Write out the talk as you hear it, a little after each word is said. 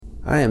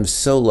I am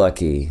so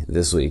lucky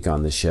this week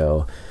on the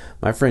show.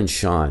 My friend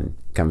Sean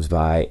comes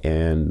by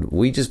and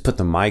we just put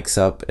the mics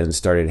up and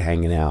started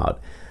hanging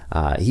out.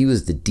 He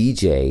was the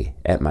DJ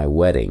at my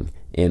wedding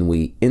and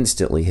we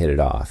instantly hit it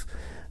off.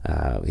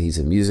 He's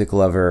a music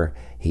lover.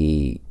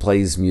 He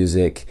plays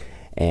music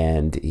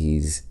and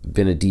he's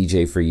been a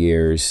DJ for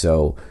years.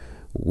 So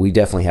we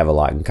definitely have a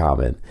lot in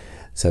common.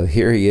 So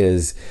here he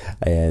is.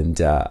 And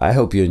I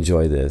hope you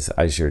enjoy this.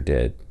 I sure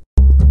did.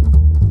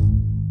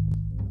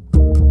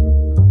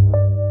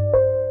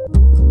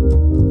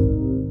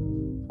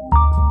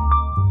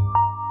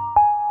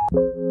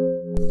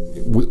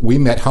 We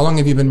met. How long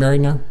have you been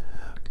married now?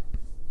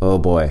 Oh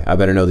boy, I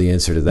better know the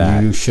answer to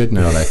that. You should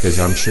know that because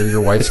I'm sure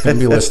your wife's going to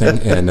be listening,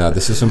 and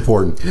this is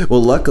important.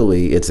 Well,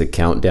 luckily, it's a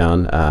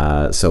countdown,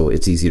 so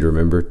it's easy to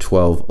remember.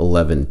 12,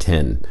 11,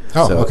 10.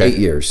 Oh, so okay. 8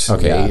 years.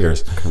 Okay, yeah, 8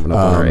 years. Coming up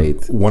on our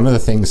 8th. One of the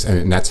things,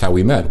 and that's how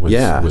we met,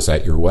 was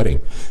at your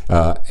wedding.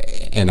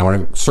 And I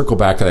want to circle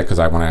back to that because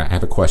I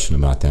have a question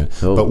about that.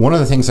 Oh. But one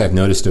of the things I've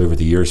noticed over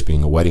the years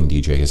being a wedding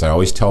DJ is I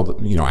always tell,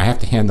 I have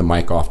to hand the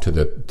mic off to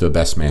the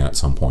best man at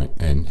some point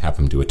and have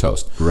him do a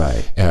toast.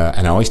 Right.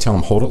 And I always tell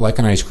him, hold it like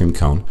an ice cream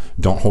cone.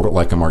 Don't hold it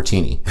like a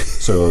martini.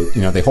 So,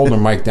 they hold their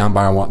mic down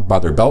by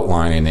their belt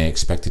line and they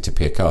expect it to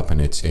pick up,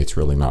 and it's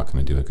really not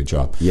going to do a good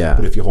job. Yeah.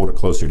 But if you hold it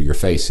closer to your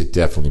face, it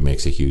definitely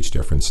makes a huge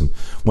difference. And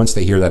once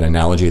they hear that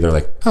analogy, they're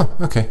like, oh,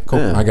 okay, cool,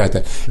 yeah. I got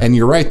that. And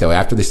you're right, though.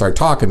 After they start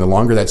talking, the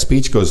longer that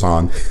speech goes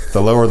on,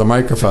 the lower the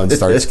microphone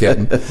starts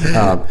getting.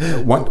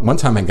 One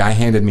time, a guy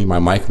handed me my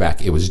mic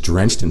back. It was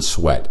drenched in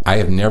sweat. I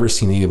have never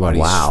seen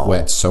anybody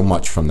sweat so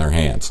much from their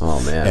hands.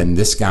 Oh, man. And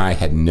this guy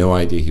had no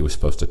idea he was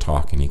supposed to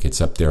talk, and he gets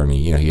up there and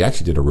he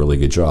actually did a really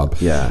good job.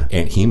 Yeah.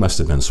 And he must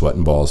have been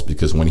sweating balls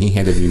because when he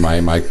handed me my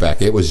mic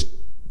back, it was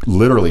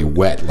literally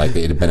wet, like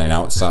it had been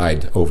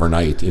outside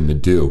overnight in the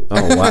dew.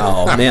 Oh,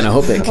 wow. Man, I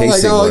hope that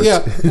casing worked.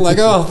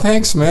 Yeah.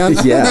 Thanks, man.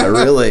 Yeah,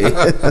 really.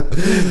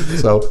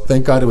 So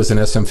thank God it was an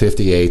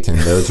SM58, and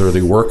those are the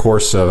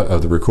workhorse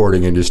of the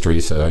recording industry.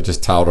 So I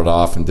just toweled it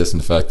off and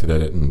disinfected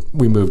it, and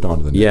we moved on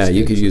to the next. Yeah,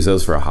 you could use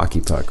those for a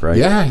hockey puck, right?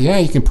 Yeah.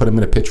 You can put them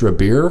in a pitcher of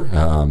beer,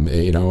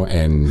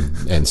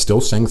 and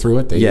still sing through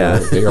it. They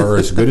are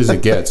as good as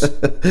it gets.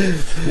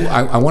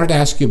 I wanted to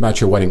ask you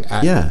about your wedding.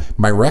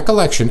 My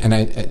recollection,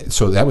 and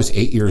so that was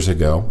 8 years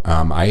ago.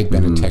 I had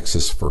been in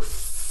Texas for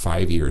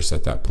 5 years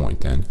at that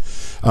point then.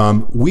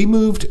 We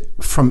moved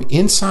from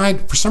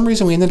inside. For some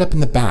reason, we ended up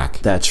in the back.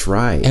 That's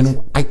right.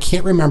 And I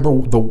can't remember,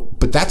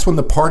 but that's when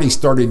the party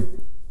started.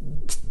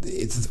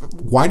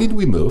 Why did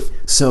we move?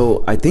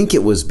 So I think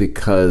it was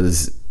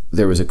because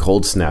there was a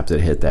cold snap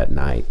that hit that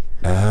night.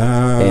 Oh,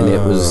 and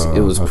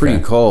it was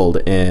pretty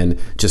cold, and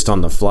just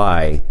on the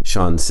fly,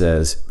 Sean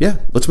says, "Yeah,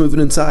 let's move it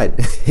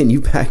inside." And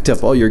you packed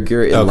up all your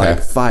gear in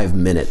like 5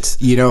 minutes.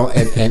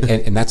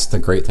 And that's the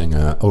great thing.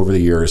 Over the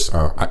years,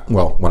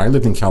 when I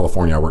lived in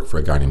California, I worked for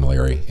a guy named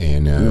Larry,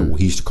 and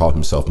he used to call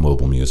himself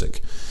Mobile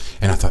Music.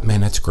 And I thought, man,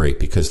 that's great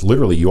because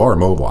literally you are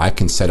mobile. I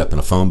can set up in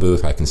a phone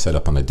booth. I can set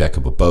up on the deck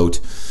of a boat,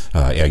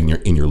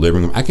 in your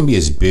living room. I can be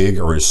as big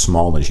or as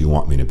small as you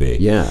want me to be.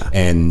 Yeah.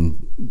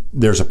 And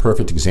there's a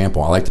perfect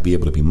example. I like to be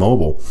able to be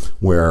mobile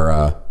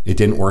where it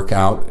didn't work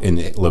out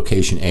in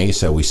location A,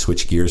 so we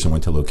switched gears and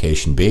went to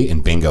location B,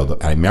 and bingo.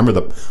 I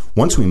remember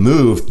once we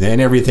moved, then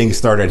everything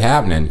started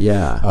happening.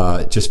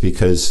 Yeah. Just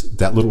because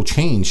that little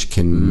change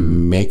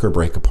can make or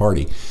break a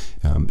party.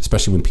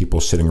 Especially when people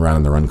are sitting around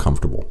and they're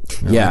uncomfortable.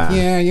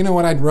 You know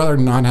what? I'd rather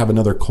not have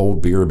another cold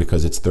beer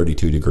because it's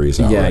 32 degrees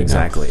out right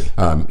exactly.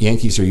 now.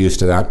 Yankees are used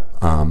to that.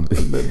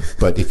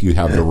 But if you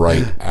have the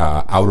right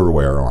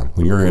outerwear on,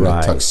 when you're in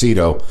a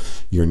tuxedo,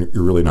 you're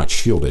really not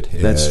shielded.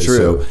 That's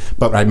true.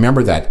 But I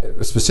remember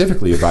that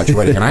specifically about your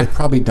wedding. And I've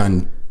probably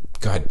done,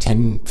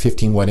 10,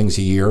 15 weddings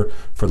a year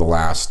for the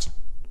last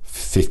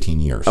 15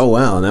 years. Oh,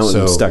 wow. And that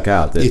one stuck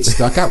out. It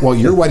stuck out. Well,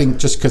 your wedding,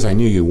 just because I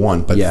knew you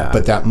won, but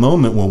that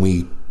moment when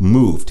we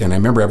moved, and I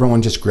remember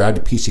everyone just grabbed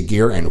a piece of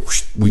gear and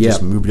whoosh, we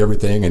just moved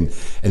everything, and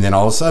then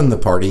all of a sudden the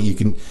party,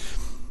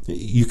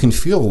 you can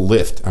feel a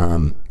lift.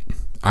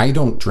 I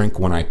don't drink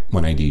when I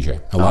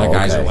DJ. A lot of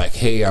guys are like,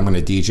 hey, I'm going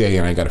to DJ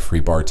and I got a free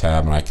bar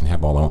tab and I can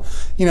have all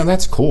the,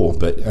 that's cool,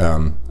 but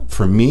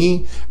for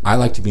me, I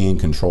like to be in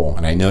control,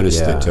 and I noticed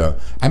that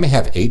I may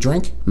have a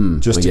drink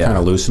just to kind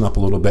of loosen up a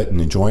little bit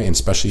and enjoy, and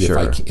especially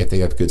if they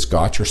have good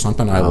scotch or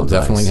something, I will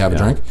definitely have a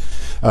drink.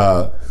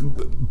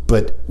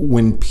 But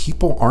when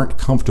people aren't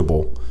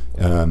comfortable,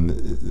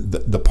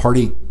 the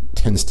party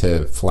tends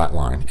to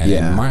flatline,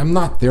 and I'm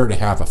not there to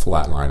have a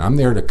flatline. I'm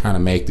there to kind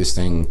of make this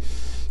thing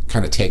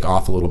kind of take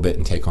off a little bit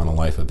and take on a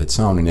life of its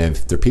own. And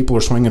if the people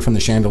are swinging from the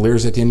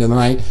chandeliers at the end of the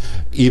night,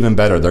 even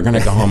better. They're going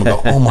to go home and go,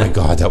 oh my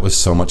God, that was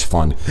so much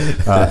fun.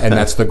 And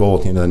that's the goal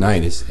at the end of the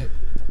night. Is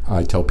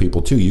I tell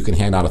people too, you can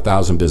hand out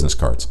 1,000 business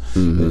cards.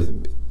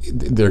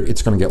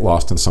 It's going to get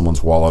lost in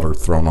someone's wallet or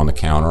thrown on the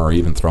counter or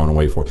even thrown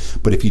away for it.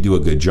 But if you do a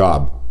good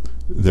job,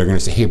 they're going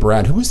to say, hey,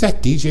 Brad, who was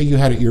that DJ you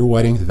had at your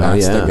wedding?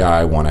 That's the guy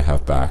I want to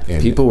have back.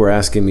 And people were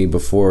asking me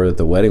before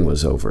the wedding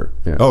was over.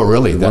 Oh,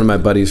 really? One of my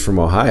buddies from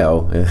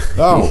Ohio,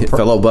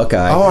 fellow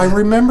Buckeye. Oh, I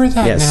remember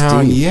that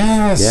now. Steve.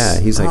 Yes. Yeah,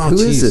 he's like, who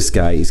is this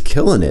guy? He's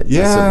killing it.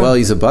 Yeah. I said, well,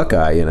 he's a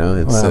Buckeye,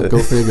 It's,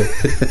 go figure.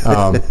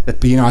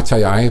 But, I'll tell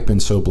you, I have been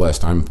so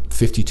blessed. I'm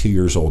 52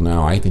 years old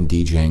now. I've been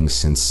DJing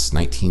since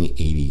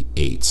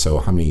 1988. So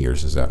how many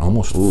years is that?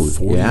 Almost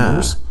 40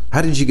 years.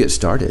 How did you get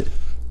started?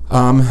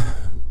 Funny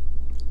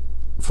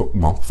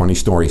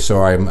story.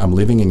 So I'm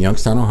living in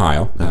Youngstown,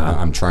 Ohio.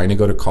 I'm trying to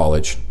go to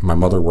college. My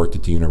mother worked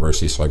at the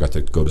university, so I got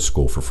to go to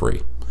school for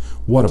free.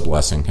 What a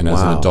blessing. And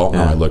as an adult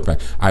now, I look back,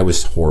 I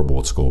was horrible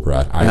at school,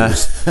 Brad.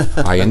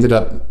 I ended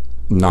up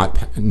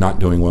not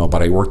doing well,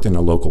 but I worked in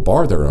a local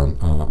bar there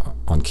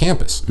on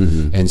campus.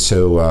 And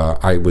so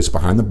I was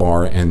behind the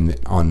bar, and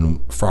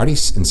on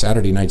Fridays and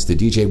Saturday nights, the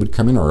DJ would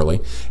come in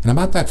early, and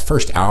about that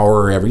first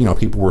hour,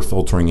 people were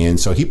filtering in,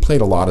 so he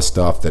played a lot of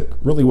stuff that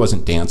really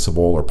wasn't danceable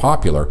or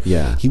popular.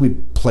 He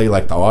would play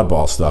like the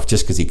oddball stuff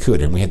just because he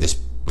could. And we had this,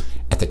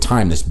 at the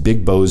time, this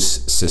big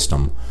Bose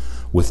system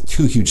with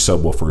 2 huge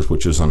subwoofers,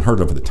 which was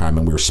unheard of at the time,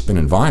 and we were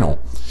spinning vinyl.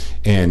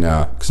 And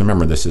because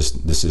remember, this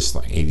is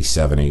like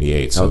 87,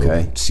 88, so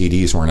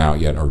CDs weren't out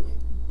yet, or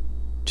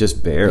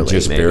just barely.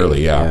 Just maybe.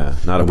 Barely, yeah.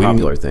 Not a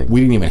popular thing. We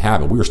didn't even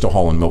have it. We were still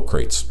hauling milk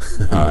crates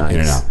nice. In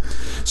and out.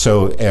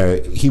 So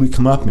he would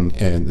come up,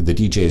 and the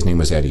DJ, his name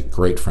was Eddie,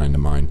 great friend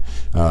of mine.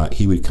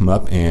 He would come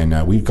up,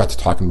 and we got to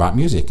talking about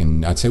music.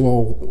 And I'd say,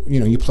 well,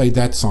 you played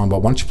that song,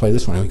 but why don't you play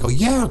this one? And he'd go,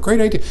 yeah, great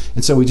idea.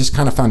 And so we just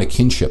kind of found a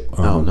kinship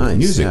with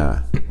music.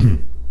 Yeah.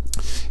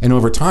 And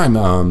over time,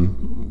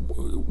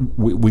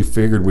 we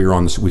figured we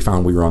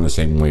found we were on the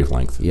same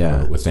wavelength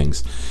with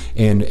things.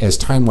 And as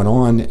time went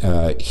on,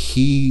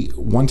 he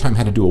one time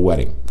had to do a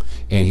wedding,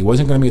 and he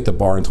wasn't going to be at the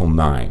bar until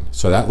 9.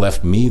 So that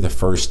left me the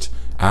first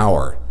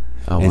hour.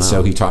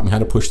 So he taught me how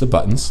to push the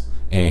buttons,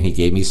 and he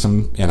gave me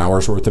an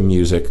hour's worth of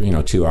music,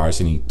 2 hours,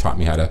 and he taught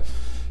me how to.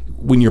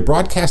 When you're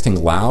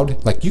broadcasting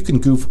loud, like you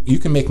can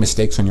make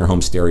mistakes on your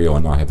home stereo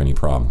and not have any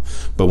problem.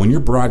 But when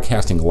you're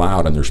broadcasting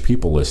loud and there's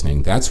people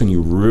listening, that's when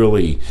you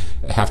really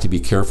have to be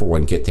careful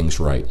and get things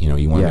right. You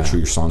want to make sure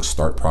your songs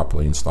start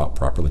properly and stop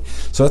properly.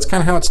 So that's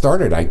kind of how it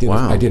started. I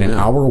did an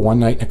hour one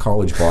night in a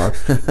college bar,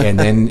 and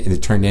then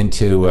it turned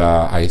into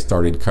I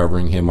started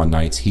covering him on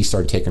nights. He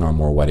started taking on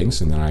more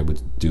weddings, and then I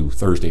would do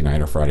Thursday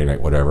night or Friday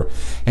night, whatever,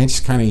 and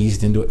just kind of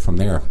eased into it from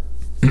there.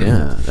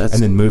 Yeah,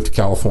 and then moved to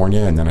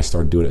California, and then I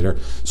started doing it there.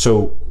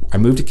 So I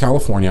moved to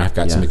California. I've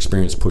got some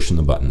experience pushing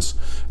the buttons.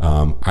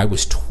 I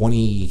was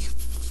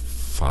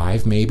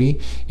 25 maybe,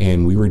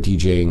 and we were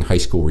DJing high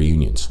school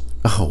reunions.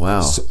 Oh wow!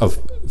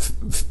 Of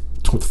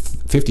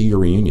 50-year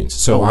reunions.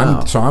 So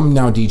I'm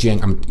now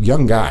DJing. I'm a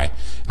young guy.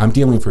 I'm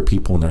dealing for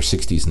people in their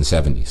 60s and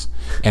 70s.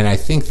 And I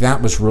think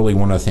that was really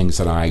one of the things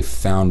that I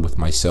found with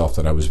myself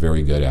that I was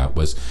very good at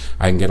was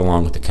I can get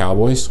along with the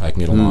cowboys. I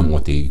can get along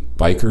with the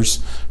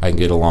bikers. I can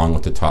get along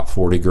with the top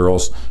 40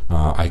 girls.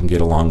 I can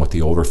get along with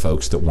the older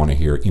folks that want to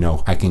hear.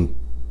 I can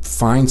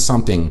find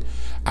something.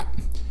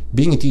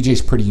 Being a DJ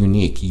is pretty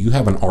unique. You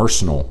have an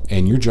arsenal,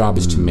 and your job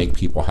is to make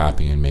people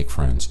happy and make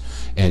friends.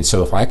 And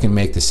so if I can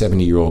make the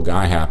 70-year-old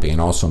guy happy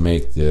and also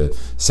make the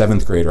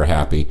 7th grader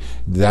happy,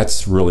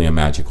 that's really a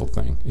magical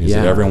thing.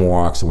 That everyone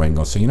walks away and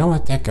goes, so you know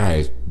what, that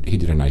guy, he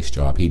did a nice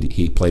job.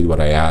 He played what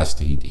I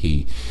asked.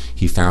 He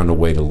found a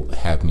way to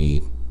have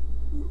me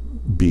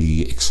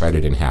be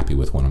excited and happy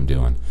with what I'm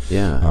doing.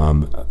 Yeah.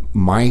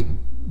 My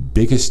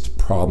biggest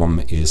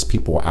problem is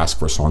people ask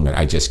for a song that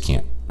I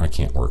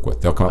can't work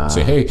with. They'll come up and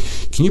say, hey,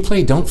 can you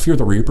play Don't Fear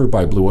the Reaper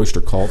by Blue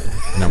Oyster Cult?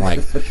 And I'm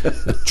like,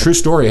 true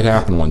story, it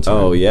happened one time.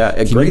 Oh, yeah,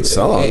 a great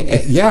song.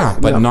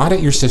 But not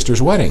at your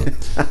sister's wedding.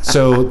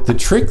 So the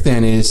trick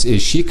then is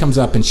she comes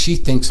up and she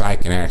thinks I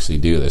can actually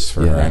do this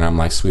for her. And I'm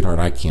like, sweetheart,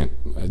 I can't,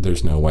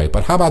 there's no way.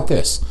 But how about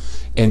this?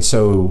 And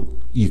so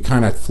you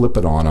kind of flip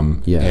it on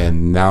them,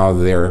 and now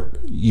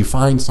you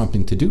find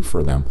something to do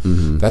for them.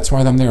 That's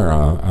why I'm there.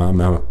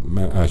 I'm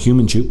a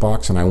human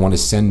jukebox, and I want to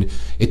send.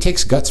 It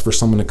takes guts for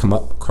someone to come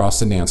up across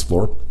the dance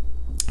floor,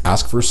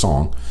 ask for a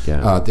song.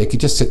 They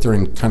could just sit there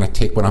and kind of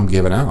take what I'm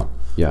giving out.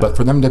 But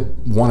for them to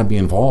want to be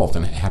involved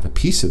and have a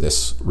piece of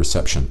this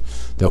reception,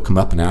 they'll come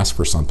up and ask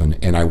for something,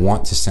 and I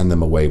want to send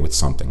them away with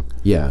something.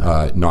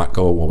 Not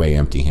go away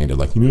empty-handed,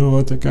 like, you know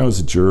what, that guy was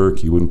a jerk,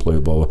 he wouldn't play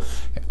blah, blah.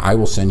 I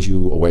will send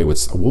you away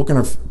with,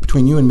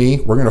 between you and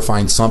me, we're going to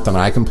find something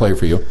I can play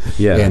for you,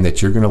 and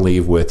that you're going to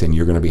leave with, and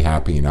you're going to be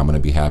happy, and I'm going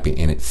to be happy,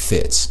 and it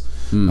fits.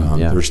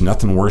 There's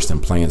nothing worse than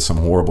playing some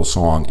horrible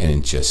song and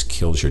it just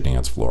kills your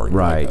dance floor.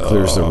 Right, like,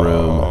 clears the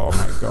room. Oh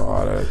my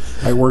God,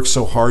 I worked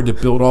so hard to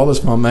build all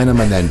this momentum,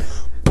 and then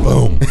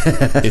boom,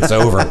 it's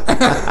over.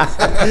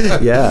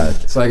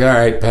 It's like, all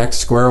right, back to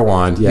square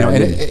one.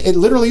 And it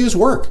literally is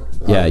work.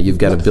 You've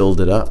got to build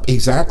it up.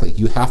 Exactly.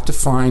 You have to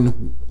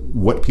find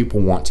what people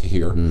want to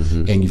hear,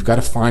 and you've got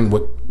to find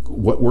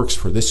what works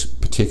for this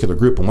particular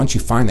group. And once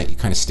you find that, you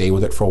kind of stay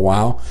with it for a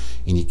while,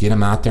 and you get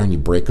them out there and you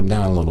break them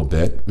down a little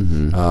bit.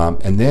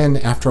 And then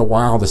after a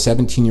while, the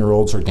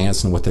 17-year-olds are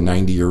dancing with the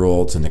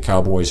 90-year-olds, and the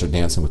cowboys are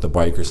dancing with the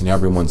bikers, and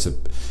everyone's,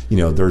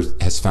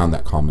 has found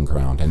that common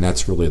ground. And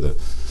that's really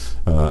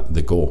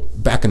the goal.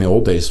 Back in the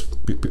old days,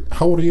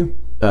 how old are you?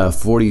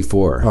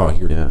 44. Oh,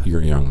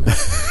 you're young, man.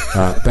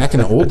 Back in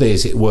the old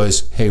days, it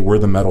was, hey, we're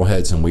the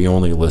metalheads, and we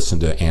only listen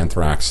to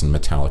Anthrax and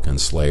Metallica and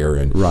Slayer,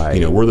 and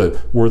we're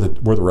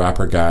the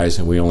rapper guys,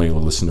 and we only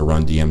listen to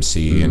Run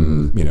DMC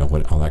and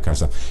all that kind of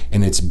stuff.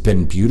 And it's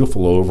been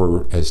beautiful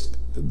over as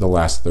the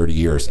last 30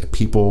 years.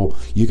 People,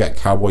 you got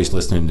cowboys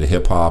listening to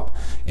hip hop,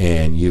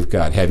 and you've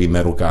got heavy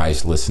metal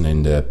guys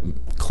listening to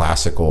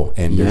classical,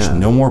 and there's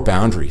no more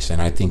boundaries. And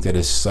I think that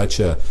is such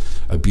a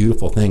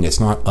beautiful thing. It's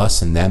not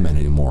us and them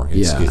anymore.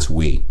 It's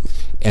we.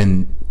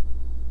 And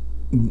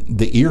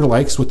the ear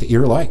likes what the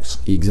ear likes.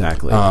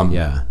 Exactly.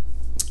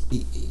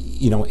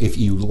 If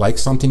you like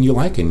something, you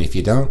like it. And if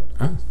you don't,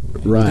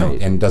 you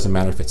don't. And it doesn't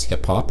matter if it's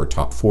hip hop or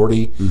top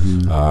 40,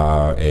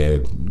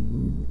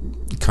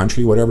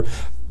 country, whatever.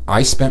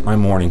 I spent my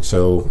morning,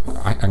 so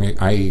I'm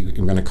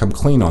going to come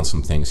clean on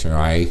some things here.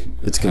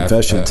 It's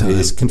confession time.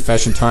 It's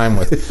confession time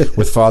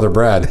with Father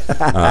Brad.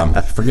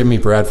 Forgive me,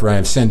 Brad, for I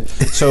have sinned.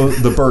 So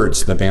the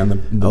Byrds, the band, the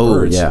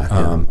Byrds.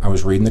 I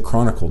was reading the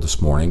Chronicle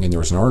this morning, and there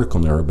was an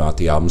article in there about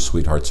the album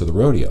Sweethearts of the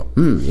Rodeo.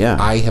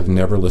 I have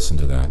never listened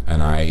to that,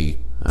 and I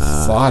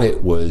thought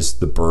it was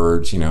the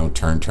Byrds,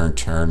 turn, turn,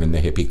 turn, and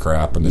the hippie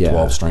crap and the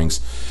 12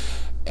 strings.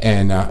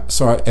 And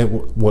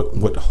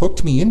what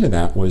hooked me into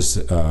that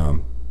was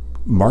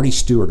Marty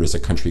Stewart is a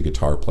country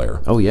guitar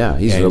player. Oh yeah,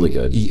 he's really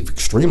good.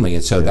 Extremely.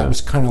 And so that was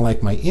kind of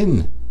like my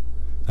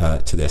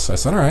to this. So I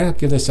said, all right, I'll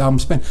give this album a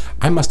spin.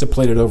 I must have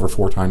played it over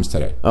 4 times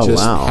today. Oh,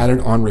 just wow. had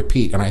it on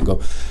repeat. And I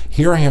go,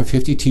 here I am,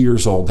 52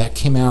 years old. That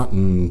came out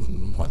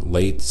in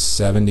late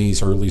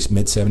 70s, early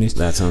mid 70s.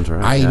 That sounds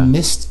right. I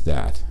missed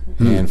that.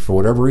 And for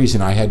whatever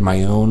reason, I had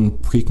my own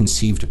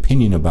preconceived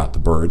opinion about the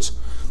Byrds.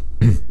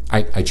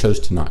 I chose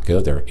to not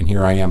go there. And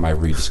here I am, I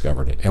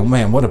rediscovered it. And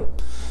man,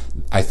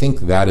 I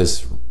think that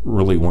is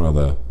really one of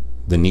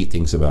the neat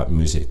things about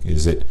music,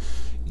 is that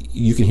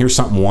you can hear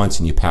something once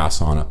and you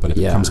pass on it, but if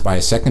it comes by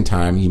a second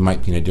time, you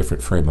might be in a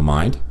different frame of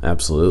mind.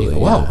 Absolutely. You go,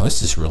 wow,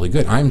 this is really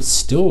good. I'm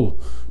still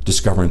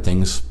discovering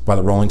things by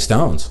the Rolling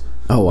Stones.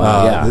 Oh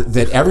wow,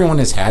 that everyone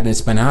has had, and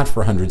it's been out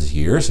for hundreds of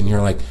years, and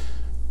you're like,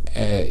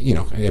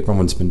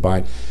 everyone's been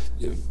buying.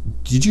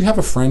 Did you have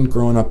a friend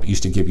growing up that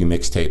used to give you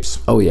mixtapes?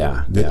 Oh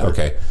yeah.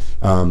 Okay.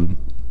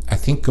 I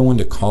think going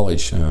to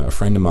college, a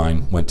friend of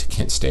mine went to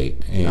Kent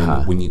State,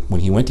 and when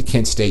he went to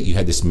Kent State, you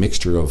had this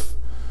mixture of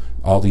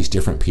all these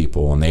different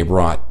people, and they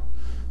brought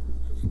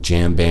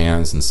jam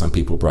bands, and some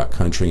people brought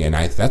country, and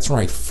that's where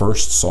I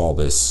first saw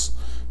this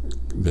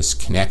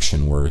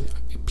connection where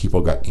people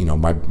got,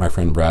 my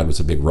friend Brad was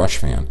a big Rush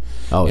fan,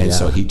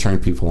 so he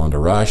turned people on to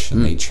Rush,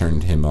 and they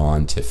turned him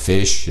on to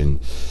Fish, and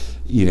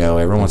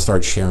everyone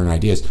started sharing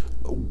ideas.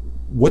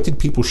 What did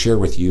people share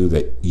with you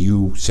that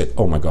you said,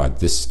 "Oh my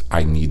God,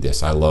 I need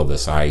this. I love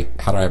this. How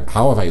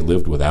have I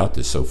lived without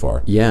this so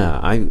far?" Yeah,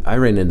 I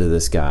ran into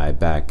this guy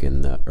back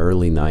in the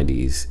early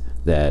 '90s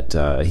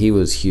that he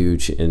was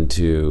huge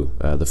into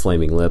the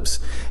Flaming Lips,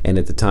 and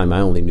at the time I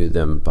only knew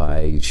them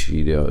by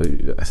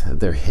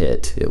their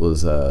hit. It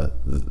was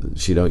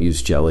 "She Don't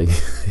Use Jelly."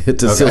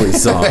 It's a silly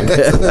song,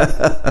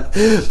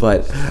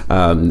 but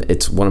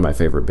it's one of my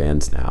favorite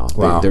bands now.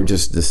 Wow. They're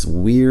just this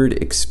weird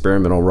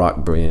experimental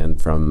rock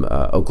band from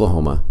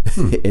Oklahoma,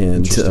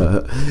 and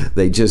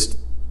they just.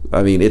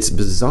 I mean, it's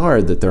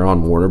bizarre that they're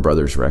on Warner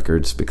Brothers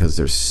Records because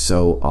they're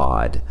so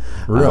odd.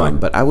 Really?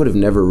 But I would have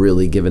never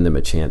really given them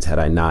a chance had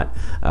I not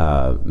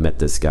met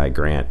this guy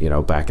Grant,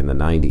 back in the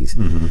 90s.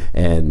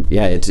 And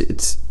yeah,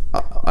 it's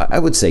I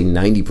would say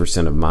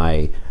 90% of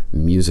my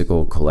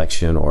musical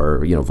collection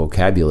or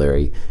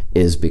vocabulary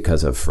is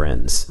because of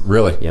friends.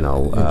 Really?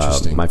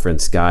 Interesting. My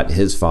friend Scott,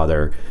 his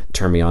father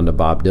turned me on to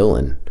Bob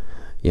Dylan.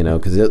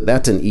 Because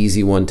that's an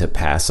easy one to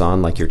pass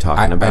on, like you're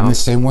talking about. I'm the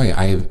same way.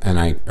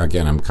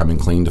 I'm coming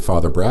clean to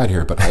Father Brad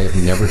here, but I have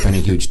never been a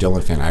huge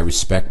Dylan fan. I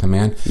respect the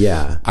man.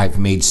 Yeah. I've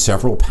made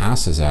several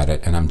passes at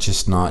it, and I'm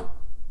just not.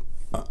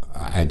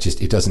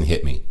 It doesn't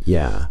hit me.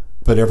 Yeah.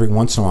 But every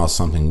once in a while,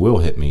 something will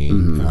hit me.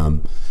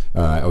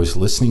 I was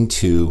listening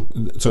to.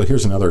 So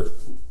here's another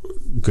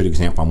good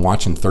example. I'm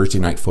watching Thursday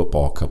Night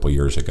Football a couple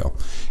years ago,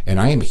 and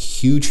I am a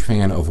huge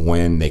fan of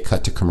when they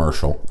cut to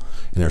commercial.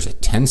 And there's a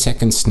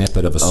 10-second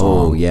snippet of a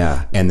song. Oh,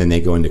 yeah. And then they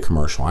go into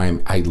commercial.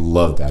 I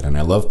love that. And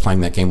I love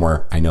playing that game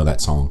where I know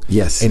that song.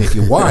 Yes. And if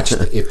you watch,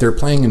 if they're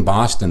playing in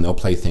Boston, they'll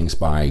play things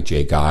by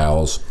Jay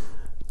Giles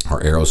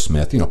or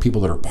Aerosmith, people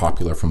that are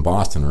popular from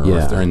Boston. Or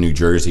if they're in New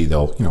Jersey,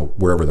 they'll,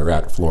 wherever they're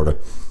at, Florida,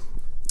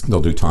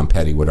 they'll do Tom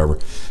Petty, whatever.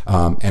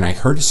 And I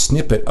heard a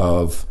snippet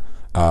of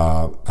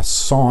a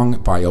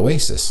song by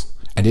Oasis.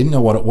 I didn't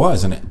know what it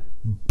was,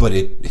 but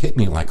it hit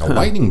me like a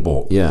lightning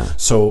bolt. Yeah.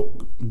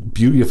 So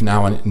beauty of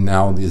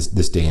now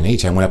this day and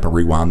age, I went up and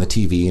rewound the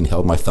TV and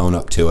held my phone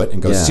up to it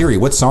and go, Siri,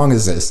 what song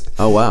is this?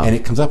 Oh, wow. And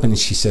it comes up and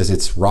she says,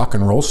 it's Rock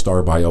and Roll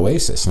Star by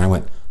Oasis. And I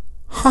went,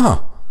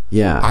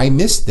 yeah, I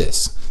missed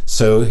this.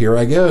 So here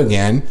I go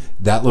again,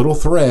 that little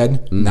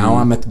thread. Mm-hmm. Now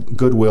I'm at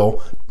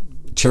Goodwill,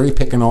 cherry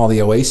picking all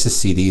the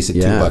Oasis CDs at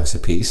 $2 a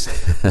piece,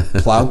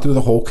 plowed through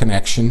the whole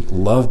collection,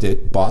 loved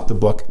it, bought the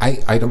book.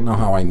 I don't know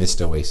how I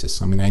missed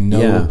Oasis. I mean, I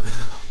know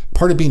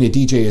part of being a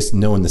DJ is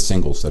knowing the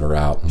singles that are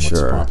out and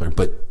what's popular,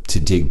 but to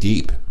dig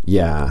deep,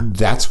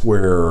 that's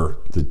where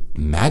the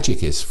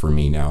magic is for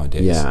me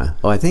nowadays. Yeah.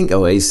 Well, I think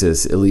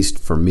Oasis, at least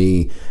for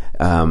me,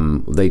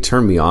 they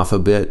turned me off a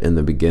bit in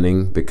the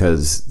beginning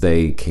because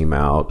they came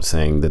out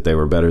saying that they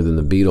were better than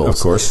the Beatles. Of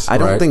course. I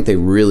don't think they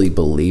really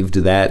believed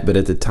that, but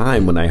at the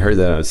time when I heard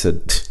that, I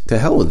said, to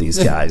hell with these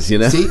guys, you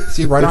know?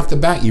 See, right off the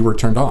bat, you were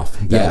turned off.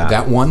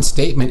 That one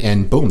statement,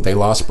 and boom, they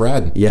lost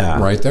Brad. Yeah.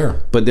 Right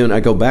there. But then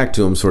I go back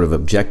to them sort of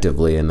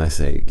objectively, and I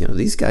say,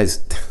 these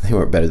guys, they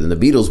weren't better than the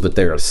Beatles, but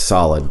they're a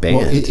solid band.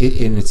 Well,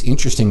 and it's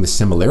interesting the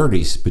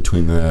similarities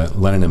between the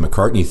Lennon and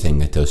McCartney thing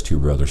that those two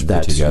brothers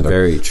put together. That's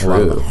very true. A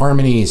lot of the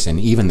harmonies and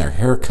even their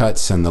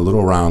haircuts and the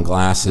little round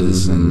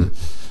glasses.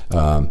 Mm-hmm.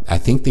 And I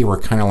think they were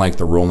kind of like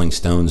the Rolling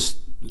Stones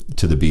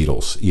to the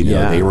Beatles.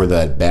 They were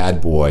that bad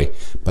boy,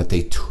 but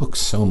they took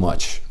so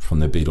much from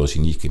the Beatles,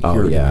 and you could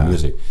hear it in the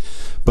music.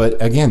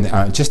 But again,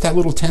 just that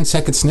little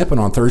 10-second snippet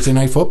on Thursday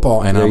Night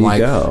Football, and I'm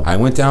like, I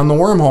went down the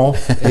wormhole,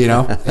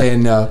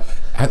 and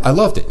I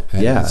loved it.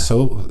 Yeah.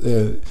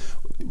 So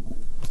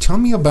tell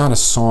me about a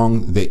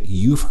song that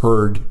you've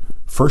heard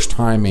first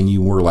time and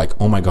you were like,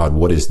 oh my God,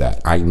 what is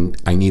that? I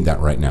need that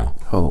right now.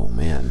 Oh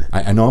man.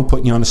 I know I'm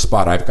putting you on the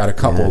spot. I've got a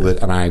couple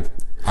and I've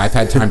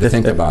had time to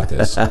think about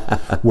this,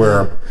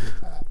 where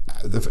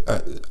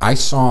I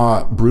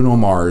saw Bruno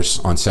Mars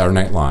on Saturday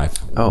Night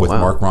Live with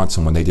Mark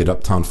Ronson when they did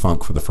Uptown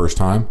Funk for the first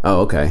time.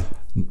 Oh, okay.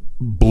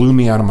 Blew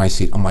me out of my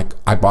seat. I'm like,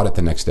 I bought it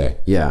the next day.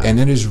 Yeah. And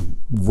it is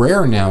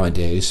rare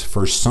nowadays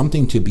for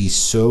something to be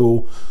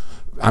so...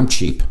 I'm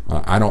cheap.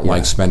 I don't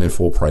like spending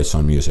full price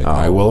on music.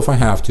 I will if I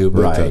have to.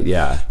 But,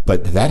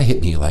 but that hit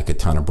me like a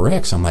ton of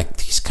bricks. I'm like,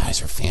 these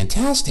guys are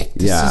fantastic.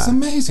 This is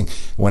amazing.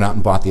 Went out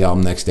and bought the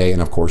album next day,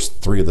 and of course,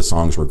 3 of the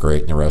songs were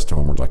great, and the rest of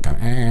them were like,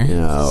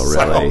 Oh,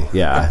 really?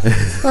 Yeah.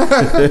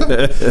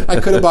 I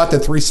could have bought the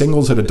 3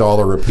 singles at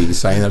 $1 a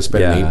piece. I ended up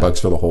spending $8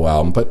 for the whole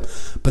album.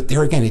 But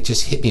there again, it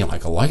just hit me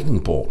like a lightning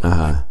bolt.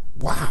 Like,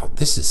 wow,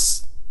 this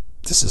is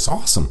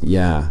awesome.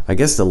 Yeah. I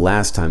guess the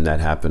last time that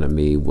happened to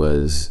me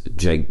was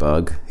Jake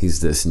Bugg. He's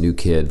this new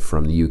kid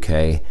from the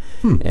UK.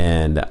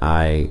 And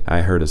I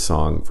heard a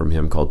song from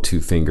him called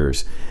Two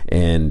Fingers.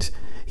 And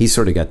he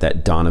sort of got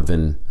that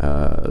Donovan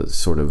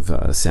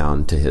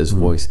sound to his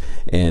voice.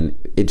 And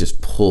it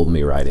just pulled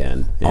me right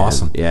in. And,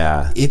 awesome.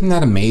 Yeah. Isn't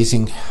that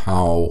amazing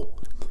how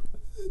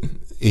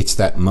it's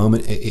that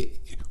moment...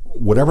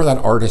 whatever that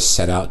artist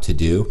set out to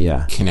do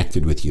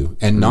connected with you,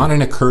 and not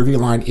in a curvy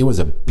line. It was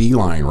a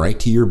beeline right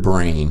to your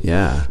brain.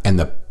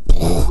 And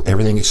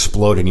everything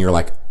exploded, and you're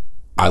like,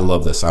 I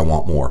love this, I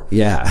want more.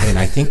 And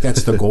I think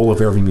that's the goal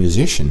of every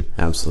musician.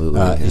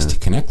 Absolutely. Is to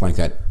connect like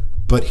that.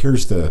 But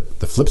here's the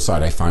flip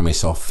side I find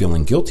myself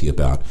feeling guilty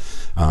about.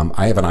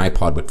 I have an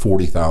iPod with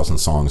 40,000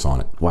 songs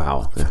on it.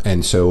 Wow.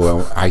 And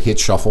so I hit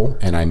shuffle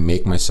and I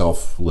make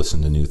myself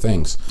listen to new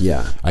things.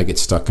 I get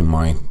stuck in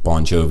my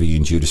Bon Jovi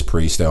and Judas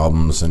Priest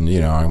albums, and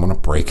I want to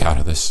break out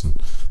of this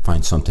and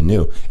find something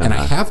new. And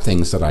I have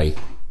things that I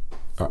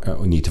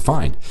need to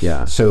find.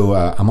 So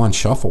I'm on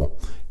shuffle,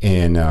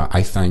 and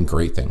I find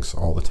great things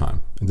all the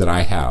time that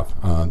I have.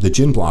 The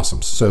Gin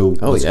Blossoms. So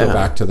let's go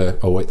back to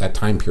that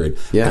time period.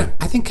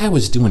 I think I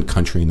was doing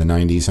country in the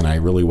 90s, and I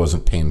really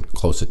wasn't paying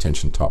close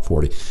attention to Top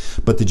 40.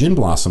 But the Gin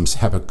Blossoms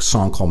have a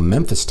song called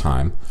Memphis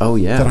Time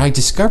that I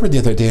discovered the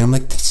other day. I'm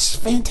like, this is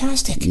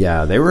fantastic.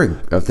 Yeah, they were,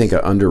 I think,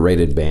 an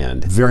underrated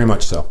band. Very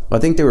much so. I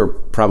think they were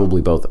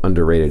probably both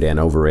underrated and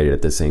overrated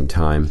at the same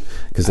time,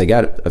 because they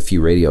got a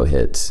few radio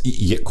hits.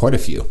 Yeah, quite a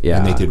few.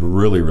 And they did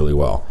really, really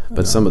well.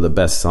 But some of the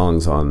best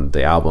songs on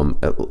the album,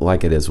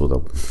 like it is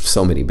with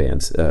so many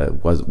bands,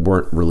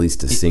 weren't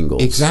released as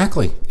singles.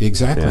 Exactly.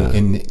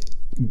 And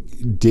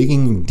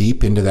digging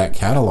deep into that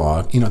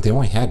catalog, they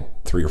only had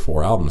 3 or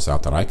 4 albums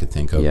out that I could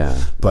think of.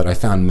 But I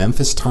found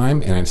Memphis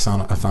Time, and I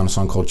found a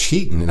song called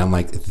Cheatin', and I'm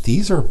like,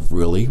 these are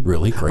really,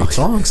 really great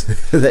songs.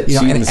 That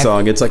Cheatin'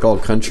 song, it's like all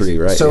country,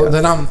 right? So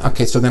then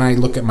I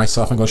look at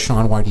myself and go,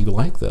 Sean, why do you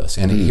like this?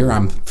 And here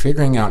I'm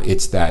figuring out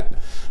it's that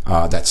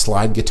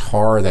slide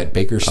guitar, that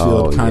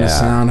Bakersfield kind of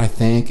sound, I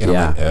think. And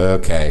I'm like,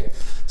 okay.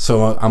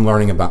 So I'm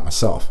learning about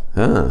myself.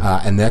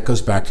 And that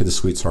goes back to the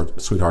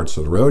Sweethearts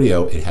of the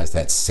Rodeo. It has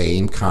that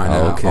same kind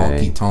of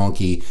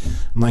honky-tonky.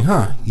 I'm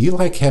like, you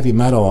like heavy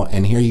metal,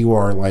 and here you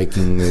are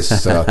liking this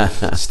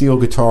steel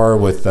guitar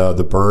with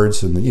the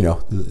birds,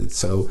 and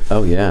so.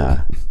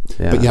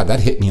 But that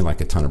hit me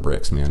like a ton of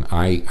bricks, man.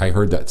 I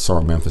heard that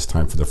song Memphis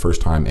Time for the first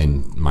time,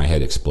 and my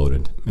head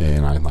exploded.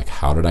 And I'm like,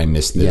 how did I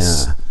miss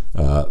this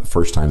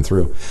first time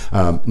through.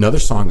 Another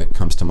song that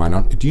comes to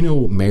mind. Do you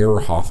know Mayer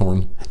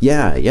Hawthorne?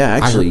 Yeah.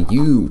 Actually,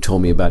 you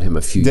told me about him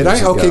a few years ago.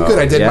 Did I? Okay, good.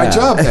 I did my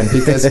job then,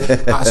 because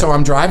so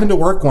I'm driving to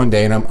work one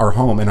day or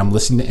home, and I'm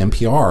listening to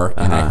NPR,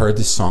 and I heard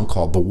this song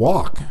called "The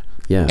Walk."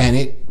 Yeah. And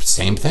it,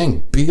 same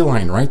thing,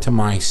 beeline right to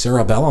my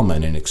cerebellum,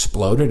 and it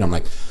exploded. I'm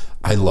like,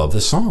 I love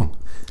this song.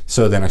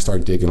 So then I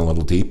started digging a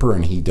little deeper,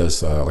 and he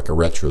does like a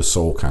retro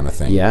soul kind of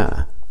thing.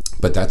 Yeah.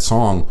 But that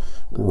song,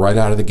 right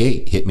out of the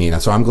gate, hit me. And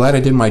so I'm glad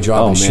I did my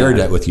job and shared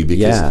that with you,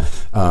 because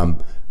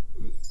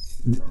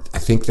I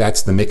think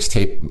that's the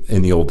mixtape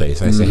in the old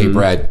days. I say, hey,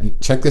 Brad,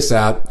 check this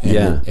out.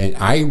 And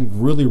I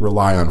really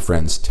rely on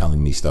friends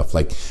telling me stuff.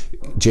 Like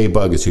Jay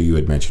Bug is who you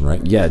had mentioned,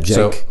 right? Yeah,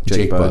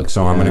 Jake Bug.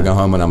 So I'm going to go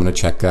home and I'm going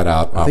to check that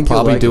out. I'll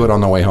probably do it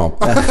on the way home.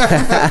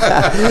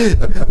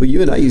 Well,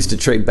 you and I used to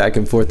trade back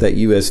and forth that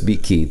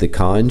USB key, the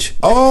Conj.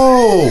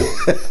 Oh,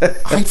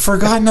 I'd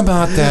forgotten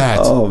about that.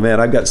 Oh, man,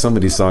 I've got so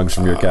many songs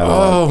from your catalog.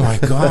 Oh, my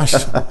gosh.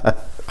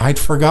 I'd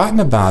forgotten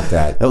about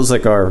that. That was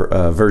like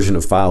our version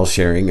of file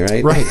sharing,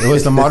 right? Right. It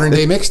was the modern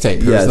day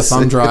mixtape. It was the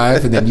thumb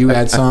drive, and then you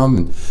had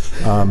some.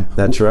 And,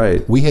 that's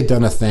right. We had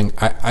done a thing.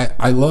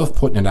 I love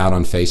putting it out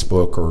on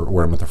Facebook or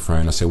where I'm with a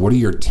friend. I say, what are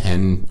your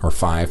 10 or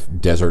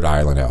 5 desert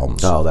island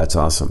albums? Oh, that's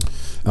awesome.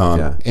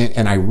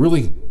 And I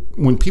really,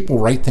 when people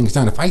write things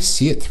down, if I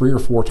see it 3 or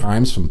 4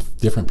 times from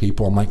different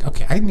people, I'm like,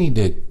 okay, I need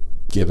to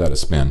give that a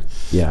spin.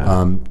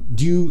 Yeah.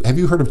 Have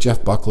you heard of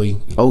Jeff Buckley?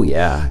 Oh,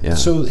 yeah.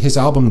 So his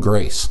album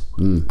Grace,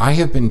 I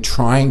have been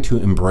trying to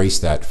embrace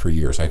that for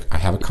years. I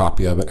have a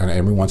copy of it, and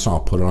every once in a while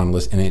I'll put it on a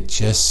list, and it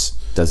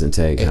just doesn't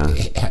take.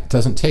 It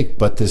doesn't take.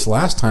 But this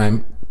last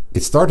time,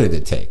 it started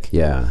to take.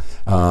 Yeah.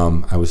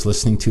 I was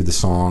listening to the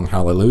song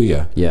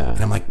Hallelujah. Yeah.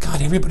 And I'm like,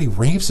 God, everybody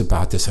raves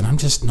about this, and I'm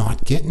just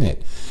not getting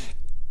it.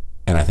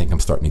 And I think I'm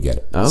starting to get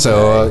it. Okay.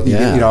 So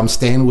I'm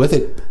staying with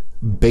it,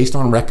 based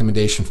on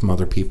recommendation from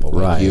other people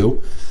like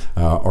you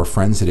or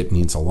friends that it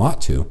means a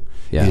lot to,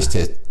 is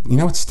to,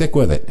 stick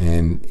with it.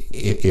 And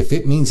if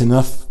it means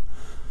enough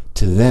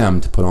to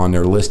them to put on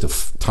their list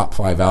of top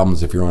 5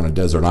 albums if you're on a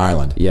desert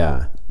island,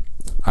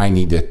 I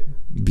need to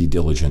be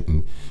diligent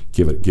and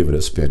give it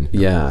a spin.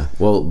 Yeah.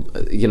 Well,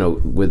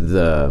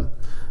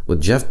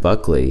 with Jeff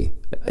Buckley,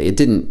 it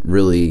didn't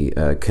really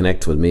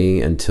connect with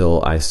me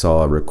until I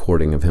saw a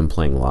recording of him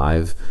playing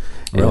live.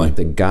 Really? And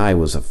the guy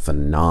was a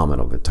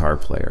phenomenal guitar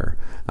player.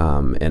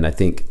 And I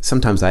think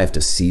sometimes I have to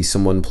see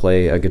someone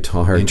play a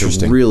guitar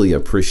to really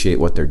appreciate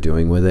what they're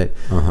doing with it.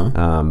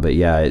 But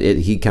yeah,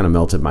 he kind of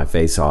melted my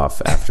face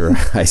off after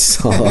I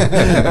saw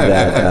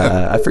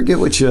that. I forget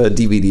which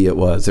DVD it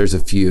was. There's a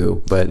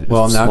few, but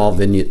small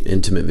venue,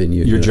 intimate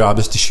venue. Your job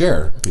is to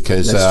share,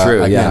 because that's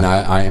true. Again,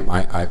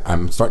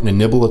 I'm starting to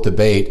nibble at the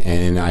bait,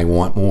 and I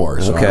want more.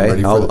 So okay, I'm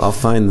ready for I'll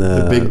find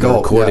the big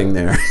gulp recording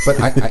there.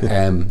 But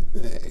I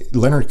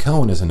Leonard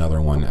Cohen is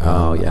another one.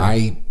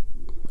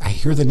 I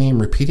hear the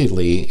name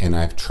repeatedly, and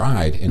I've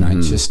tried, and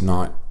I'm just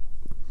not.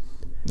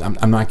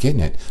 I'm not getting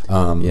it.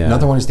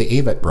 Another one is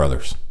the Avett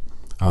Brothers.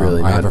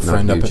 Really, I have a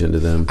friend up into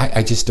them.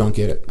 I just don't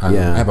get it. I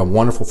have a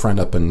wonderful friend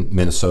up in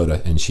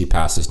Minnesota, and she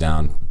passes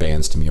down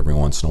bands to me every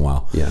once in a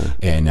while. Yeah,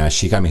 and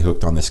she got me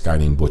hooked on this guy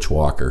named Butch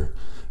Walker.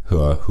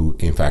 Who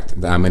in fact,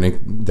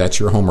 that's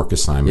your homework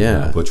assignment.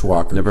 Yeah, Butch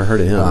Walker. Never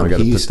heard of him. I got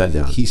to put that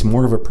down. He's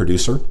more of a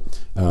producer.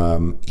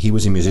 He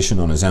was a musician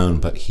on his own,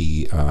 but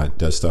he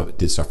did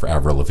stuff for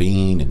Avril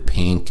Lavigne and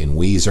Pink and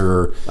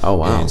Weezer. Oh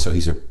wow! And so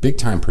he's a big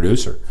time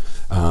producer.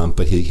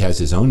 But he has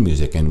his own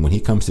music, and when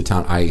he comes to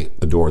town, I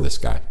adore this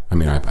guy. I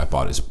mean, I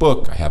bought his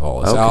book. I have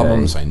all his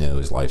albums. I know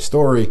his life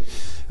story.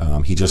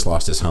 He just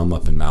lost his home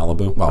up in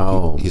Malibu.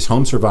 Well, his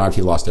home survived.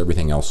 He lost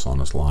everything else on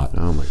his lot.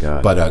 Oh my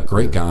God! But a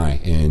great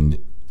guy,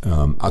 and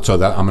so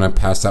that I'm going to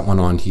pass that one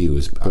on to you.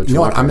 You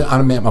know what? I'm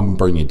going to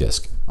bring you a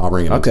disc. I'll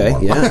bring it. Okay,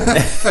 yeah,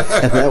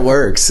 that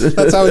works.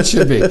 That's how it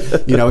should be.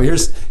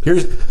 Here's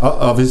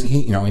of his.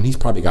 And he's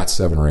probably got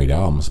 7 or 8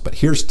 albums. But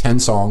here's 10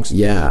 songs.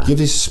 Yeah, give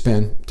this a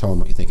spin. Tell him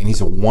what you think. And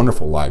he's a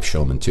wonderful live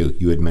showman too.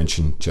 You had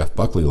mentioned Jeff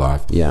Buckley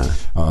live. Yeah.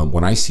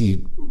 When I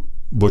see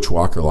Butch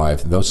Walker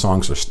live, those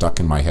songs are stuck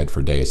in my head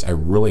for days. I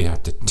really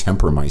have to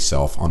temper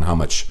myself on how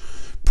much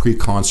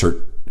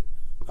pre-concert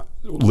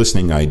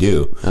listening I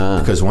do,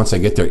 because once I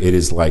get there, it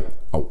is like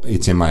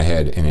it's in my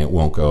head and it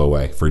won't go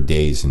away for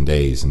days and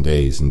days and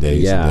days and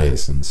days and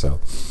days. And so,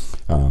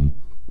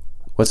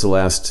 what's the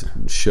last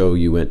show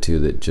you went to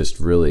that just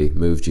really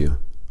moved you?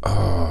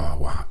 Oh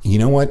wow! You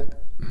know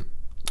what?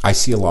 I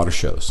see a lot of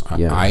shows.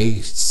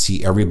 I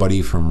see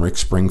everybody from Rick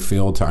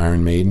Springfield to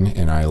Iron Maiden,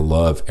 and I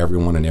love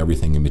everyone and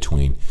everything in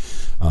between.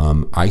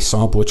 I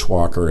saw Butch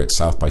Walker at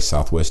South by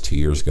Southwest 2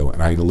 years ago,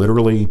 and I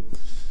literally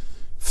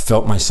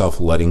felt myself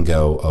letting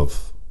go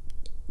of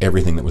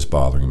everything that was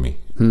bothering me.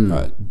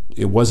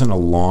 It wasn't a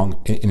long,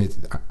 and it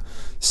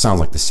sounds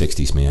like the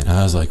 60s, man.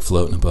 I was like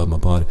floating above my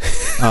body.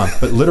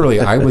 But literally,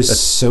 I was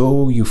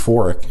so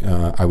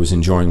euphoric. I was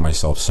enjoying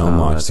myself so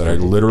much that I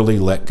literally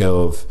let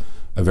go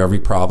of every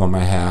problem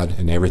I had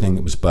and everything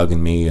that was bugging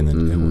me and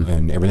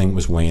everything that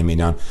was weighing me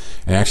down,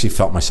 and I actually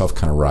felt myself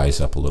kind of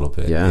rise up a little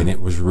bit. Yeah. And it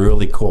was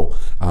really cool.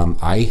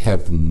 I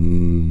have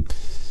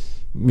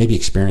maybe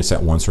experienced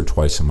that once or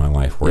twice in my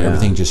life where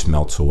everything just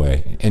melts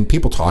away. And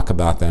people talk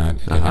about that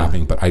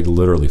happening, but I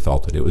literally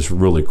felt it. It was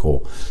really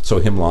cool. So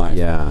him live.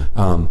 Yeah.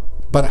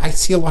 But I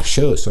see a lot of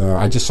shows.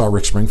 I just saw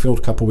Rick Springfield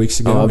a couple weeks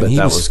ago, and he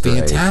was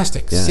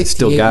fantastic. Yeah,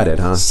 still got it,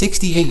 huh?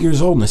 68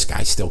 years old, and this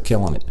guy's still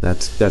killing it.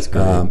 That's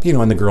great.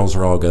 And the girls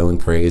are all going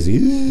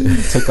crazy.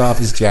 Took off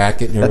his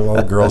jacket, and all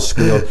the girls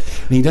squealed.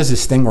 And he does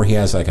this thing where he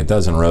has like a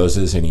dozen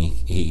roses, and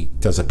he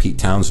does a Pete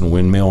Townsend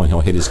windmill, and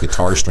he'll hit his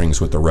guitar strings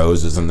with the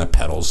roses and the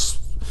pedals.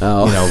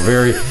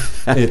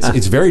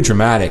 It's very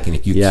dramatic, and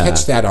if you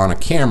catch that on a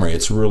camera,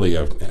 it's really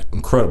an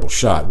incredible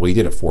shot. Well, he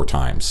did it 4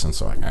 times, and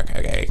so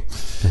okay,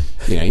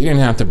 you didn't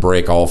have to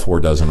break all 4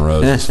 dozen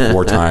roses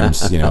 4 times.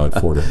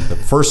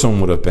 The first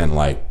one would have been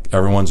like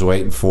everyone's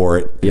waiting for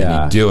it,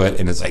 and you do it,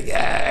 and it's like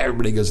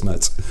everybody goes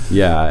nuts.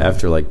 Yeah,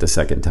 after like the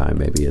second time,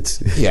 maybe it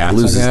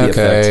loses like,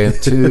 the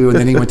effect. 2, and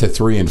then he went to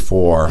 3 and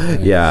 4.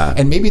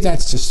 And maybe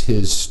that's just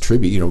his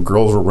tribute.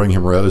 Girls will bring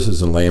him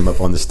roses and lay him up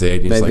on the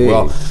stage. And he's like,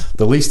 well,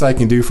 the least I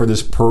can do for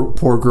this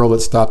poor girl that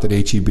stopped at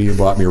HEB and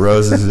bought me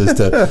roses is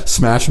to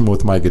smash him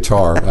with my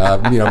guitar.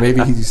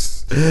 Maybe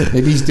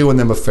he's doing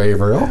them a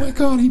favor. Oh my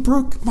God, he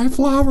broke my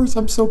flowers.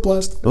 I'm so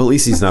blessed. Well, at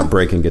least he's not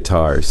breaking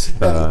guitars.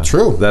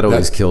 True. That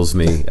always kills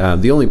me.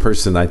 The only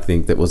person I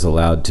think that was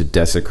allowed to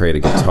desecrate a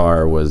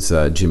guitar was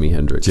Jimi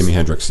Hendrix. Jimi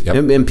Hendrix, yep.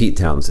 And Pete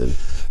Townsend.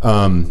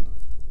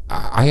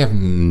 I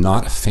am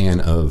not a fan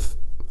of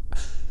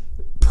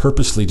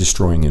purposely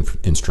destroying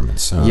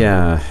instruments.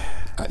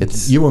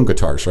 You own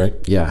guitars, right?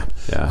 Yeah.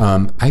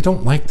 I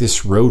don't like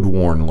this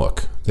road-worn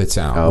look that's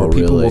out, where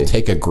people will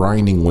take a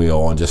grinding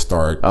wheel and just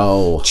start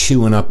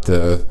chewing up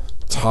the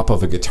top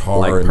of a guitar,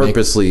 like and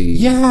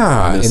purposely,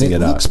 and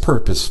it up. Looks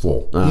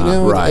purposeful.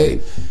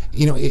 Right.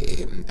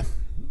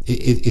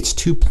 It's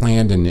too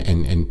planned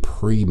and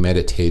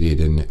premeditated,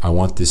 and I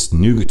want this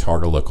new guitar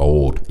to look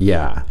old.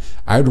 Yeah,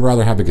 I'd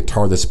rather have a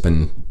guitar that's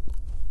been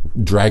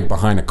dragged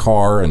behind a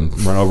car and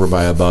run over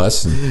by a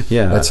bus. And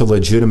that's a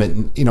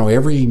legitimate.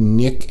 Every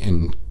nick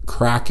and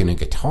crack in a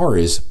guitar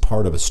is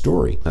part of a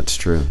story. That's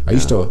true. I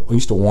used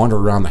to wander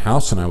around the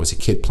house when I was a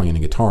kid playing a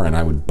guitar, and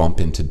I would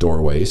bump into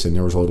doorways, and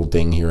there was a little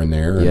ding here and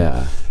there.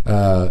 And,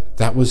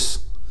 that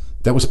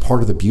was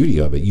part of the beauty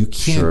of it. You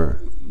can't.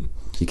 Sure.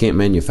 You can't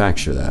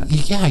manufacture that.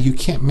 Yeah, you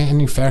can't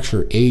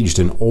manufacture aged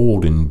and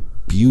old and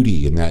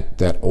beauty and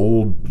that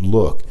old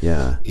look.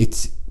 Yeah.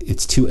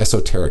 It's too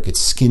esoteric. It's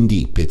skin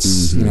deep.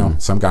 It's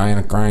some guy on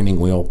a grinding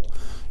wheel,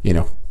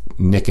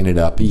 nicking it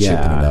up and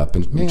chipping it up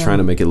and trying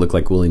to make it look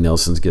like Willie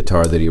Nelson's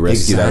guitar that he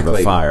rescued out of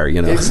a fire.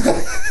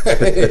 Exactly.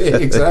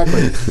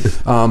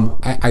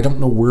 I don't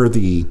know where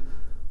the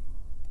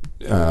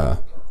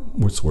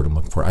what's the word I'm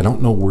looking for? I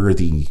don't know where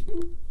the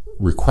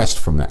request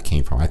from that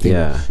came from. I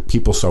think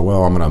people said,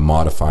 well, I'm going to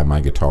modify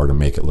my guitar to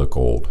make it look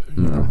old.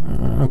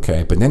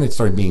 Okay, but then it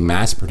started being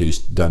mass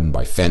produced, done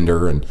by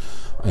Fender and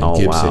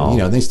Gibson.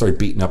 Wow. They started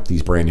beating up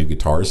these brand new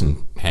guitars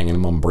and hanging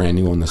them on brand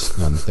new on the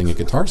thing at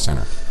Guitar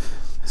Center.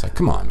 It's like,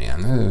 come on,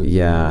 man.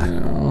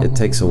 It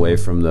takes away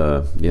from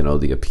the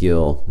the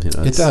appeal.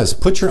 It does.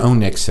 Put your own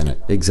nicks in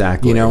it.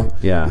 Exactly.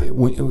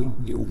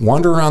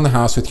 Wander around the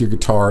house with your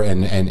guitar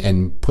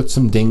and put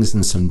some dings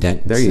and some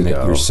dents in it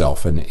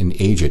yourself and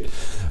age it.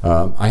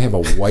 I have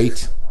a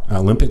white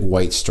Olympic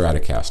white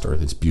Stratocaster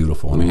that's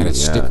beautiful, and I had a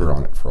sticker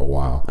on it for a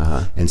while,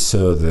 and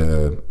so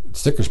the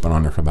sticker's been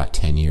on there for about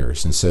 10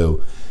 years, and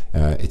so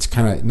it's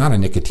kind of not a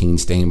nicotine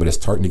stain, but it's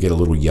starting to get a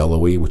little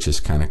yellowy, which is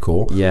kind of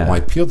cool. Yeah. Well,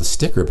 I peeled the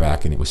sticker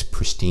back, and it was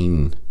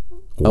pristine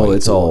white. Oh,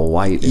 it's all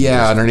white.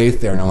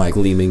 Underneath there, and I'm like,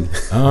 gleaming.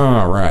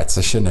 Oh, right.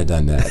 So I shouldn't have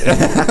done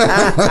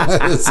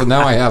that. So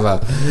now I have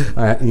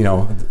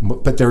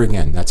but there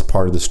again, that's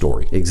part of the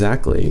story.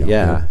 Exactly.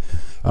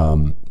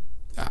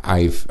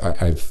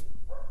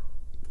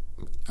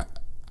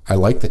 I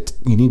like that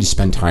you need to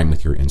spend time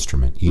with your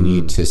instrument. You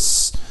need to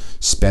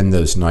spend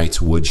those nights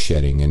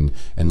woodshedding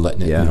and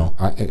letting it,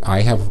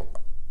 I have,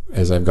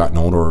 as I've gotten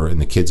older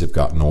and the kids have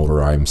gotten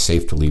older, I'm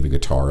safe to leave a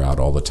guitar out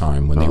all the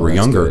time. When they were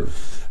younger,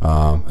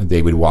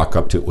 they would walk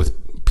up to it with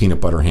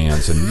peanut butter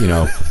hands and,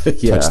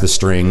 touch the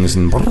strings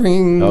and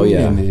and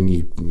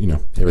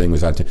everything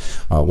was out.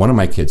 One of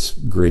my kids'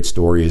 great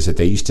story is that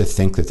they used to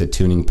think that the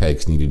tuning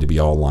pegs needed to be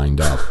all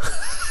lined up.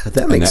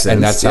 That makes sense.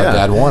 And that's how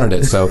Dad wanted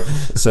it.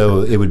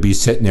 So it would be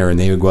sitting there, and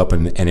they would go up,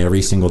 and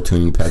every single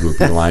tuning peg would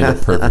be lined up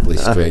perfectly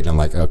straight. And I'm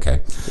like, okay,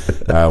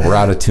 we're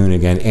out of tune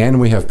again, and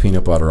we have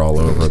peanut butter all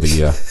over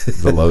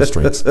the low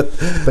strings.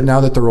 But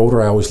now that they're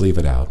older, I always leave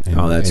it out.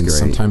 And, that's great.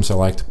 Sometimes I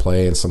like to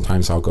play, and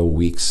sometimes I'll go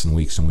weeks and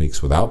weeks and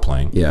weeks without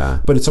playing. Yeah.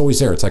 But it's always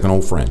there. It's like an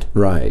old friend.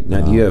 Right.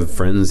 Now, do you have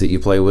friends that you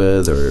play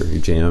with or you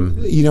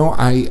jam?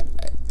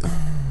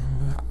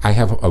 I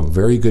have a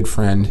very good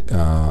friend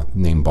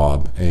named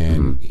Bob,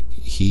 and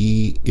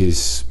he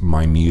is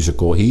my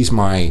musical. He's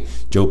my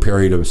Joe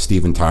Perry to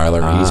Steven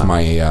Tyler. He's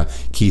my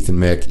Keith and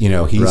Mick.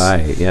 He's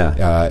right.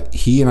 Yeah.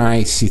 He and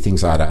I see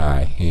things eye to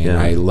eye, and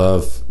I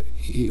love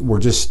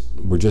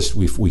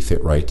we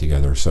fit right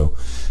together. So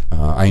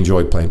I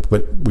enjoy playing,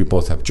 but we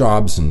both have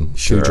jobs and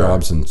two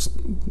jobs and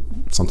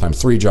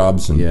sometimes three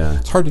jobs, and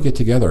it's hard to get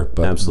together.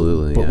 But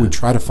absolutely, but we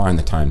try to find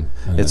the time.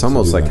 It's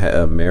almost like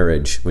a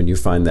marriage when you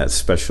find that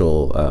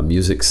special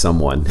music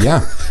someone.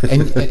 Yeah,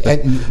 and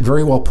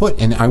very well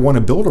put. And I want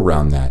to build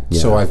around that.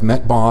 Yeah. So I've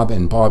met Bob,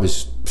 and Bob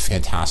is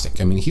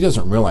fantastic. I mean, he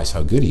doesn't realize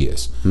how good he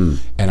is.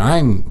 And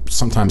I'm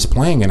sometimes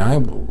playing, and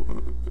I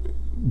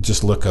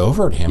just look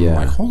over at him. I'm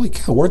like, holy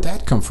cow, where'd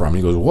that come from? And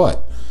he goes,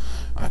 what?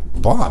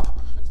 Bob.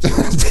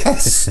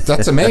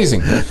 that's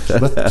amazing.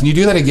 Can you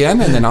do that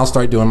again? And then I'll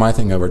start doing my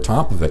thing over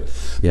top of it.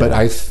 But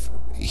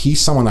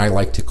he's someone I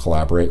like to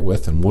collaborate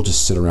with, and we'll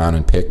just sit around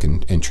and pick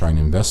and try and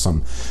invest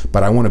some.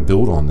 But I want to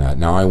build on that.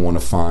 Now I want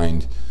to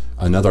find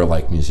another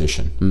like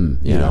musician.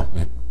 You know,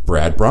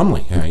 Brad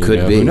Brumley.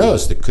 Could be. Who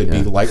knows? It could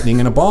be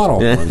lightning in a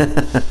bottle.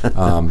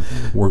 And,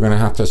 we're going to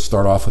have to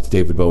start off with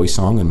David Bowie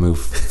song and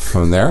move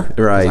from there.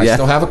 Right. I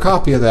still have a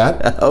copy of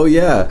that. Oh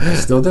yeah, I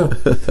still do.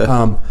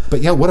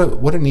 But yeah,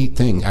 what a neat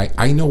thing.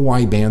 I know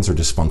why bands are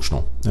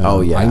dysfunctional.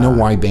 I know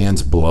why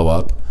bands blow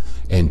up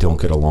and don't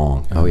get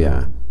along.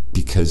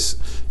 Because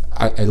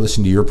I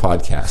listened to your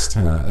podcast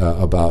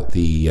about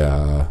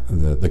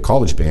the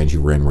college band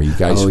you were in, where you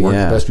guys weren't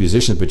the best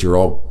musicians, but you're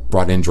all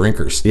brought in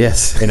drinkers.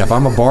 Yes. And if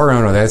I'm a bar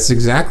owner, that's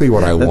exactly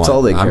what I want. That's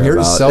all they care I'm here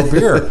about. to sell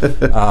beer.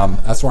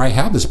 That's why I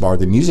have this bar.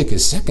 The music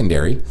is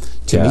secondary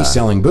to me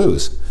selling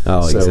booze.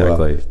 Oh, so,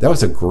 exactly. That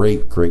was a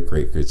great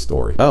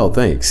story. Oh,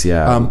 thanks.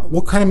 Yeah.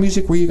 What kind of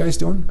music were you guys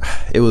doing?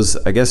 It was,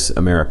 I guess,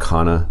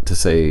 Americana, to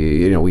say.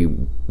 You know,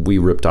 we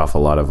ripped off a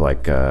lot of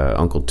like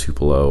Uncle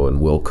Tupelo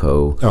and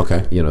Wilco.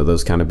 Okay. You know,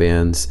 those kind of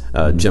bands.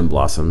 Jim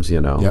Blossoms.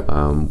 You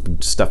know,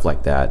 stuff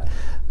like that.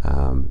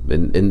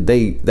 And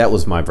that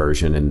was my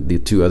version, and the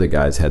two other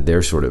guys had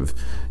their sort of,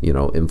 you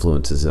know,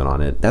 influences in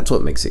on it. That's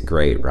what makes it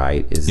great,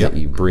 right? Is that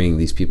you bring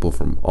these people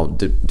from all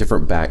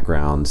different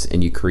backgrounds,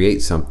 and you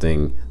create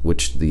something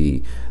which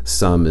the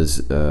sum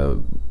is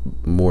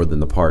more than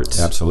the parts.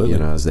 Absolutely, you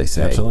know, as they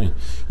say. Absolutely,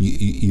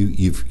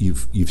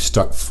 you've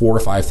stuck 4 or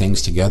 5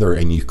 things together,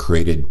 and you've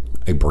created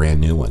a brand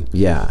new one.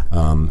 Yeah.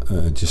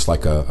 Just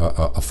like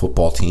a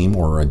football team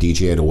or a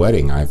DJ at a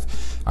wedding.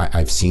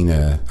 I've seen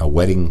a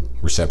wedding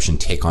reception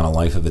take on a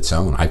life of its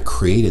own. I've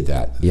created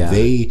that. Yeah.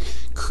 They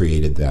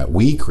created that.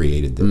 We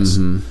created this.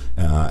 And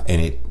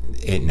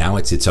it now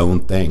it's its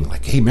own thing.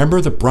 Like, hey,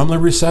 remember the Brumley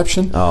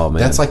reception? Oh,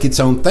 man. That's like its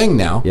own thing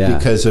now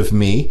because of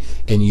me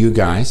and you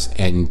guys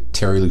and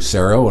Terry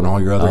Lucero and all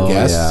your other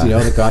guests, you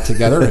know, that got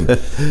together,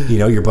 and you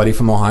know, your buddy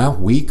from Ohio.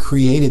 We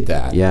created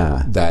that.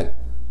 Yeah.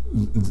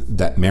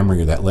 That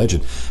memory or that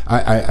legend.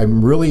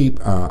 I'm really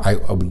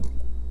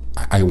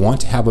I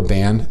want to have a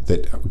band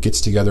that gets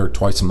together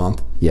twice a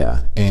month.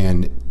 Yeah.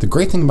 And the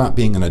great thing about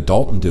being an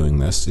adult and doing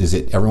this is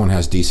that everyone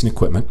has decent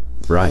equipment.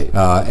 Right.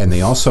 And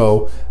they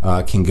also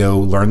can go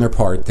learn their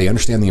part. They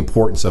understand the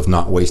importance of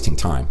not wasting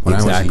time. When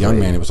I was a young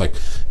man, it was like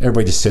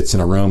everybody just sits in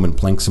a room and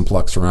plinks and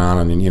plucks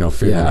around and, you know,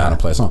 figuring out how to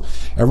play a song.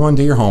 Everyone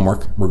do your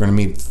homework. We're going to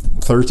meet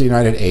Thursday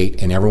night at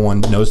 8, and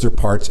everyone knows their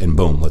parts, and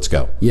boom, let's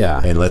go.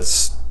 Yeah. And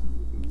let's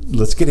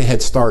get a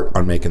head start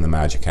on making the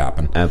magic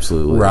happen.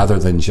 Absolutely. Rather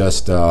than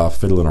just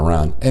fiddling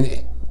around.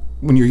 And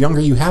when you're younger,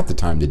 you have the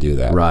time to do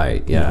that.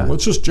 Right, yeah. You know,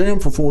 let's just jam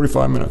for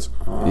 45 minutes.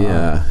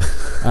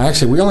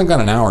 Actually, we only got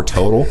an hour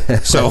total.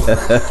 So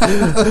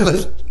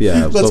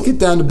let's get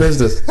down to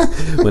business.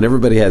 When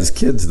everybody has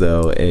kids,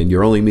 though, and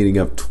you're only meeting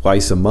up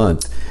twice a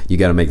month, you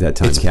got to make that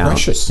time count.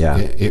 It's precious. Yeah.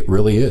 It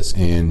really is.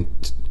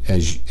 And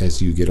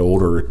as you get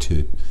older,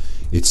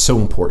 it's so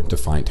important to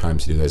find time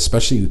to do that,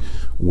 especially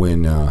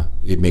when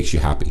it makes you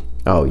happy.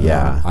 Oh,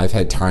 yeah. I've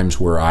had times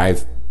where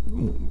I've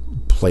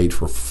played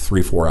for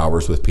 3-4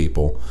 hours with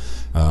people,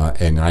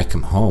 and I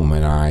come home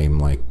and I'm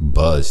like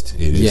buzzed.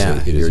 Your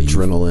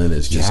adrenaline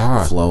is just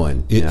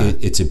flowing.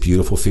 It's a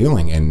beautiful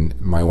feeling, and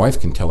my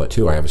wife can tell it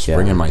too. I have a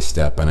spring in my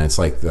step, and it's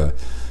like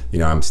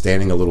I'm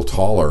standing a little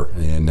taller,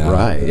 and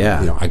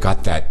I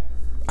got that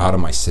out of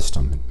my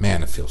system.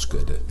 Man, it feels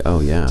good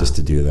just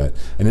to do that.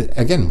 And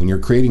again, when you're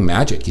creating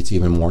magic, it's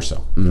even more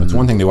so. You know, it's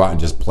one thing to go out and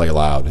just play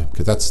loud,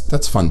 because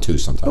that's fun too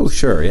sometimes. Oh,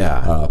 sure,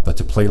 yeah. But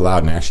to play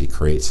loud and actually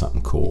create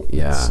something cool.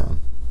 Yeah,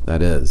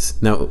 that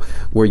is. Now,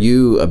 were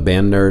you a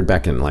band nerd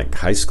back in like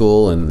high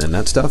school and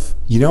that stuff?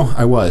 You know,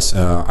 I was.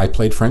 I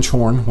played French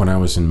horn when I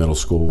was in middle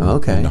school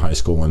and into high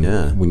school.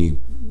 And when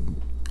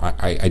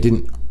I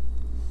didn't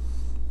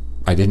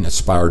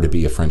aspire to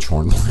be a French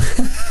horn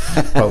player.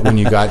 But when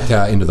you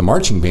got into the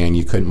marching band,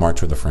 you couldn't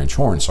march with a French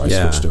horn, so I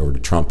switched over to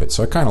trumpet.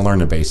 So I kind of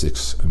learned the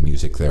basics of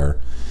music there.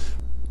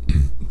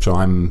 So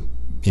I'm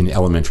in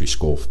elementary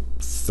school,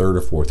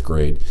 3rd or 4th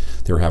grade.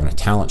 They were having a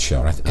talent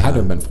show. It had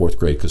to have been 4th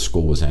grade because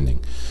school was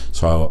ending.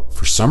 So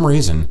for some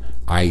reason,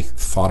 I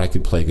thought I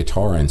could play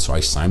guitar, and so I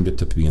signed up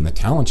to be in the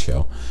talent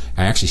show.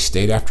 I actually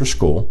stayed after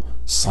school,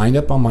 signed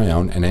up on my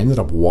own, and I ended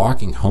up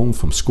walking home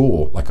from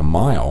school like a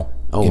mile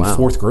in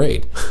 4th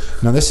grade.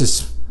 Now, this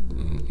is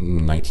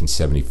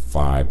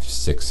 1975,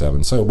 6,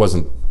 7, so it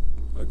wasn't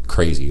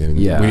crazy. I mean,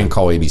 we didn't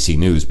call ABC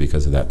News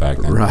because of that back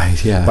then.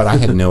 Right, yeah. But I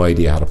had no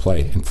idea how to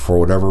play. And for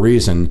whatever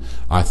reason,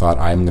 I thought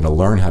I'm going to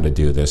learn how to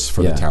do this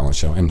for the talent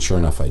show. And sure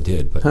enough, I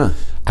did. But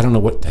I don't know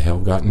what the hell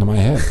got into my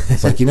head.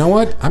 It's like, you know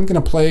what? I'm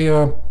going to play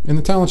in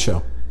the talent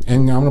show.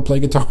 And I'm going to play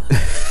guitar.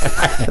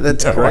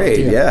 That's great,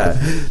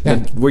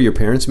 yeah. Were your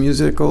parents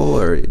musical?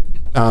 Or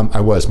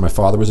I was. My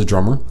father was a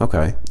drummer.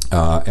 Okay.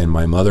 And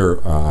my mother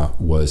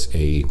was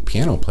a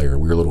piano player.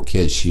 We were little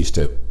kids. She used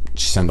to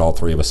send all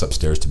three of us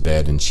upstairs to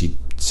bed, and she'd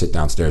sit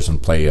downstairs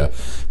and play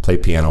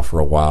piano for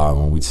a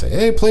while. And we'd say,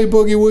 "Hey, play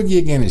Boogie Woogie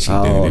again." And she'd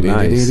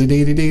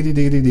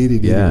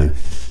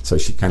So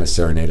she'd kind of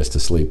serenade us to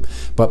sleep.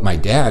 But my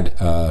dad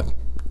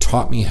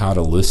taught me how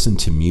to listen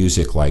to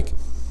music like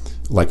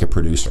a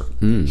producer.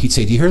 He'd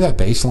say, "Do you hear that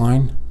bass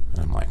line?"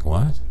 And I'm like,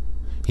 "What?"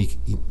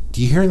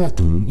 Do you hear that?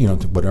 You know,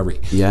 whatever.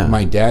 Yeah.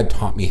 My dad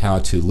taught me how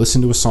to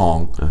listen to a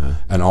song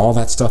and all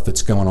that stuff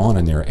that's going on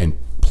in there and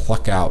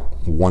pluck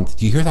out one.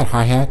 Do you hear that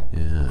hi-hat?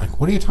 Yeah. Like,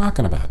 what are you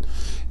talking about?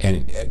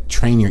 And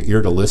train your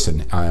ear to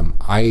listen.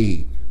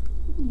 I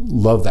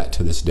love that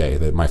to this day,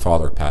 that my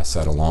father passed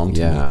that along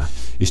to me,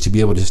 is to be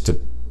able just to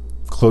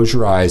close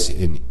your eyes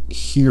and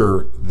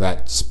hear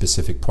that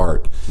specific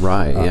part.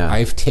 Right,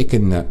 I've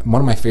taken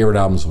one of my favorite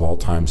albums of all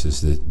times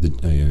is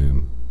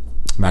the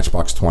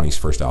Matchbox 20's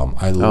first album.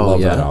 I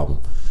love that album.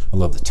 I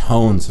love the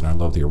tones and I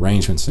love the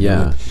arrangements.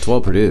 And it's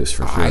well produced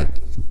for sure.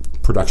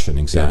 Production,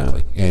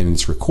 exactly. And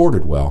it's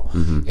recorded well.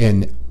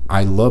 And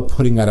I love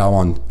putting that out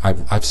on.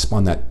 I've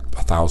spun that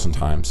 1,000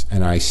 times,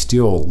 and I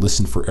still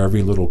listen for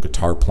every little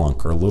guitar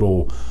plunk or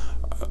little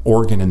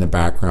organ in the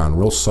background,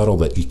 real subtle,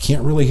 that you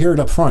can't really hear it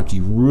up front.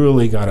 You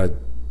really got to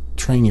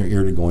train your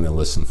ear to go in and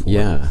listen for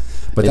it.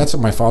 But that's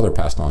what my father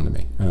passed on to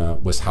me,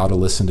 was how to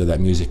listen to that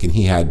music. And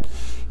he had,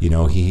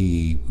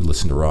 he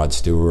listened to Rod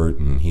Stewart,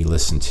 and he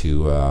listened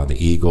to the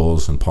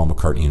Eagles and Paul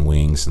McCartney and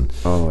Wings and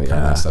kind of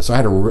that stuff. So I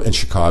had in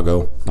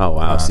Chicago. Oh,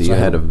 wow. So you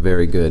had a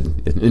very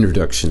good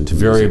introduction to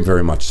music. Very,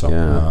 very much so.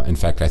 In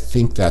fact, I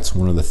think that's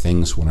one of the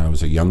things when I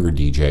was a younger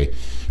DJ,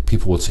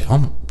 people would say,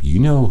 "Oh, you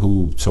know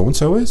who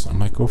so-and-so is?" I'm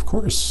like, "Oh, of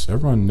course.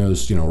 Everyone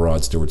knows,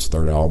 Rod Stewart's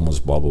third album was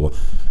blah, blah, blah."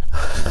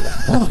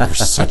 "Well, you're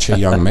such a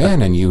young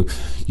man, and you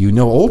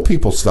know old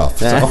people stuff."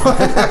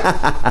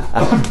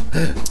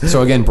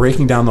 So again,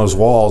 breaking down those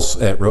walls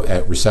at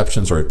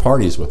receptions or at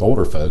parties with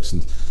older folks,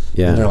 and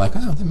they're like,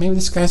 "Oh, maybe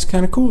this guy's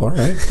kind of cool." All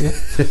right,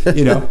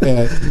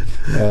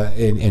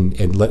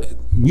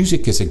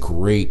 music is a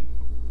great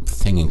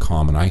thing in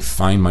common. I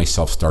find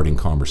myself starting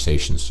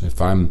conversations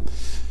if I'm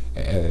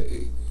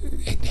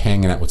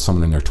hanging out with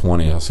someone in their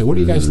 20s. I'll say, "What are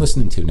you guys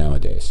listening to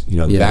nowadays?"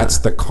 That's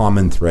the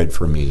common thread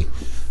for me.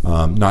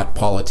 Not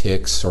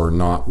politics or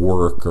not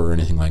work or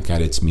anything like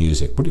that. It's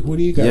music. What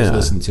do you guys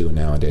listen to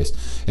nowadays?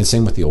 And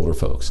same with the older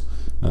folks.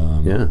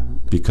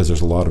 Because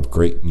there's a lot of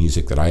great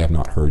music that I have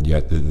not heard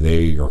yet that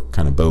they are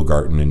kind of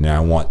bogarting, and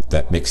now I want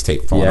that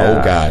mixtape from an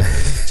old guy,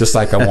 just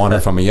like I want it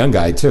from a young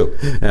guy too.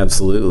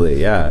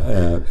 Absolutely,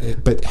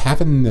 but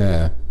having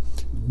the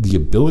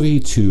ability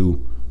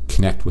to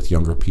connect with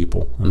younger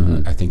people,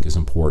 I think is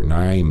important.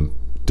 I'm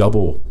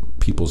double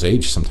people's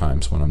age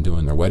sometimes when I'm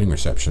doing their wedding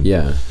reception.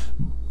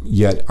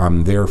 Yet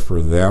I'm there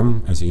for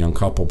them as a young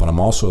couple, but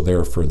I'm also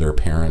there for their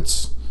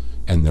parents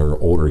and their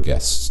older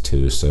guests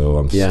too. So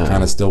I'm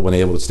kind of still been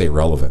able to stay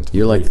relevant.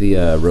 You're like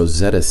the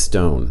Rosetta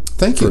Stone.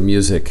 Thank you for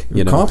music.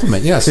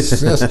 Compliment, yes.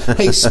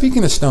 Hey,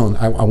 speaking of Stone,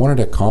 I wanted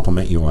to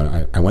compliment you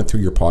on. I went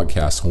through your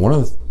podcast. One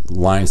of the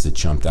lines that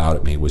jumped out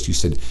at me was you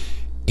said,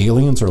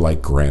 "Aliens are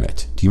like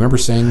granite." Do you remember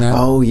saying that?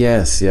 Oh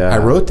yes, yeah. I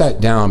wrote that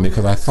down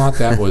because I thought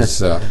that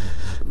was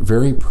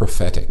very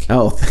prophetic.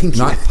 Oh, thank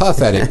you. Not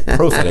pathetic,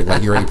 prophetic,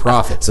 like you're a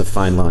prophet. It's a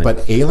fine line.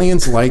 But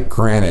aliens like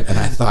granite, and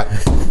I thought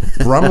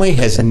Brumley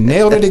has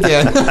nailed it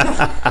again.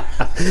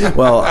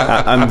 Well,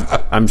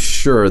 I'm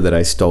sure that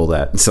I stole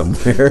that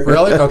somewhere.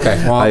 Really?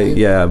 Okay.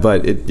 Well,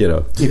 but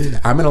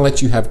I'm going to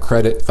let you have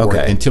credit for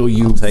it until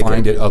you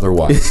find it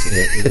otherwise.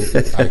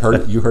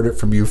 You heard it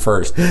from you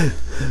first.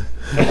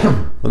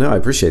 Well, no, I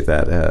appreciate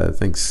that.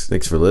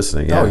 Thanks for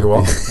listening. Oh, you're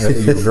welcome.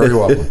 You're very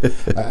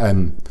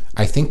welcome.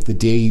 I think the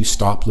day you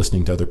stop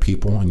listening to other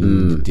people,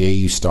 and the day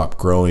you stop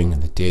growing,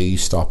 and the day you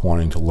stop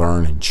wanting to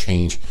learn and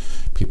change,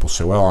 people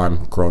say, "Well,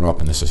 I'm grown up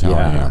and this is how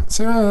I am."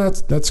 Say, "Oh,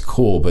 that's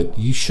cool," but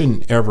you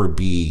shouldn't ever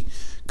be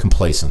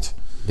complacent.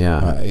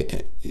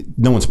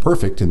 No one's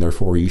perfect, and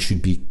therefore you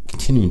should be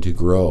continuing to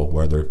grow,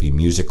 whether it be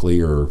musically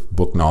or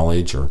book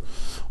knowledge or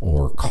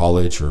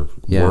college or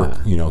work.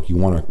 You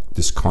want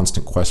this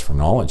constant quest for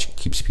knowledge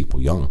keeps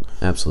people young.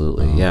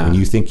 Absolutely, When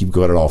you think you've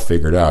got it all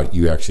figured out,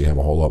 you actually have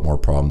a whole lot more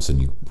problems than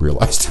you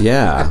realized.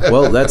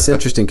 Well, that's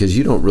interesting because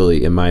you don't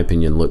really, in my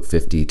opinion, look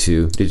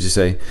 52. Did you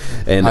say?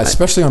 And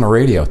especially on a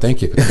radio.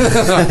 Thank you.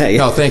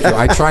 No, thank you.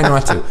 I try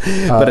not to.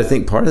 But I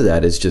think part of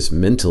that is just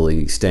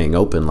mentally staying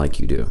open, like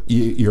you do.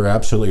 You're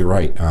absolutely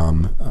right.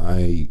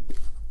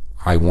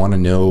 I want to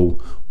know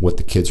what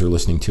the kids are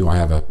listening to. I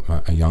have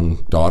a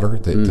young daughter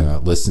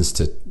that listens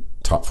to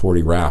top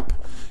 40 rap,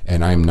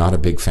 and I'm not a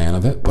big fan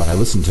of it, but I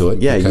listen to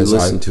it. Yeah, you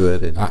listen to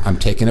it. I'm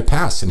taking a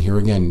pass, and here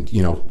again,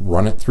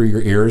 run it through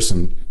your ears,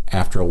 and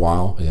after a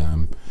while,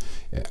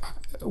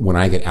 when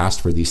I get asked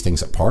for these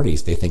things at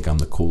parties, they think I'm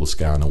the coolest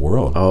guy in the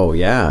world. Oh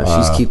yeah,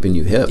 she's keeping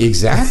you hip.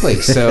 Exactly.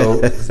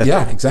 So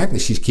yeah, exactly.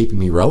 She's keeping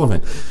me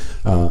relevant.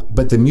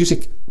 But the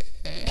music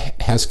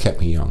has kept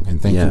me young,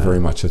 and thank you very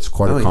much. It's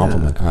quite a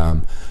compliment.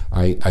 Yeah.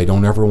 I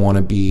don't ever want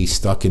to be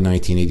stuck in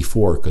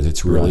 1984 because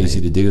it's real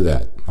easy to do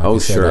that.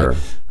 Like sure.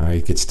 I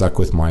get stuck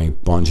with my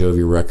Bon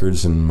Jovi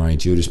records and my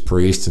Judas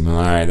Priest, and all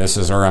right, this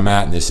is where I'm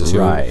at, and this is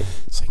who.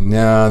 It's like,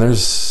 no,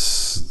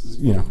 there's,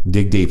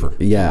 dig deeper.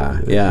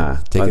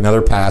 Yeah. Take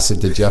another pass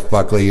into Jeff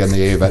Buckley and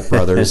the Avett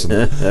Brothers,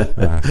 and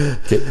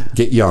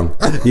get young.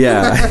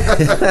 Yeah,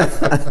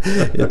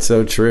 it's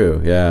so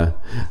true. Yeah.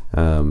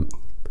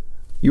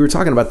 You were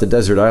talking about the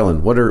Desert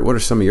Island. What are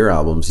some of your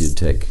albums you'd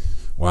take?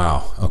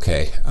 Wow.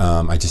 Okay.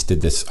 I just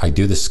did this. I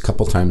do this a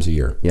couple times a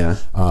year. Yeah.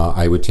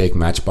 I would take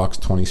Matchbox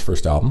 20's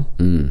first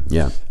album.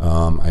 Yeah.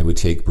 I would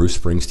take Bruce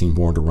Springsteen,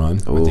 Born to Run.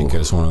 Ooh. I think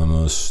it's one of the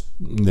most.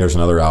 There's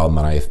another album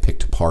that I have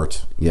picked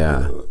apart.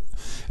 Yeah.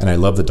 And I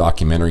love the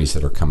documentaries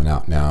that are coming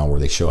out now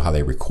where they show how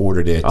they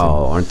recorded it.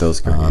 Oh, aren't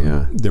those great?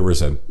 Yeah. There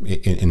was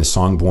in the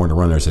song Born to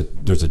Run, there's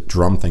a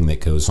drum thing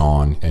that goes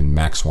on, and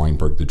Max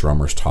Weinberg, the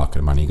drummer's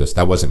talking about it. He goes,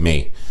 "That wasn't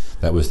me.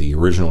 That was the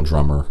original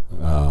drummer."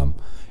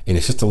 And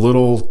it's just a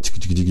little,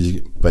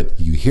 but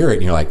you hear it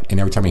and you're like, and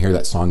every time I hear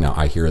that song now,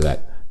 I hear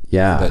that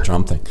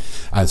drum thing.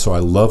 And so I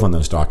love when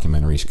those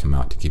documentaries come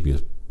out to give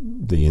you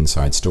the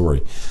inside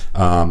story.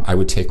 I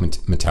would take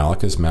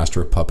Metallica's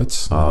Master of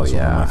Puppets. Oh, one of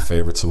my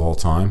favorites of all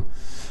time.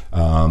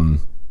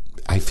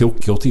 I feel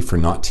guilty for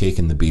not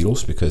taking the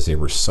Beatles because they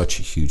were such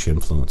a huge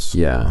influence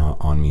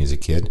on me as a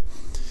kid.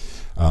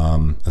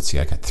 Let's see,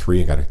 I got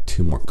 3. I got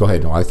 2 more. Go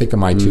ahead. No, I think of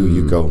my 2.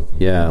 You go.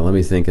 Yeah, let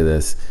me think of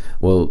this.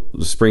 Well,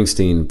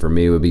 Springsteen for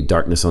me would be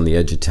Darkness on the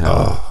Edge of Town.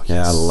 Oh, yes.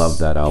 Yeah, I love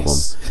that album.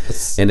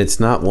 Yes. And it's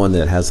not one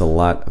that has a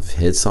lot of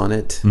hits on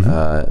it.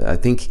 Mm-hmm. I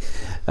think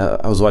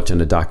I was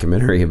watching a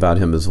documentary about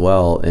him as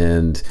well,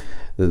 and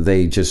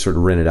they just sort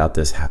of rented out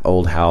this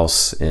old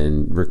house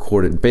and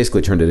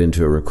basically turned it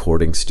into a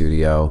recording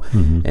studio.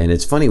 Mm-hmm. And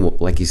it's funny,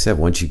 like you said,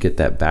 once you get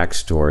that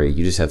backstory,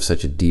 you just have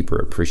such a deeper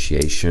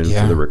appreciation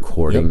for the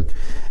recording. Yep.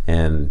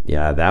 And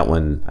that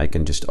one I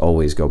can just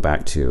always go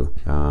back to.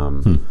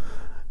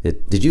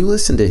 Did you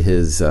listen to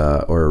his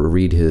or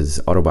read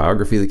his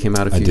autobiography that came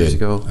out a few years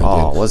ago?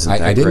 Wasn't that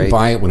great? I didn't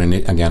buy it when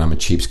again, I'm a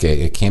cheapskate.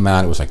 It came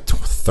out, it was like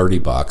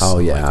 $30. Oh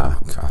yeah. Like,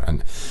 oh, God.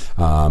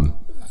 And,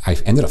 I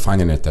ended up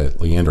finding it at the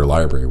Leander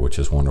Library, which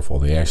is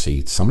wonderful.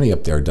 Somebody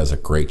up there does a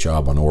great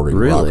job on ordering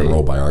rock and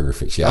roll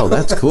biographies. Yeah. Oh,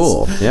 that's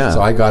cool. Yeah.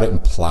 So I got it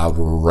and plowed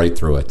right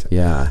through it.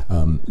 Yeah.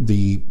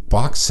 The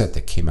box set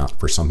that came out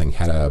for something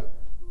had a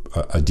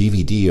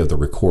DVD of the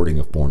recording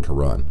of Born to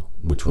Run,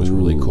 which was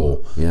really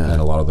cool. Yeah.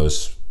 And a lot of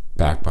those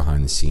back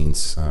behind the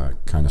scenes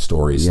kind of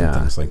stories and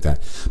things like that.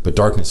 But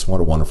Darkness,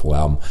 what a wonderful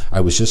album. I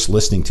was just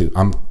listening to,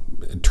 I'm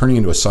turning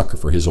into a sucker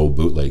for his old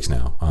bootlegs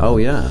now.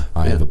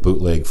 I have a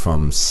bootleg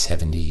from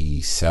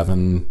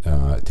 77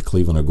 to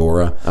Cleveland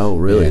Agora. Oh,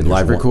 really?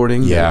 Live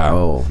recording? Yeah.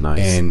 Oh, nice.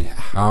 And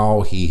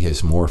how he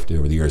has morphed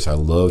over the years. I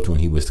loved when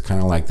he was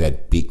kind of like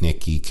that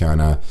beatniky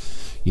kind of,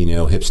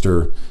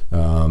 hipster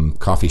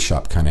coffee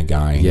shop kind of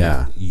guy.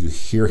 Yeah. You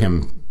hear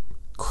him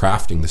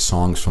crafting the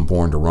songs from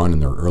Born to Run in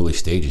their early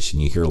stages,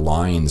 and you hear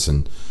lines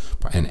and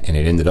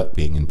it ended up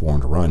being in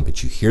Born to Run,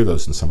 but you hear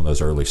those in some of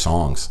those early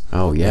songs.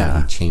 Oh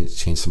yeah. He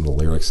changed some of the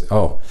lyrics.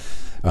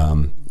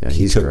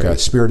 He took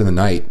Spirit of the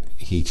Night,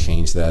 he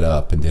changed that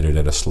up and did it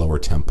at a slower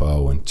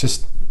tempo, and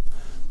just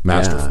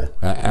masterful.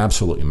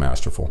 Absolutely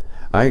masterful.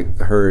 I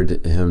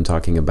heard him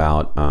talking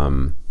about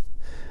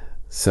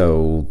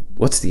so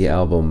what's the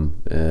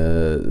album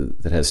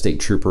that has State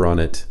Trooper on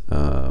it?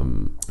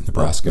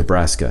 Nebraska.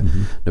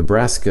 Mm-hmm.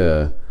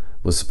 Nebraska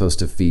was supposed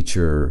to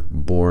feature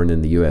Born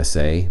in the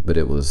USA, but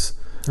it was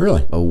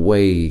really a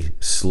way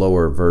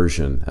slower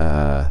version.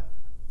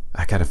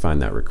 I gotta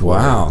find that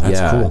recording. Wow, that's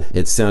cool.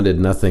 It sounded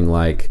nothing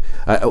like.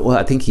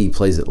 I think he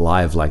plays it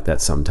live like that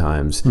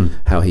sometimes.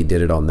 How he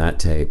did it on that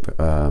tape,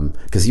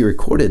 because he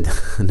recorded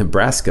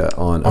Nebraska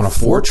on a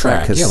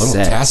 4-track cassette. Yeah, a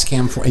little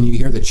Tascam, and you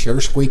hear the chair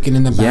squeaking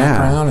in the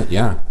background.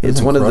 Yeah,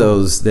 it's one of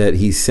those that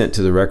he sent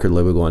to the record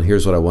label, going,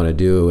 "Here's what I want to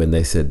do," and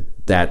they said,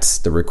 "That's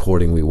the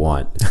recording we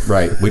want."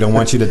 Right. We don't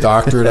want you to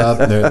doctor it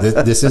up.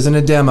 This isn't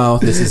a demo.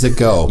 This is a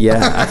go.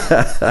 Yeah.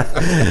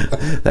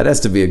 That has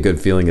to be a good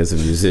feeling as a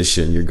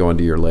musician. You're going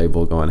to your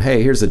label going,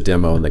 "Hey, here's a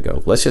demo," and they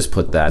go, "Let's just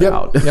put that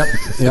out." Yep.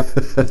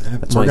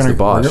 That's Mike the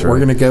Boss, we're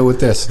gonna go with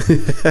this.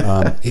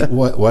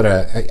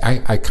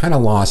 I kind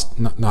of lost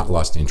not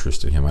lost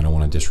interest in him. I don't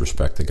want to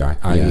disrespect the guy.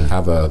 I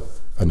have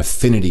an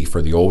affinity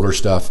for the older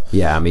stuff.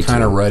 Yeah, me too.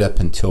 Kind of right up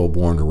until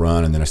Born to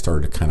Run, and then I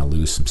started to kind of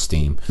lose some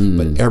steam.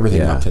 But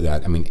everything up to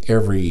that, I mean,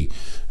 every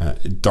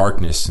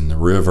Darkness and the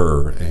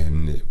River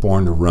and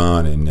Born to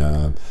Run and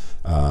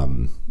I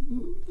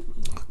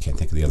can't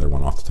think of the other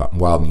one off the top.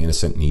 Wild and the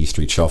Innocent and the E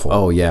Street Shuffle.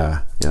 Oh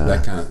yeah.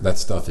 That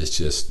stuff is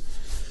just.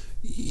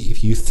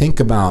 If you think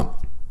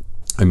about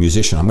a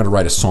musician, I'm going to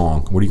write a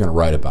song. What are you going to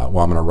write about?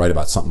 Well, I'm going to write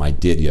about something I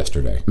did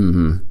yesterday.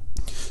 Mm-hmm.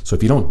 So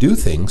if you don't do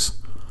things,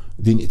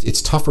 then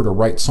it's tougher to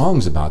write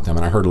songs about them.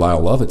 And I heard Lyle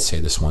Lovett say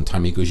this one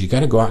time. He goes, you got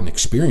to go out and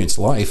experience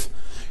life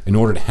in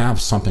order to have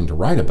something to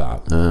write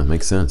about.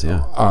 Makes sense,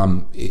 yeah.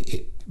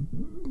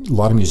 A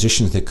lot of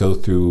musicians that go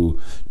through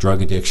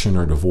drug addiction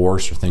or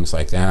divorce or things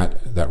like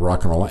that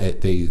rock and roll,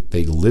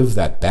 they live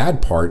that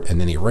bad part,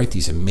 and then they write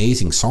these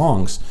amazing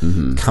songs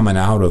coming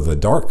out of the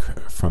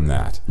dark from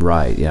that.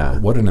 Right, yeah.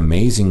 What an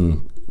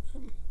amazing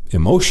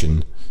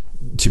emotion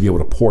to be able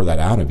to pour that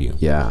out of you.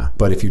 Yeah.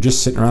 But if you're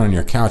just sitting around on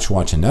your couch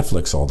watching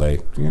Netflix all day,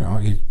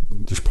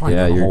 there's probably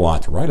not a whole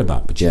lot to write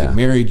about. But you get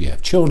married, you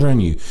have children,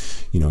 you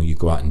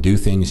go out and do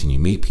things, and you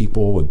meet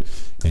people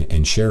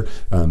and share.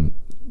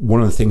 One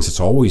of the things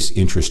that's always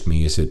interested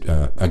me is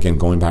that, again,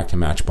 going back to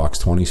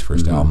Matchbox 20's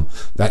first album,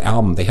 that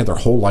album, they had their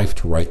whole life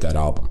to write that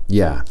album.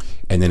 Yeah.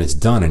 And then it's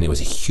done, and it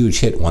was a huge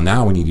hit. Well,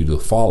 now we need to do a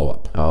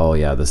follow-up. Oh,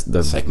 yeah.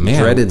 The like, man,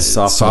 dreaded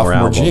sophomore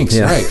album. Jinx,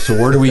 yeah. Right. So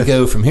where do we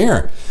go from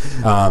here?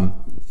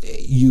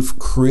 You've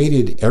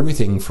created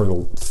everything for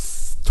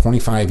the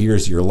 25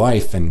 years of your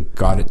life and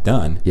got it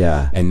done.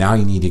 Yeah. And now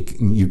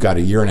you've got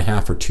a year and a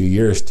half or 2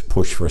 years to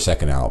push for a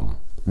second album.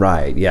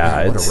 Right, yeah.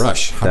 Man, what a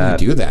rush. How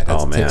do you do that?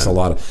 That takes a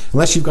lot of,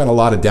 unless you've got a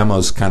lot of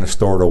demos kind of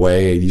stored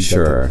away. These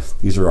are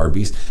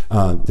RBs.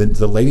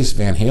 The latest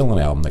Van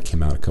Halen album that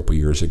came out a couple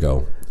years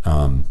ago,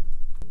 my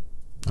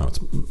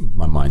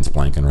mind's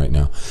blanking right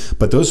now.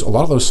 But a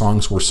lot of those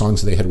songs were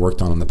songs they had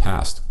worked on in the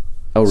past.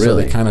 Oh, really? So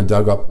they kind of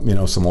dug up,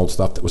 some old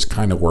stuff that was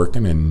kind of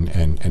working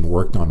and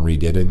worked on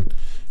redidding.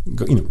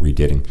 They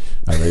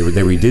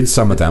redid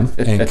some of them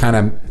and kind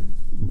of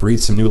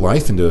breathed some new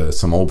life into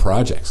some old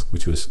projects,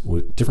 which was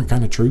a different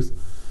kind of truth.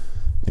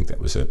 I think that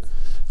was it.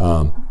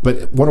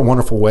 But what a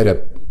wonderful way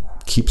to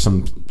keep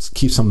some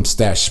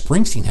stashed.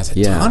 Springsteen has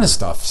a ton of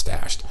stuff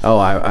stashed. Oh,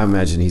 I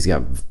imagine he's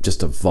got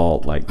just a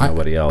vault like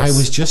nobody else. I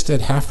was just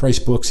at Half Price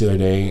Books the other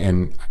day,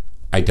 and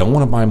I don't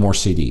want to buy more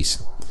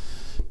CDs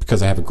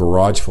because I have a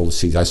garage full of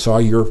CDs. I saw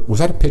was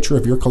that a picture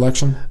of your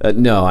collection?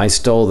 No, I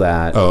stole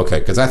that. Oh, okay,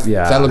 because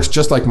that looks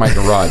just like my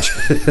garage.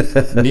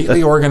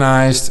 Neatly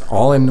organized,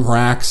 all in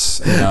racks.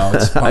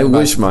 I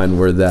wish mine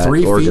were that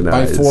 3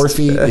 organized. feet by 4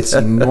 feet. It's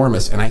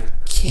enormous, and I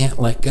can't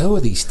let go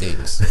of these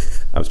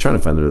things. I was trying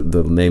to find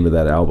the name of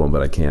that album,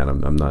 but I can't.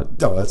 I'm not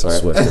that's all right.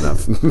 swift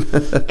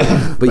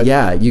enough. but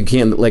yeah, you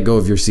can't let go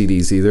of your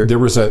CDs either. There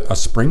was a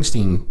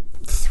Springsteen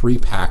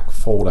 3-pack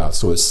fold out,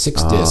 so it's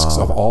 6 discs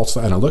of all.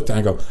 And I looked and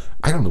I go,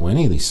 I don't know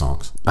any of these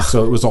songs.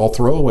 So it was all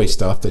throwaway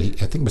stuff that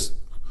I think was,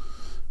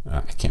 I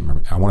can't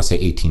remember. I want to say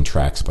 18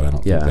 tracks, but I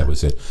don't think that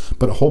was it.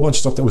 But a whole bunch of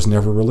stuff that was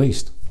never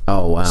released.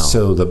 Oh wow!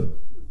 So the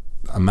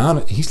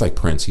amount he's like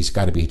Prince. He's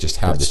got to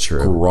have this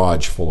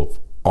garage full of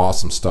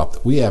awesome stuff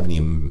that we haven't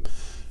even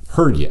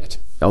heard yet.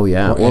 Oh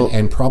yeah,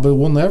 and probably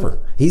will never.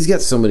 He's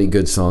got so many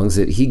good songs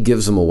that he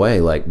gives them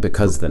away, like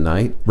Because the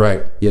Night.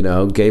 Right.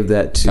 Gave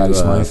that to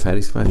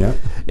Patti Smythe. Yeah.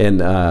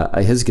 And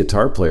his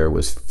guitar player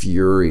was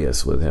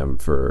furious with him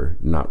for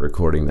not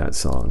recording that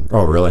song.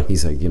 Oh, really?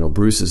 He's like,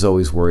 Bruce is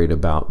always worried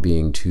about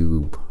being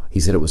too... He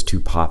said it was too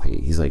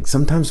poppy. He's like,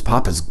 sometimes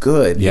pop is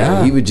good.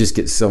 Yeah. He would just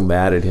get so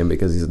mad at him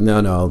because he's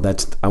no,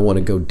 I want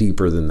to go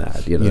deeper than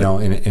that.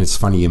 And it's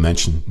funny you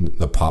mentioned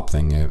the pop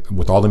thing.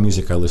 With all the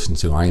music I listen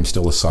to, I am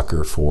still a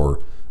sucker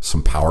for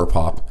some power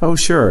pop. Oh,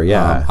 sure,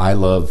 yeah. I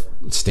love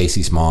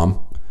Stacy's Mom.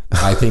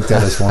 I think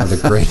that is one of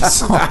the greatest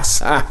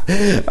songs.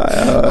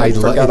 I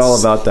forgot all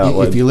about that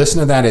one. If you listen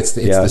to that, it's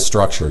the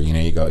structure.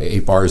 You go 8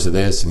 bars of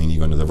this, and then you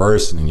go into the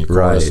verse, and then you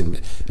chorus. Right.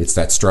 And it's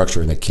that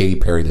structure. And the Katy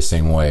Perry the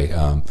same way.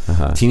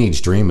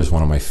 Teenage Dream is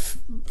one of my.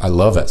 I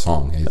love that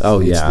song.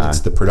 It's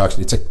the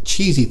production. It's a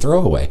cheesy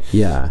throwaway.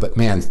 Yeah. But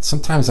man,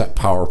 sometimes that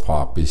power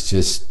pop is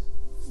just.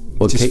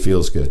 It just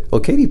feels good. Well,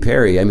 Katy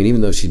Perry,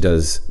 even though she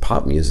does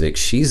pop music,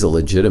 she's a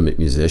legitimate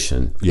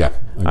musician. Yeah,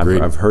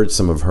 agreed. I've heard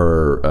some of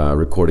her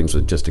recordings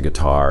with just a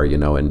guitar,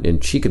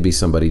 and she could be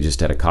somebody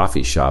just at a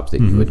coffee shop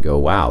that you would go,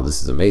 wow,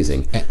 this is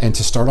amazing. And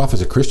to start off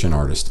as a Christian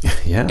artist.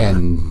 Yeah.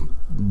 And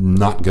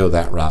not go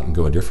that route and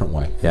go a different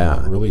way.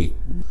 Yeah. Really.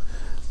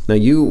 Now,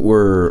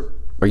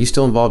 are you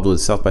still involved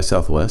with South by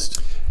Southwest?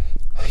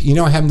 I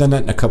haven't done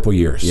that in a couple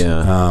years.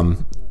 Yeah.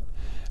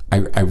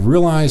 I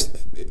realized...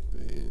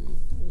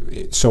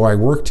 So I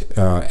worked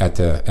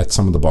at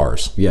some of the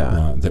bars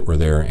that were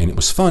there, and it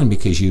was fun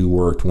because you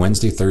worked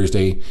Wednesday,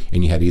 Thursday,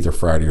 and you had either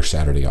Friday or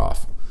Saturday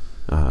off,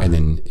 and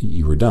then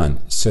you were done.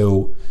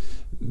 So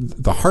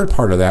the hard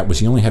part of that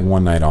was you only had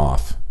one night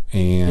off,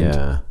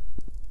 and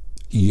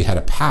you had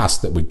a pass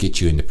that would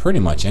get you into pretty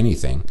much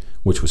anything,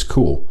 which was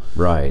cool.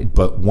 Right.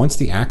 But once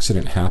the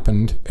accident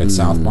happened at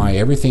South by,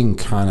 everything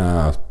kind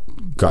of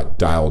got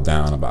dialed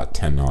down about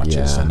 10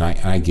 notches, and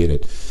I get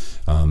it.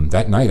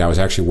 That night I was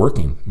actually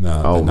working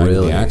the night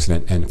of the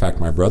accident, and in fact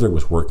my brother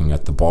was working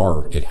at the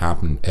bar. It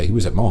happened. He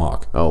was at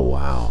Mohawk. Oh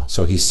wow!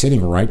 So he's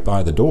sitting right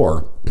by the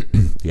door.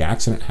 The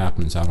accident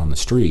happens out on the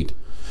street,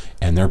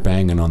 and they're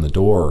banging on the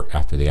door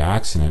after the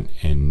accident,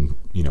 and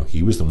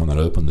he was the one that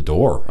opened the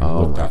door and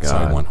looked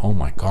outside and went, "Oh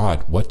my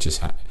God, what just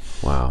happened?"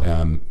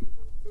 Wow!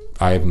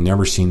 I've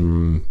never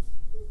seen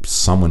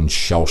someone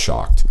shell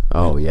shocked.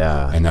 Oh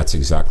yeah, and that's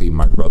exactly,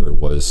 my brother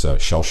was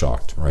shell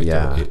shocked. Right.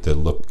 Yeah. The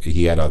look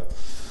he had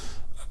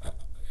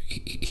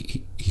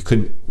he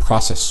couldn't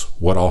process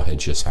what all had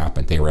just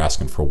happened. They were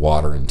asking for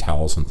water and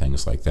towels and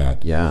things like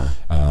that. Yeah.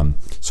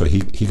 So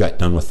he got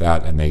done with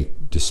that, and they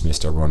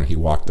dismissed everyone. And he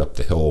walked up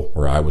the hill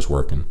where I was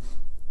working,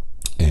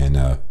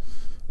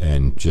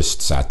 and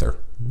just sat there.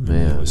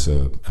 Man. It was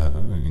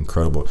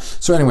incredible.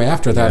 So anyway,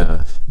 after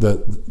that,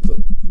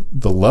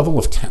 the level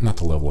of not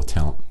the level of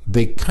talent,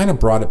 they kind of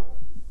brought it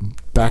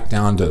back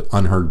down to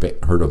heard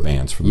of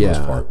bands for the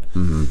most part.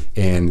 Mm-hmm.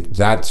 And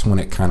that's when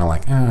it kind of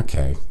like,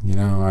 okay, you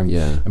know, I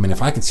mean,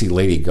 if I could see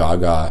Lady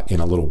Gaga in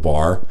a little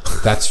bar,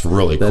 that's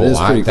really cool. Is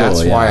pretty cool.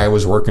 That's why I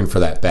was working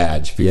for that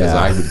badge, because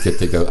I would get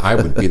to go, I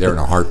would be there in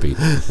a heartbeat.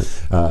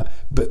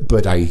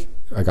 But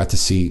I got to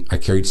see, I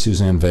carried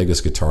Suzanne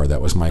Vega's guitar.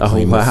 That was my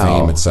claim to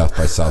fame at South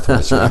by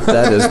Southwest.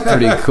 That is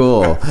pretty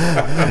cool.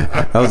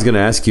 I was going to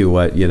ask you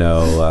what,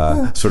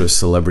 sort of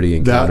celebrity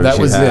encounters that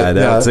was you had. It.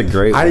 That's a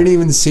great one. I didn't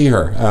even see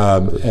her.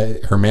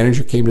 Her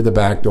manager came to the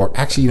back door.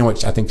 Actually, you know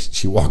what? I think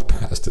she walked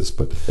past us.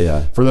 But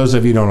for those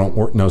of you who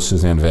don't know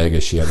Suzanne Vega,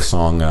 she had a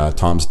song,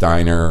 Tom's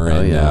Diner,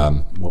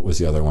 and what was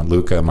the other one?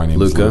 Luca. My name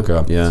is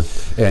Luca. Yeah.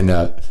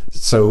 And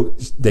so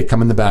they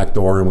come in the back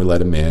door, and we let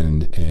them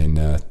in,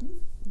 and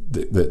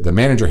the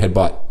manager had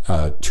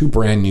bought 2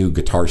 brand new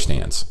guitar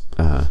stands.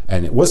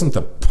 And it wasn't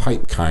the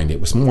pipe kind.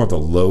 It was more of the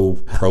low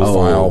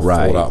profile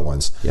fold out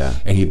ones. Yeah.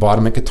 And he bought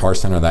them at Guitar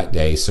Center that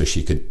day so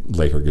she could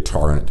lay her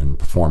guitar in it and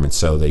perform. And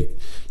so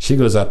she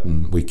goes up,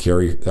 and we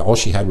carry, all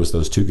she had was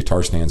those 2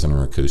 guitar stands and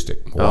her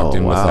acoustic. Walked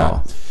in with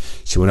that.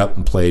 She went up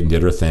and played and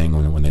did her thing.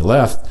 When they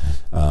left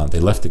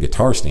the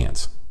guitar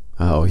stands.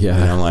 Oh yeah.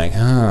 And I'm like,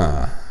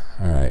 all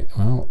right,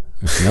 well,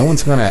 if no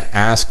one's going to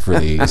ask for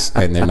these,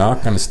 and they're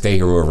not going to stay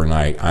here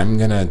overnight, I'm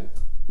going to.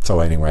 So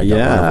anyway, I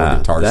got one of her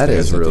guitar stands. That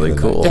is really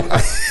cool.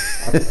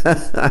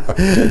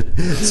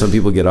 Some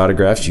people get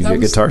autographs. You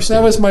get guitar stands.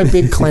 That was my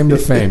big claim to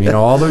fame.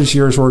 All those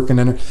years working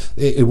in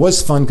it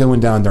was fun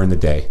going down during the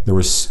day. There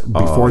was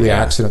before the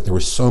accident, there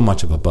was so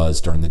much of a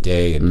buzz during the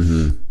day,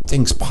 and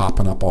things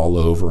popping up all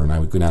over. And I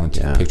would go down and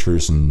take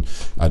pictures, and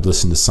I'd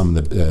listen to some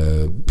of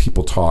the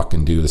people talk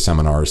and do the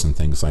seminars and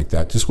things like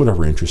that. Just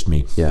whatever interested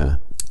me. Yeah.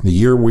 The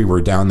year we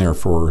were down there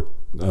for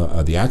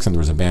the accident, there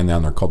was a band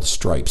down there called the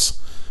Stripes.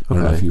 I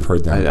don't know if you've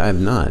heard that. I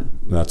have not.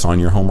 That's on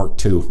your homework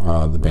too.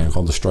 The band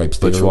called the Stripes.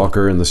 Butch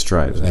Walker and the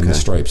Stripes. And the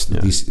Stripes. Yeah.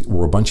 These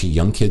were a bunch of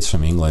young kids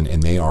from England,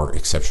 and they are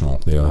exceptional.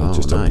 They are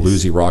just nice. A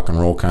bluesy rock and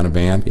roll kind of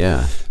band.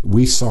 Yeah.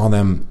 We saw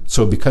them.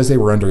 So because they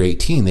were under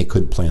 18, they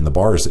couldn't play in the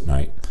bars at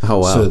night. Oh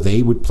wow. So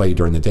they would play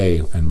during the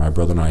day, and my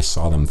brother and I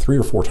saw them 3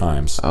 or 4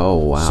 times. Oh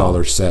wow. Saw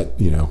their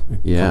set, a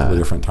couple of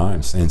different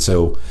times, and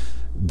so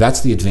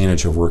that's the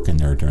advantage of working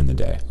there during the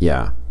day.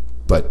 Yeah.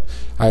 But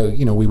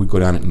we would go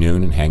down at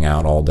noon and hang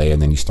out all day,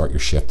 and then you start your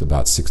shift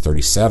about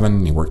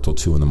 6:37. You work till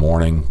 2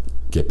 a.m.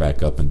 Get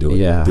back up and do it.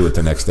 Yeah. Do it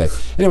the next day,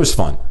 and it was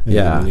fun.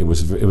 Yeah, it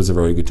was a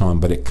very good time.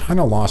 But it kind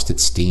of lost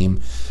its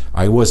steam.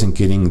 I wasn't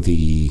getting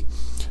the.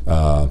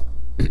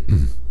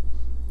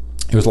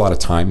 It was a lot of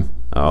time.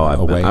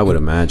 Away. I would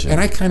imagine. And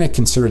I kind of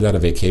considered that a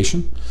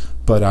vacation.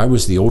 But I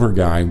was the older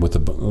guy with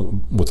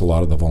a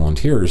lot of the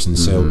volunteers, and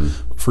so,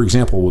 for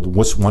example,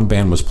 one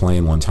band was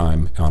playing one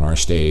time on our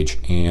stage,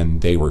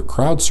 and they were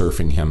crowd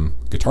surfing him,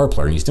 guitar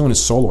player, and he's doing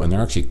his solo, and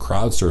they're actually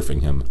crowd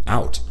surfing him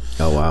out.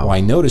 Oh wow! Well,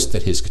 I noticed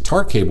that his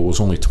guitar cable was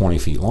only 20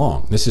 feet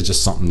long. This is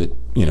just something that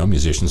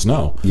musicians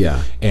know.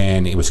 Yeah,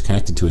 and it was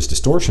connected to his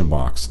distortion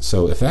box.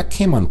 So if that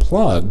came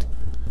unplugged.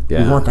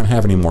 Yeah. We weren't going to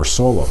have any more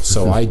solo.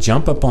 So I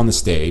jump up on the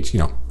stage,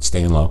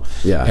 staying low,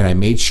 and I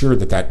made sure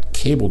that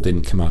cable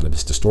didn't come out of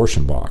his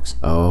distortion box.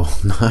 Oh,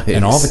 nice.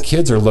 And all the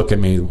kids are looking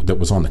at me that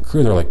was on the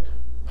crew. They're like,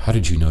 how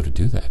did you know to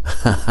do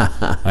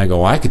that? I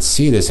go, I could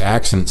see this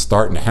accident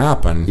starting to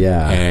happen,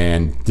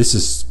 and this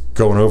is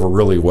going over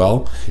really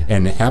well,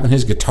 and having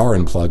his guitar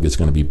unplugged is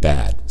going to be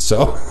bad.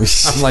 So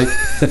I'm like,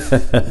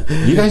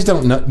 you guys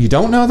don't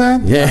know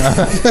that?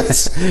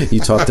 Yeah. You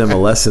taught them a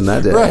lesson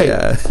that day. Right.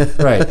 Yeah.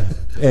 Right.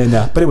 And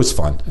but it was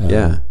fun.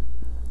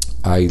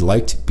 I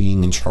liked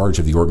being in charge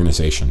of the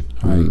organization.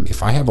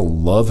 If I have a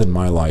love in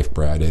my life,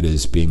 Brad, it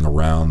is being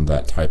around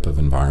that type of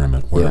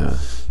environment where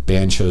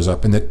band shows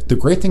up. And the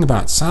great thing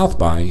about South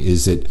by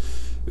is that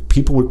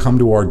people would come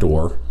to our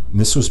door, and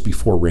this was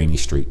before Rainey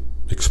Street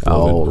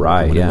exploded. Oh,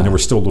 right, when there were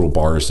still little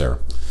bars there.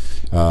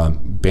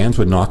 Bands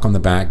would knock on the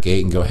back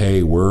gate and go,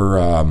 hey,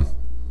 we're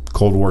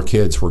Cold War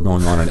kids. We're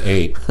going on at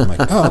 8. I'm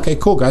like, oh, okay,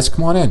 cool, guys,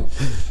 come on in.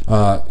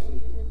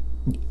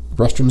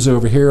 Restrooms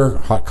over here,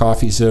 hot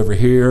coffee's over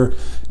here,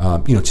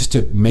 just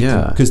to make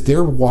them, because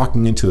they're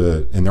walking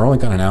into and they're only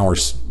got an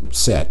hour's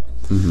set.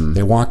 Mm-hmm.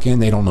 They walk in,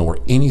 they don't know where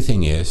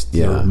anything is.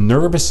 They're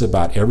nervous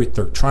about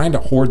they're trying to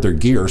hoard their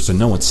gear so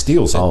no one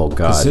steals it. Oh,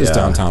 God. This is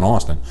downtown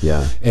Austin.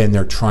 Yeah. And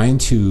they're trying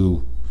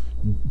to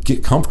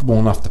get comfortable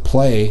enough to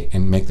play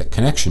and make that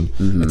connection.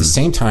 Mm-hmm. At the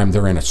same time,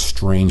 they're in a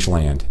strange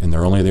land, and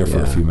they're only there for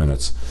a few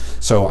minutes.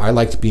 So I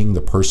liked being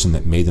the person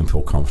that made them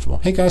feel comfortable.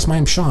 Hey, guys, my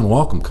name's Sean.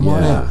 Welcome. Come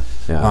on in.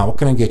 Yeah. What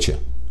can I get you?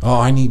 Oh,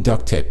 I need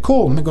duct tape.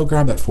 Cool, let me go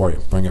grab that for you.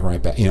 Bring it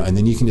right back. And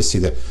then you can just see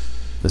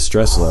the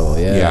stress level.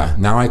 Yeah. Yeah.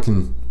 Now I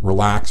can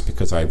relax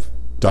because I've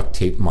duct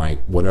taped my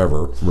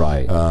whatever.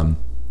 Right.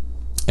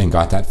 And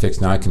got that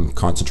fixed. Now I can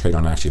concentrate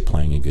on actually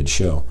playing a good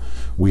show.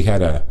 We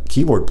had a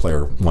keyboard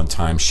player one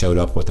time showed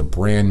up with a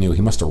brand new,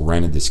 he must have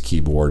rented this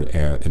keyboard,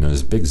 and it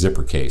was a big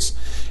zipper case.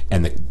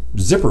 And the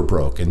zipper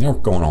broke, and they were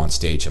going on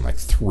stage in like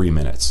 3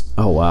 minutes.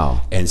 Oh,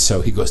 wow. And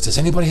so he goes, does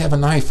anybody have a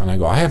knife? And I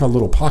go, I have a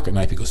little pocket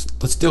knife. He goes,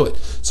 let's do it.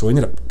 So we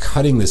ended up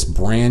cutting this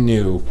brand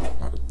new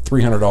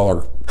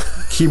 $300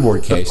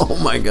 keyboard case. Oh,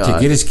 my God. To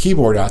get his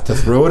keyboard out, to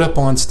throw it up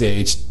on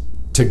stage,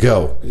 to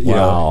go.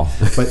 Wow.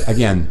 But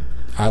again,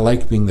 I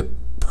like being the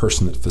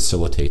person that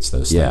facilitates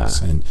those things.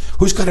 And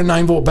who's got a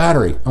 9-volt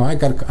battery? Oh,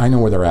 I know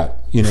where they're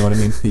at. You know what I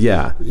mean?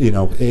 Yeah.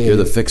 You're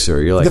the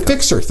fixer. You're like the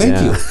fixer. Thank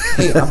you.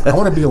 Hey, I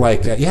want to be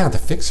like that. Yeah, the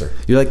fixer.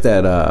 You're like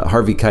that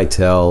Harvey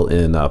Keitel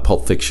in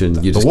Pulp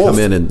Fiction. You just wolf. come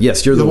in and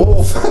yes, you're the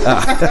wolf.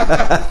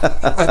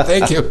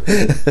 Thank you.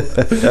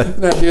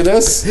 And I do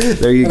this.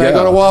 There you go. I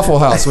go to Waffle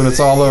House when it's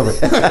all over.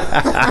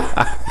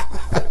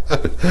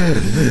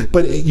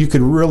 But you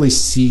could really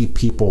see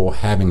people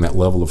having that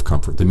level of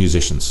comfort, the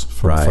musicians,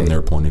 from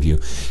their point of view.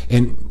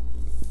 And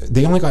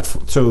they only got,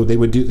 so they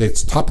would do,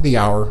 it's top of the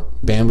hour,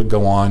 band would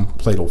go on,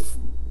 play till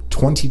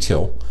 20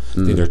 till.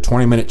 They did a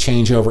 20-minute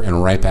changeover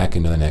and right back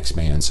into the next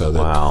band. So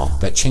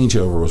that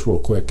changeover was real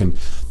quick. And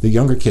the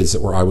younger kids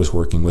that I was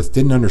working with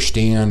didn't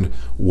understand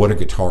what a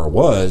guitar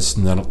was,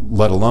 and then,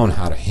 let alone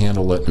how to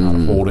handle it, and how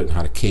to hold it, and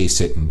how to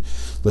case it, and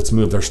let's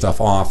move their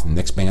stuff off, and the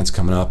next band's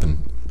coming up, and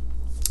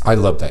I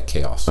loved that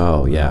chaos.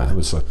 Oh yeah,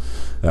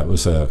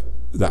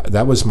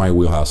 that was my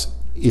wheelhouse.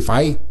 If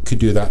I could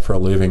do that for a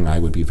living, I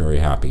would be very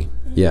happy.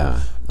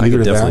 Yeah, I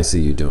could definitely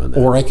see you doing that.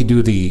 Or I could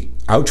do the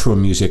outro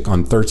music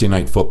on Thursday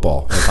Night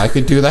Football. If I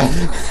could do that.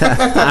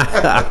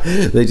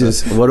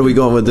 What are we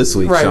going with this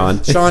week,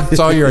 Sean? Sean, it's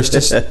all yours.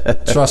 Just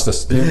trust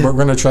us. We're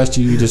going to trust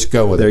you. You just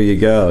go with it. There you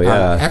go.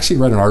 Yeah. I actually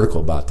read an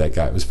article about that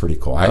guy. It was pretty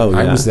cool. I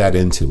was that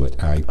into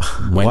it. I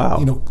went,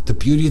 wow. The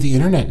beauty of the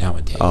internet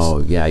nowadays.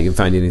 Oh, yeah. You can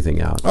find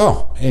anything out.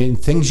 Oh, and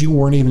things you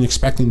weren't even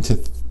expecting to.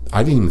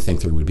 I didn't even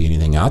think there would be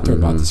anything out there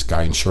about this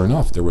guy. And sure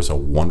enough, there was a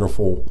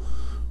wonderful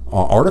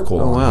article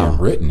on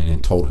him written, and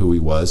it told who he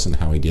was and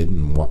how he did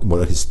and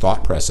what his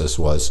thought process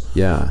was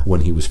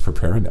when he was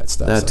preparing that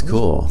stuff. That's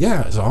cool.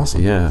 Yeah, it's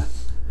awesome. Yeah.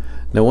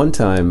 Now, one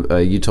time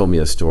you told me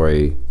a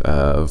story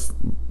of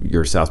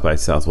your South by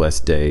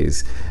Southwest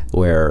days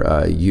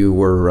where you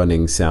were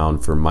running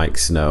sound for Mike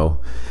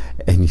Snow,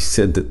 and you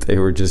said that they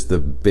were just the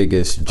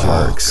biggest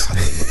jerks.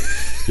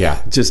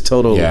 Yeah. Just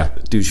total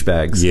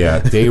douchebags. Yeah,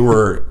 they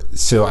were.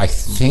 So I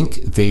think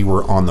they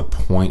were on the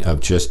point of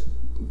just...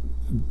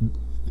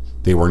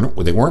 They weren't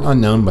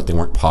unknown, but they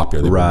weren't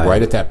popular. They were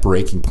right at that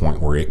breaking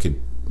point where it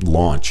could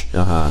launch.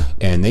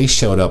 And they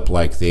showed up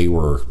like they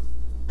were,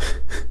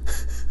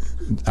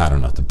 I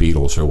don't know, the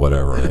Beatles or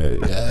whatever.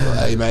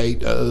 Hey,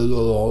 mate,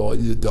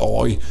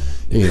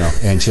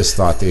 and just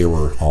thought they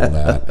were all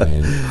that.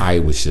 And I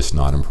was just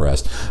not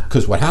impressed.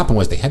 Because what happened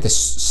was they had this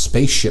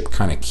spaceship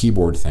kind of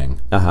keyboard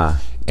thing.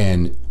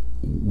 And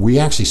we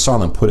actually saw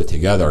them put it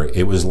together.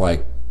 It was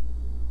like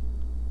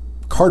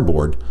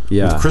cardboard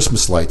with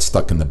Christmas lights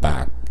stuck in the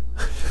back.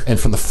 And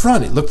from the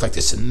front, it looked like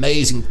this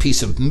amazing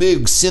piece of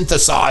Moog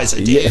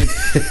synthesizer, dude.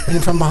 And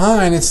then from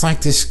behind, it's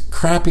like this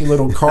crappy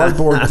little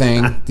cardboard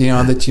thing,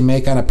 that you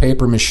make out of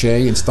paper mache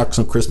and stuck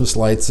some Christmas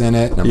lights in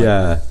it. And I'm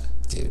like,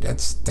 dude,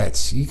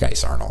 that's you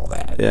guys aren't all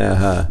that.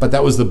 Yeah. But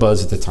that was the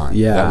buzz at the time.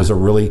 Yeah. That was a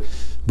really,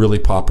 really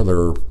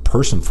popular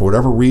person. For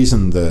whatever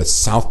reason, the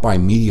South by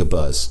Media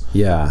buzz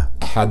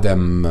had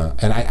them,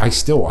 and I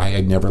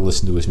had never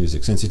listened to his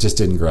music since. It just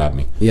didn't grab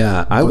me.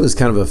 Yeah, I was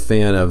kind of a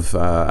fan of,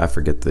 I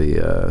forget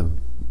the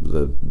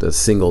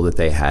single that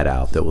they had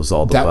out that was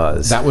all the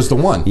buzz. That was the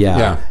one.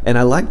 Yeah. And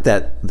I liked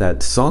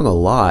that song a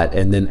lot.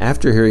 And then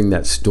after hearing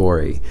that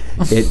story,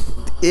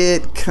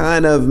 it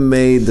kind of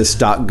made the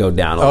stock go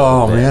down a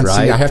little bit, man,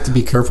 right? See, I have to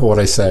be careful what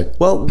I say.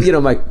 Well,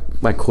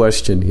 my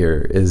question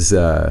here is,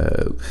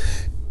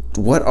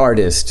 what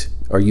artist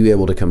are you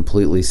able to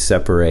completely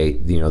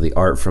separate, the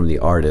art from the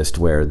artist,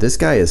 where this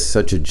guy is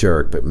such a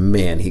jerk, but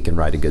man, he can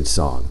write a good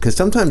song? Because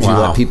sometimes you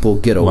let people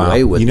get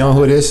away with it. You know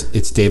who it is?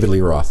 It's David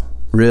Lee Roth.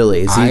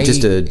 Really? Is he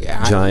just a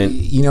giant?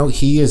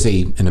 He is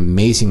an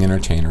amazing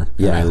entertainer.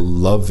 Yeah. And I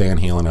love Van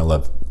Halen. I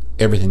love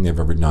everything they've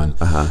ever done.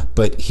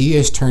 But he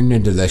has turned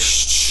into the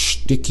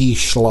sticky,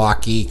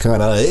 schlocky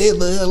kind of, hey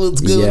man, what's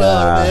going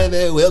on,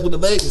 man? Welcome to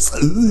Vegas.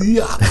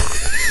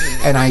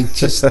 And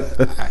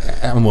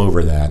I'm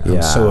over that.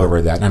 I'm so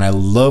over that. And I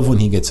love when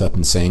he gets up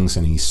and sings,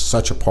 and he's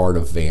such a part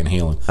of Van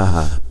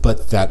Halen.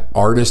 But that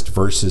artist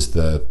versus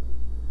the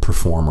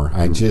performer,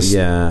 I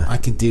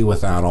could do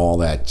without all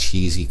that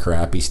cheesy,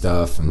 crappy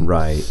stuff. And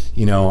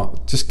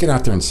just get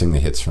out there and sing the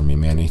hits for me,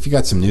 man. And if you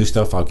got some new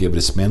stuff, I'll give it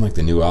a spin. Like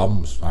the new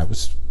albums, I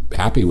was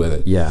happy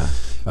with it.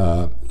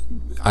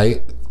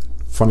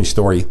 Funny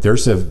story.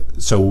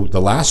 So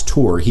the last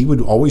tour, he would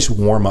always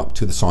warm up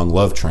to the song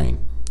 "Love Train."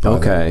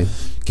 Okay.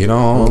 Get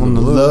on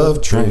the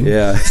love train.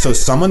 Yeah. So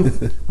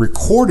someone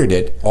recorded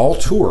it all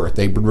tour.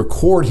 They would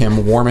record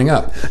him warming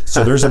up.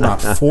 So there's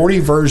about 40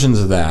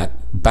 versions of that,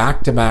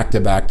 back to back to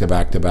back to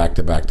back to back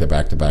to back to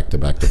back to back to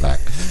back to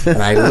back.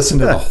 And I listened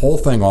to the whole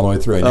thing all the way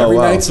through. And every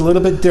night's a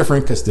little bit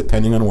different because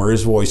depending on where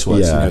his voice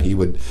was, he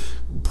would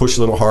push a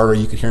little harder.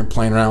 You could hear him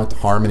playing around with the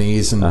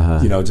harmonies and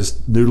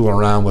just noodling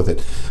around with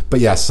it. But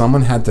yeah,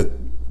 someone had the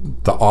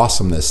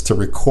awesomeness to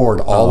record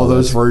all of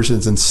those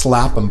versions and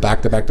slap them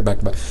back to back to back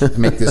to back and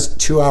make this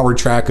 2-hour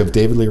track of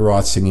David Lee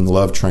Roth singing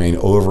Love Train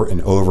over and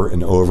over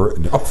and over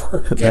and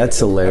over again. That's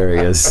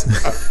hilarious.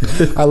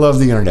 I love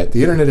the internet.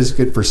 The internet is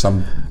good for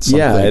some things.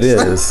 It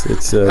is.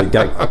 It's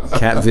got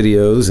cat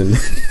videos and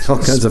all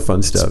kinds of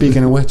fun stuff.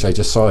 Speaking of which, I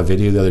just saw a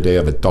video the other day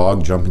of a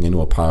dog jumping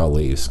into a pile of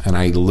leaves, and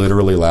I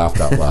literally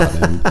laughed out loud.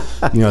 And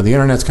the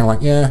internet's kind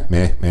of like,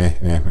 meh.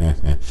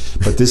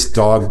 But this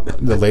dog,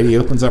 the lady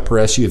opens up her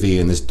SUV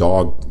and this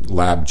dog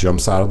lab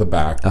jumps out of the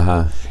back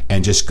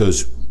and just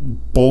goes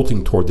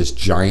bolting toward this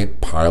giant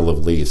pile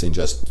of leaves and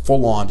just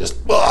full on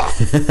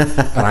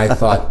and I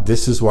thought,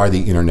 this is why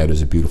the internet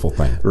is a beautiful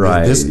thing.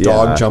 Right. This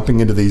dog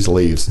jumping into these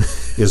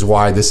leaves is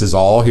why this is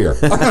all here.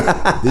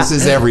 This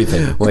is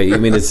everything. Wait, you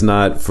mean it's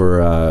not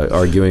for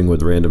arguing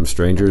with random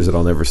strangers that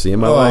I'll never see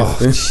in my life?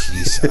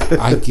 Jeez.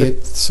 I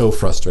get so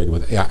frustrated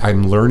with it.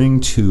 I'm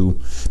learning to,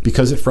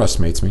 because it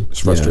frustrates me,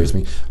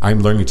 I'm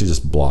learning to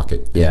just block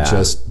it and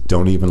just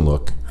don't even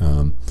look.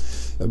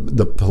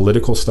 The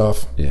political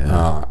stuff,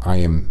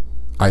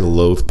 I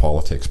loathe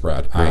politics,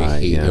 Brad. I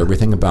hate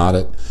everything about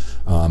it.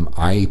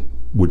 I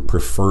would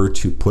prefer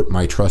to put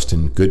my trust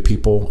in good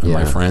people and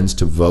my friends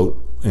to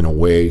vote in a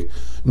way,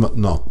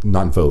 no,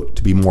 not vote,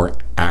 to be more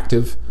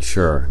active.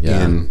 Sure.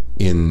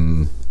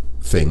 In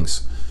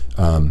things.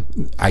 I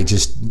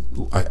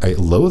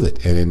loathe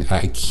it, and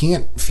I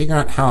can't figure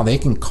out how they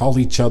can call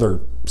each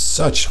other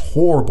such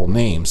horrible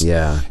names.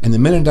 Yeah. And the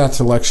minute that's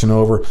election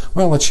over,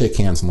 well, let's shake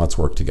hands and let's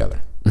work together.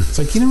 It's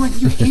like, you know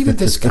what? You hated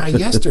this guy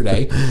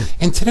yesterday,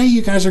 and today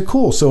you guys are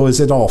cool. So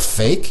is it all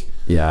fake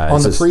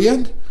on the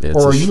pre-end?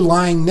 Or are you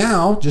lying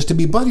now just to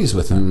be buddies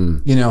with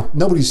him?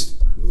 Nobody's...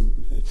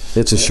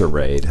 It's a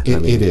charade.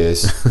 It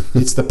is.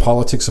 It's the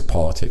politics of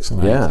politics.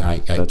 And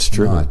that's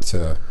true.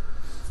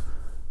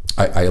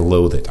 I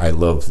loathe it. I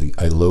loathe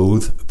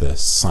the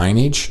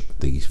signage,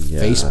 the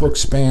Facebook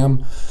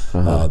spam,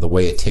 the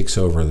way it takes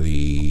over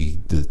the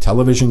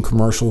television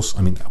commercials.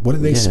 I mean, what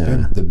did they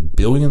spend? The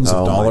billions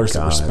of dollars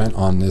that were spent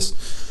on this.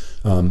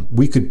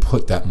 We could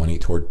put that money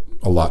toward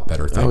a lot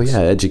better things. Oh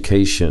yeah,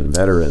 education,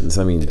 veterans.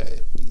 I mean,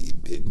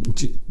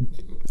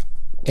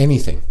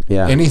 anything.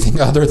 Yeah. Anything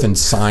other than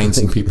signs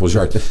in people's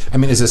yards. I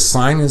mean, is a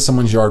sign in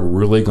someone's yard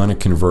really going to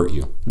convert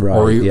you? Right.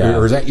 Or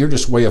is that your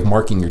just way of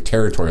marking your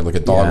territory, like a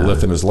dog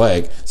lifting his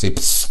leg, say,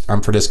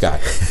 I'm for this guy.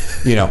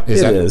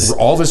 Is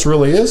all this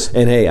really is?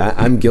 And hey,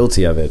 I'm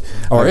guilty of it.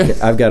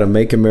 I've got a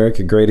Make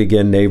America Great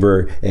Again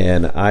neighbor,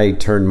 and I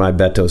turned my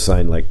Beto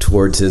sign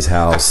towards his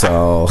house.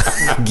 So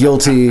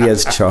guilty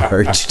as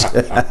charged.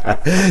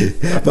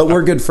 But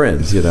we're good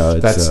friends,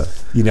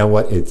 That's you know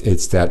what?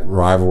 It's that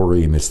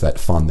rivalry and it's that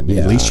fun.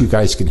 At least you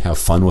guys can have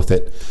fun with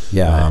it,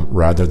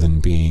 rather than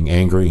being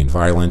angry and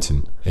violent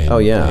and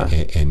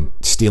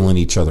stealing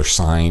each other's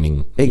sign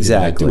and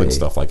doing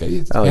stuff like that.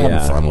 Having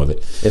fun with it.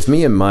 If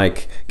me and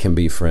Mike can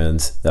be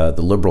friends,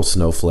 the liberal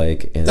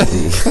snowflake and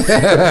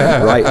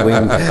the right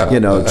wing,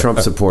 Trump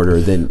supporter,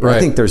 then I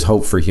think there's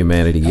hope for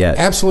humanity yet.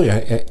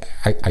 Absolutely,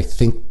 I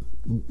think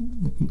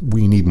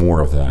we need more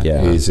of that.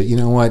 Yeah. Is that, you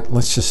know what?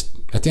 Let's just,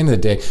 at the end of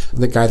the day,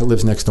 the guy that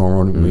lives next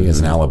door to me is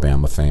an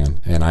Alabama fan,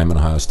 and I'm an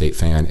Ohio State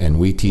fan, and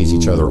we tease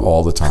each other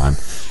all the time,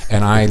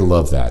 and I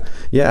love that.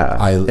 Yeah,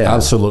 I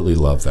absolutely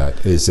love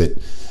that. Is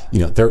that,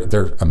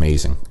 they're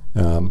amazing,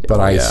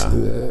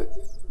 to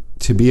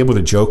be able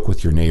to joke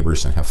with your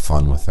neighbors and have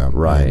fun with them,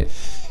 right?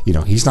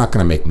 And, he's not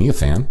going to make me a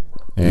fan,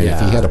 and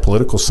if he had a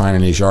political sign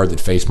in his yard that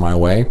faced my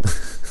way,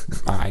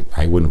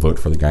 I wouldn't vote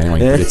for the guy anyway.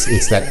 But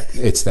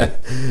it's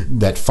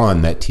that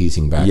fun, that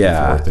teasing back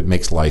and forth that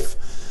makes life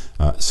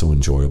so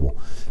enjoyable.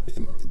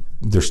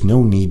 There's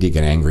no need to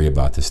get angry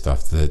about this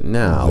stuff.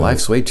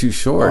 Life's way too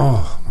short.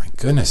 Oh my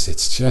goodness,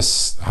 it's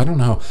just, I don't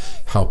know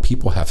how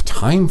people have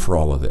time for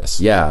all of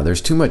this. Yeah,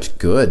 there's too much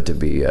good to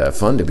be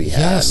fun to be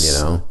had.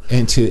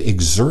 And to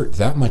exert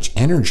that much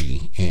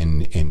energy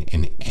and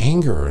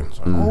anger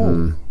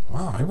and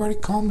wow, everybody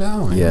calm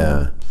down.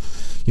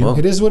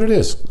 It is what it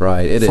is.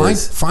 Right, it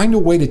is. Find a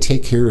way to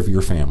take care of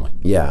your family.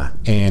 Yeah.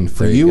 And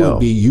for you, it would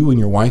be you and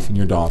your wife and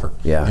your daughter.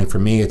 Yeah. And for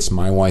me, it's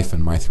my wife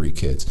and my 3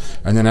 kids.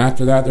 And then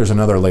after that, there's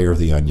another layer of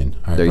the onion.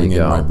 I bring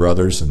in my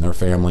brothers and their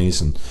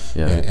families and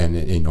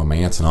my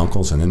aunts and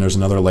uncles. And then there's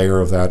another layer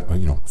of that,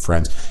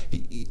 friends.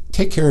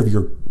 Take care of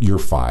your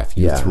 5,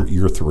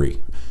 your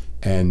 3.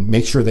 And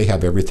make sure they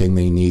have everything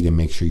they need and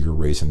make sure you're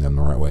raising them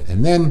the right way.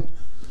 And then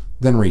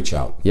reach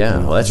out. Yeah,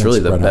 well, that's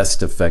really the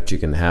best effect you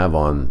can have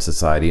on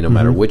society, no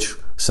matter which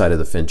side of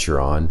the fence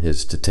you're on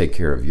is to take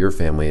care of your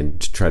family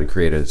and to try to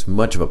create as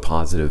much of a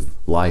positive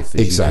life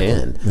as you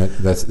can.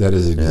 That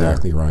is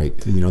exactly right.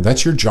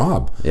 That's your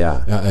job.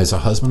 Yeah. As a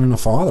husband and a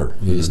father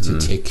is to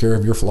take care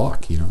of your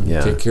flock.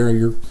 Take care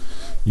of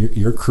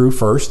your crew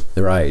first.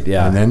 Right.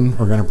 Yeah. And then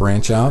we're going to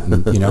branch out,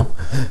 and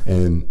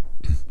and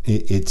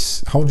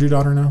it's how old is your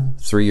daughter now?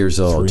 3 years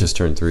old. Just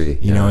turned 3.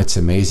 It's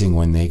amazing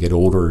when they get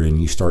older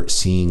and you start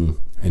seeing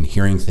and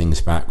hearing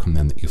things back from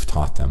them that you've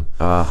taught them.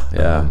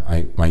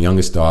 My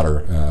youngest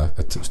daughter,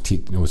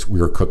 we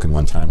were cooking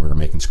one time. We were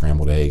making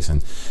scrambled eggs,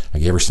 and I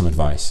gave her some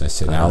advice. I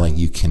said, Allie,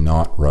 you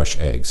cannot rush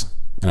eggs.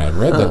 And I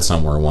read that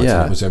somewhere once,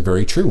 and it was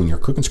very true. When you're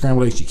cooking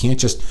scrambled eggs, you can't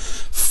just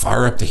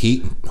fire up the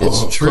heat.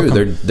 It's true.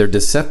 They're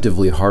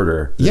deceptively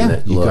harder than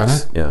it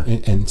looks. Yeah.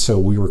 And so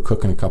we were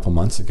cooking a couple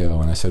months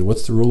ago, and I said,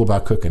 what's the rule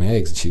about cooking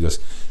eggs? And she goes,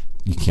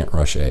 you can't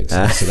rush eggs.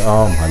 And I said,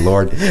 oh, my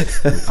Lord,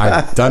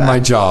 I've done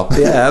my job.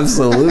 Yeah,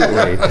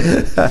 absolutely.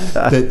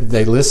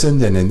 They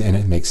listened, and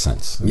it makes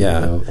sense.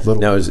 Yeah.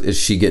 Now, is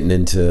she getting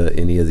into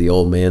any of the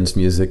old man's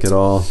music at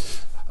all?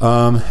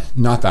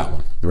 Not that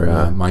one.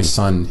 Right. My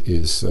son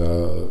has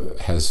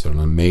an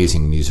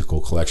amazing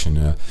musical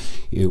collection.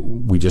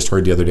 We just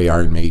heard the other day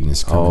Iron Maiden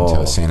is coming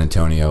to San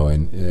Antonio,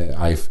 and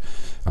I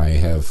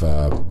have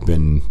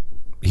been.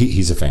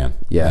 He's a fan,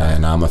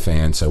 and I'm a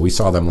fan. So we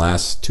saw them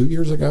last 2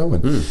 years ago,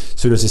 and as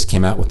soon as this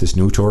came out with this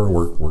new tour,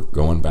 we're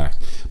going back.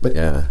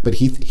 But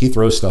he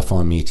throws stuff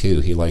on me too.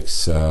 He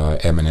likes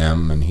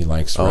Eminem, and he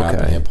likes rap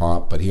and hip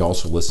hop, but he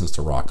also listens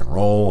to rock and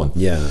roll. And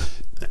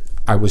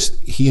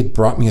he had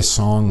brought me a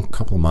song a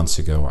couple of months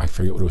ago. I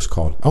forget what it was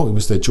called. Oh, it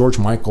was the George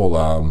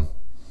Michael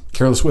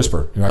 "Careless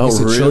Whisper." I guess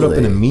it showed up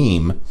in a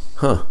meme.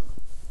 Huh.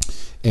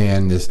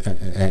 And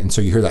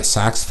so you hear that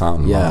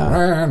saxophone.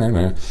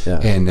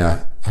 And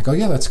I go,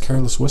 yeah, that's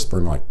Careless Whisper.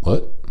 And I'm like,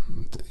 what?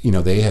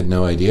 They had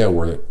no idea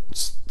where it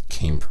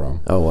came from.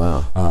 Oh,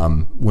 wow.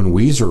 When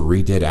Weezer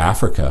redid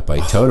Africa by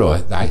Toto,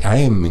 I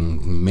am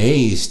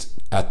amazed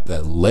at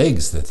the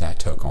legs that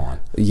took on.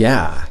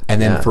 Yeah. And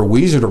then for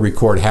Weezer to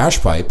record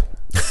Hashpipe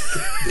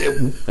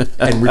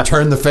and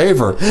return the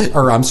favor,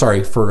 or I'm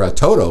sorry, for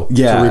Toto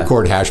to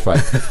record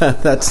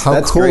Hashpipe. That's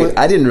cool. great.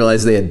 I didn't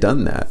realize they had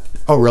done that.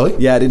 Oh, really?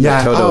 Yeah, I didn't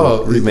know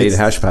Toto remade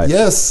Hashpipe.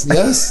 Yes.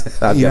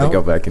 I've got to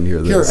go back and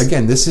hear this. Here,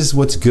 again, this is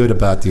what's good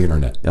about the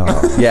internet.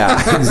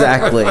 Yeah,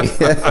 exactly.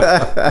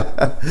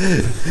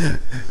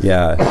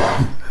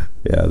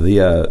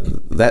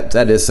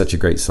 That is such a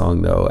great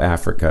song though,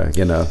 Africa.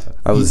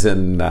 I was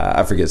in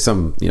I forget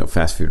some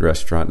fast food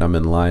restaurant, and I'm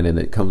in line, and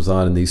it comes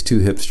on, and these two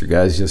hipster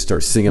guys just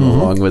start singing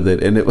along with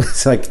it, and it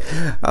was like,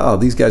 oh,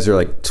 these guys are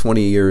like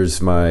 20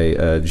 years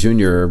my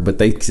junior, but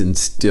they can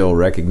still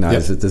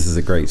recognize that this is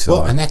a great song.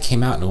 Well, and that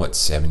came out in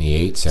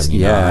 78,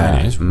 79,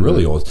 and it's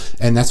really old.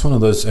 And that's one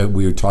of those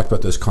we talked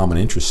about, those common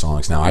interest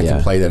songs. Now I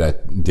can play that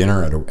at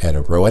dinner at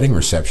a wedding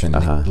reception.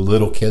 And the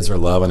little kids are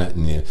loving it,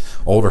 and the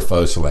older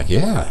folks are like,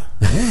 yeah,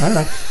 all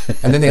right.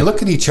 And then they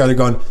look at each other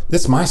going,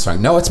 this is my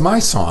song. No, it's my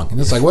song. And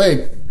it's like,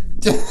 wait,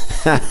 there's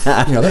a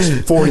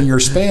 40-year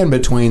span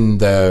between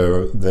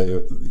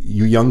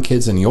you young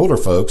kids and the older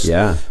folks.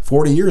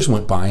 40 years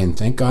went by, and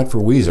thank God for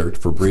Weezer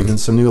for breathing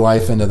some new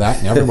life into that,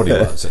 and everybody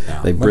loves it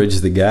now. They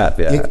bridged the gap.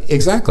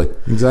 Exactly.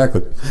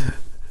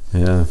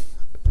 Yeah.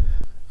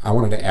 I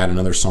wanted to add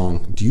another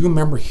song. Do you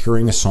remember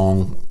hearing a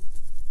song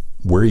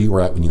where you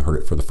were at when you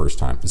heard it for the first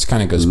time? This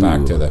kind of goes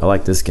back to I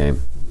like this game.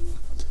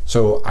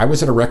 So I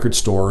was at a record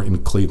store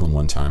in Cleveland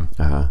one time,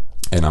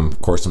 and I'm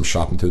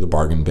shopping through the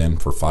bargain bin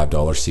for $5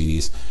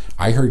 CDs.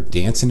 I heard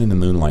 "Dancing in the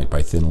Moonlight"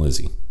 by Thin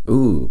Lizzy.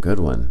 Ooh, good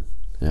one.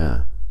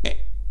 Yeah.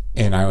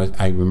 And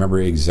I remember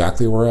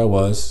exactly where I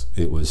was.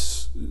 I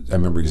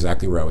remember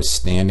exactly where I was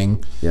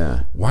standing.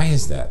 Yeah. Why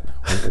is that?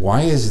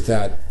 Why is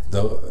that?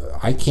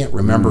 I can't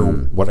remember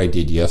what I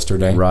did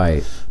yesterday.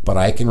 Right. But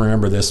I can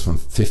remember this from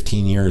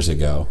 15 years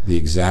ago, the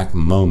exact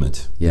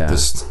moment. Yeah.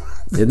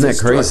 Isn't that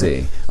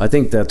crazy? I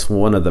think that's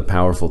one of the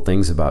powerful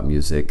things about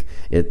music.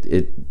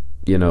 It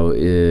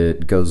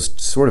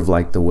goes sort of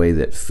like the way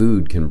that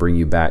food can bring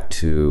you back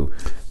to,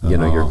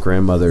 your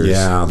grandmother's,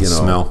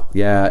 smell.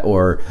 Yeah,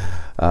 or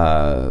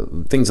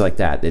things like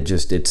that.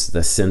 It's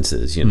the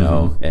senses,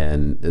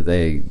 and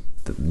the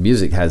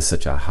music has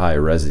such a high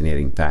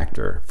resonating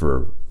factor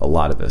for a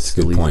lot of us.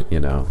 Good point.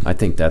 I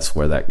think that's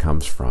where that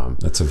comes from.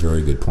 That's a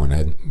very good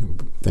point.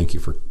 Thank you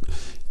for.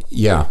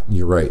 Yeah,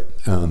 you're right.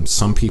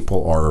 Some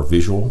people are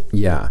visual.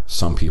 Yeah.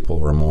 Some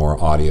people are more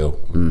audio,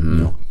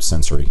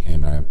 sensory,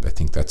 and I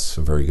think that's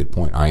a very good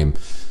point.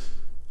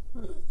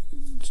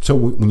 So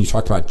when you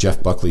talked about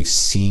Jeff Buckley,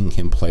 seeing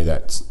him play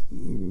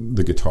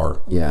the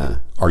guitar,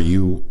 are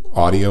you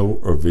audio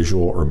or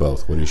visual or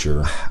both? What is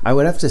your? I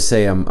would have to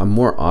say I'm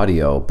more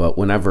audio, but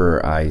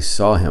whenever I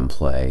saw him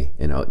play,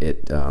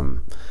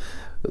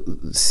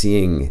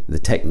 seeing the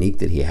technique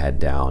that he had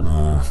down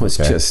was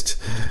just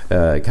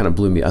kind of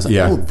blew me. I was like,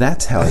 oh,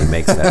 that's how he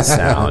makes that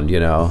sound,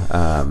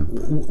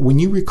 When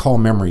you recall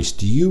memories,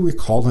 do you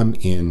recall them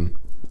in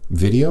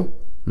video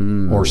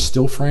or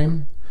still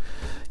frame?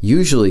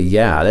 Usually,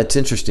 yeah. That's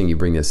interesting you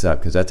bring this up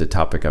because that's a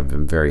topic I've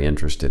been very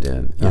interested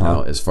in, you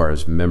know, as far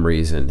as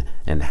memories and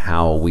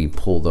how we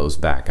pull those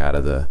back out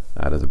of the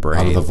brain.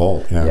 Out of the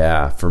vault, yeah.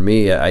 Yeah, for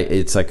me,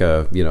 it's like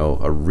a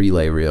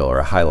relay reel or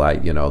a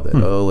highlight, that,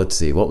 let's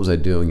see, what was I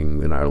doing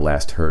when I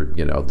last heard,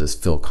 this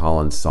Phil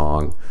Collins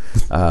song?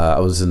 I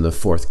was in the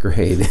 4th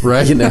grade,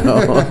 right?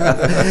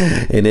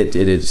 And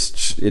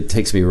it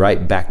takes me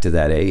right back to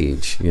that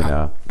age,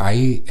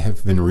 I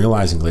have been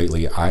realizing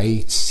lately,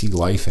 I see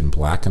life in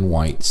black and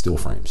white still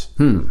frames.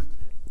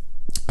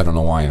 I don't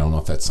know why. I don't know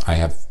if that's,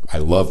 I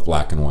love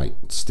black and white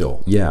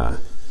still. Yeah.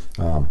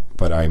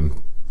 But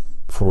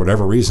for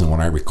whatever reason, when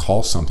I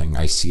recall something,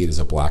 I see it as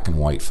a black and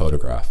white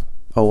photograph.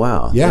 Oh,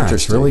 wow. Yeah,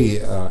 it's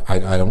really, I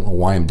don't know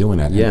why I'm doing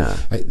that. Yeah.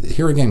 And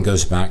here again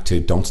goes back to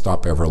don't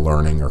stop ever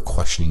learning or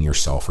questioning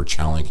yourself or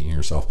challenging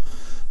yourself.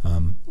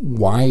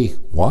 Why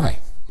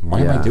am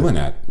I doing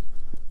that?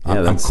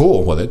 Yeah, I'm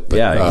cool with it. But,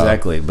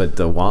 exactly. But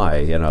the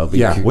why,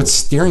 what's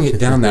steering it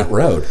down that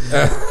road?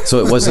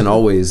 So was it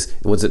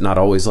not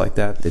always like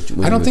that?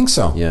 I don't think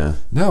so. Yeah.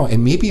 No,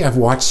 and maybe I've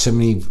watched so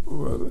many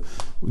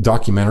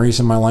documentaries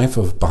in my life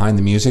of behind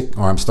the music,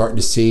 or I'm starting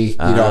to see,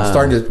 I'm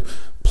starting to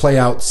play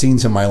out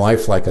scenes in my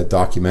life like a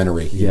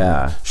documentary.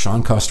 Yeah.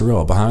 Sean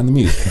Costarello, behind the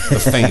music, the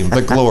fame,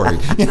 the glory.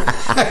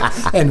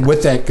 And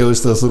with that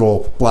goes those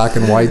little black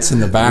and whites in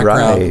the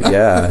background. Right,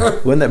 yeah.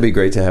 Wouldn't that be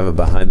great to have a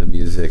behind the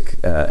music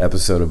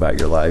episode about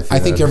your life? I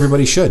think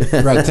everybody should.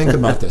 Right, think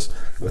about this.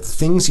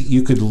 Things that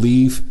you could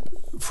leave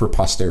for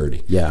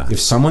posterity. Yeah. If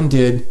someone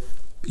did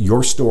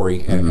your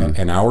story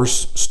and our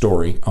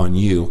story on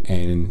you,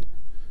 and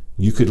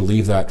you could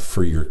leave that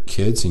for your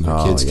kids and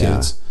your kids'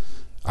 kids.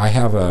 I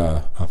have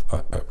a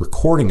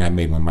recording I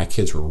made when my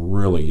kids were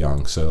really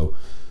young, so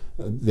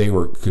they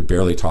could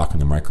barely talk in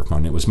the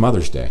microphone. It was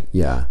Mother's Day.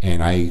 Yeah.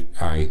 And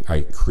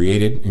I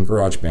created in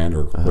GarageBand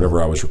or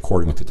whatever I was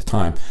recording with at the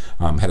time,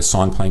 had a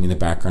song playing in the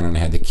background, and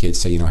I had the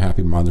kids say,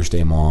 Happy Mother's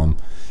Day, Mom.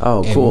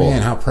 Oh, and cool.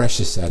 Man, how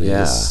precious that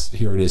is.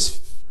 Here it is,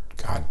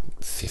 God,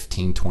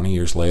 15, 20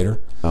 years later.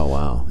 Oh,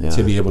 wow. Yeah.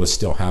 To be able to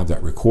still have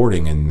that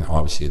recording, and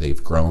obviously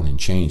they've grown and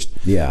changed.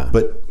 Yeah.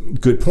 But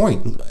good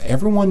point.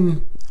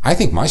 I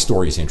think my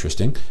story is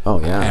interesting. Oh,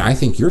 yeah. And I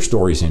think your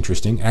story is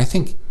interesting. And I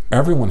think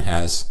everyone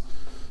has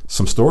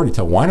some story to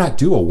tell. Why not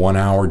do a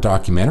 1-hour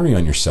documentary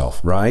on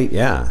yourself? Right,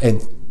 yeah.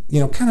 And,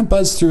 kind of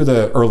buzz through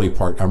the early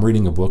part. I'm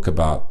reading a book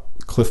about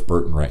Cliff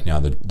Burton right now,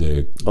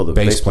 the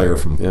bass player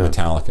from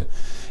Metallica.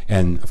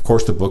 And, of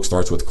course, the book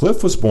starts with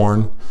Cliff was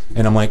born.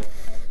 And I'm like,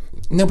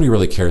 nobody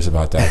really cares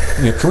about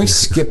that. Can we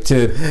skip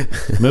to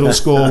middle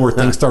school where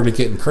things started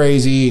getting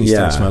crazy and you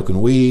started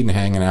smoking weed and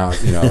hanging out,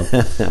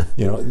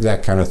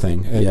 that kind of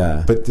thing.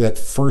 But that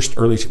first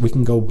early, we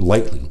can go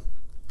lightly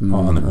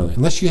on the early,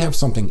 unless you have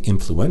something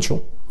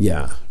influential.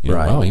 Yeah,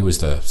 right. Well, he was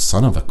the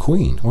son of a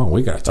queen. Well,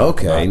 we got to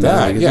talk about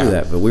that. Okay, do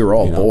that. But we were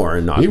all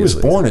born. He was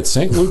born at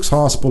St. Luke's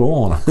Hospital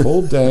on a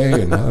cold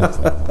day. And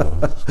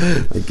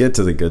get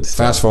to the good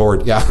stuff. Fast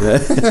forward,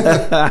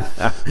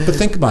 But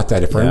think about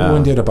that. If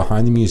everyone did a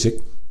behind the music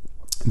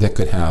that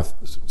could have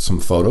some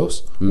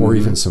photos or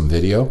even some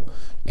video,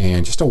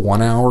 and just a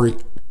 1 hour.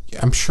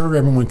 I'm sure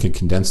everyone could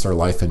condense their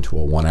life into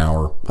a 1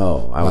 hour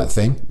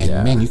thing.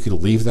 And man, you could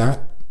leave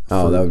that.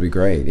 That would be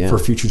great. Yeah, for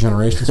future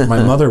generations.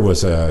 My mother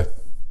was an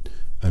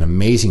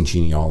amazing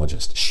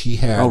genealogist. She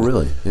had. Oh,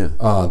 really?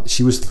 Yeah.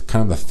 She was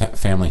kind of the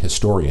family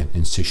historian,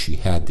 and so she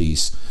had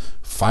these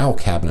file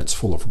cabinets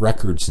full of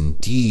records and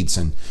deeds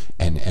and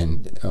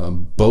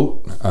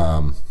boat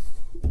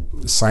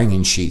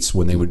sign-in sheets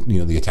when they would,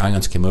 the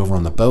Italians came over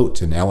on the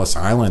boat in Ellis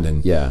Island,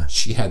 and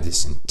she had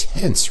this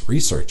intense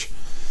research,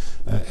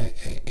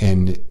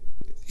 and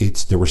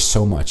there was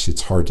so much.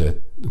 It's hard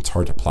to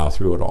plow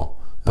through it all.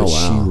 But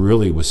she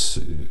really was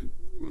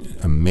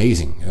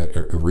amazing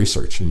at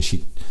research, and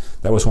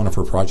that was one of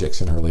her projects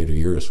in her later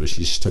years. Was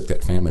she just took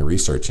that family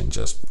research and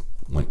just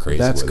went crazy.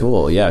 That's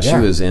cool. Yeah, she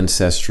was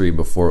Ancestry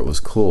before it was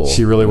cool.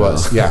 She really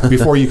was. Yeah,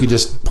 before you could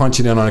just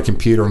punch it in on a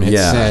computer and hit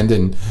send,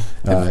 and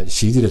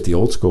she did it the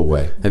old school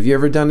way. Have you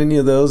ever done any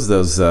of those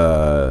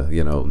DNA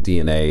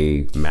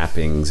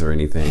mappings or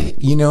anything?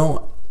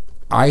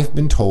 I've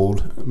been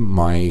told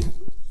my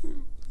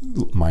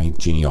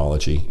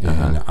genealogy,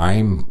 and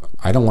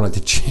I don't want it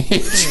to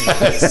change.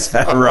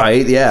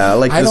 Right? Yeah, I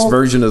like this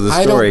version of the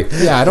story.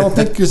 I don't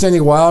think there's any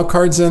wild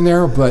cards in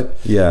there, but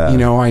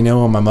I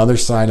know on my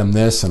mother's side I'm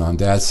this, and on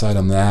dad's side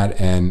I'm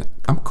that, and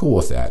I'm cool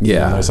with that.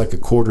 There's like a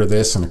quarter of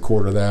this and a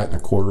quarter of that, and a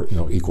quarter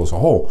equals a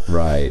whole.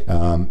 Right.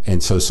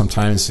 And so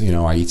sometimes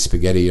I eat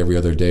spaghetti every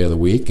other day of the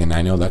week, and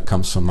I know that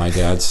comes from my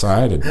dad's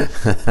side, and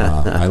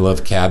I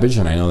love cabbage,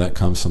 and I know that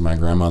comes from my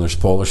grandmother's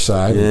Polish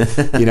side,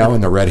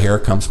 and the red hair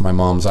comes from my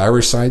mom's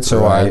Irish side.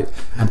 So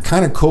I'm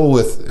kind of cool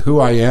with who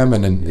I am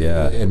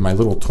and my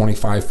little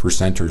 25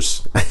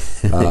 percenters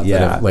that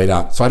I've laid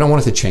out. So I don't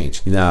want it to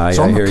change. No,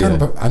 so I hear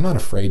you. I'm not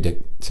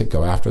afraid to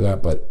go after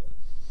that, but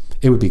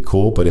it would be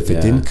cool. But if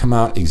it didn't come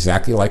out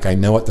exactly like I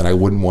know it, then I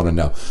wouldn't want to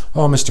know.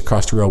 Oh, Mr.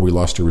 Costriell, we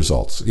lost your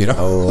results. You know?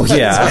 Oh,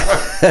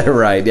 yeah.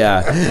 Right,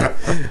 yeah.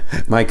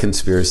 My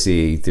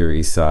conspiracy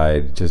theory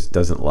side just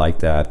doesn't like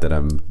that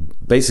I'm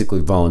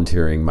basically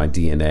volunteering my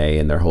DNA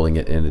and they're holding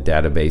it in a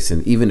database.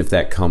 And even if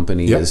that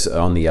company is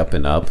on the up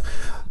and up,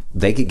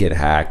 they could get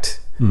hacked.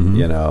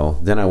 You know,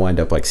 then I wind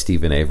up like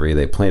Stephen Avery.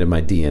 They planted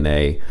my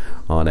DNA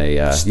on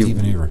a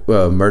Stephen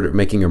Avery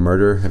Making a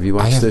Murder. Have you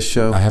watched this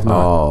show? I have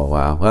not. Oh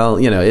wow. Well,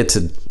 you know,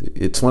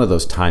 it's one of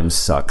those time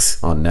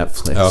sucks on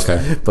Netflix.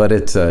 Okay, but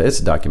it's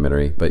a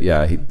documentary. But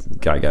yeah,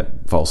 guy got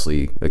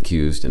falsely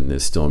accused and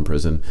is still in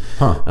prison.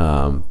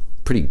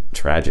 Pretty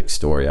tragic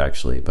story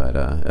actually. But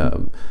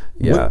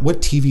yeah.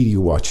 What TV do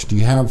you watch? Do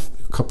you have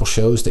a couple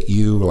shows that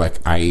you like?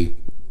 I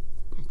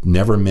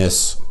never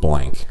miss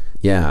blank.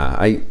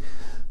 Yeah,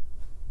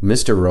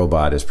 Mr.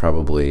 Robot is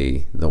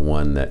probably the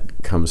one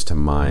that comes to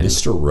mind.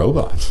 Mr.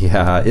 Robot.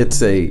 Yeah,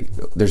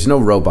 there's no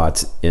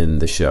robots in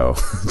the show,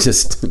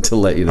 just to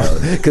let you know.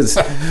 Because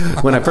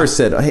when I first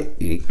said,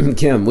 hey,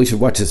 Kim, we should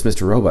watch this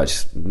Mr.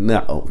 Robot,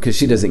 no, because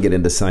she doesn't get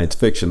into science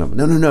fiction. I'm,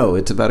 no,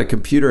 it's about a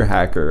computer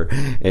hacker.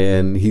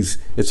 And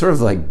it's sort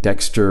of like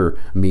Dexter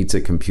meets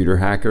a computer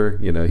hacker.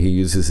 You know, he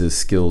uses his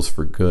skills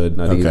for good,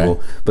 not evil.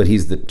 But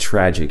he's the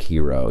tragic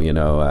hero, you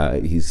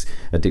know. He's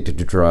addicted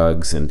to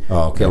drugs and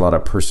got a lot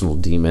of personal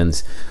demons.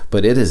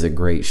 But it is a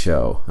great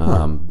show.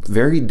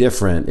 Very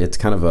different. It's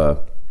kind of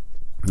a,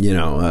 you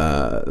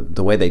know,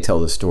 the way they tell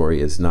the story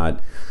is not,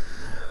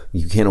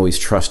 you can't always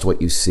trust what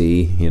you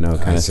see, you know,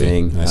 kind of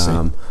thing.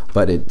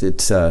 But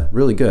it's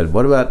really good.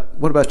 What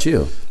about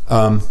you?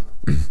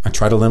 I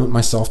try to limit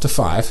myself to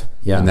 5,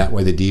 and that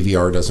way the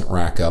DVR doesn't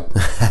rack up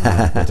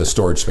with the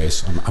storage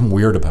space. I'm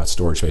weird about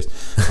storage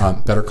space.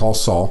 Better Call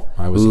Saul.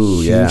 I was a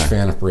huge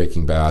fan of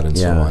Breaking Bad, and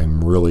so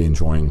I'm really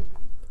enjoying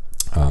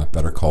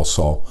Better Call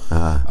Saul.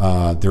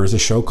 There is a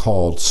show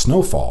called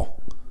Snowfall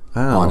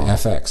on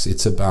FX.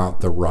 It's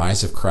about the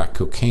rise of crack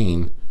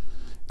cocaine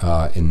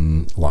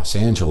in Los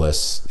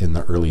Angeles in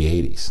the early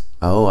 80s.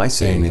 Oh, I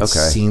see. And it's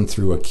seen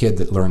through a kid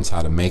that learns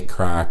how to make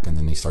crack, and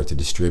then they start to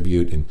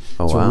distribute. And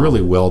it's a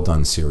really well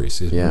done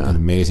series. It's an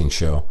amazing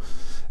show.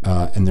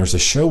 And there's a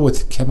show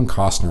with Kevin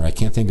Costner. I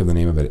can't think of the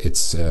name of it.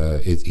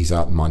 He's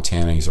out in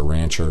Montana. He's a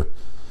rancher.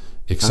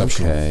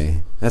 Exceptional.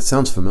 Okay, that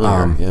sounds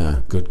familiar. Yeah.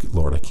 Good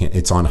Lord, I can't.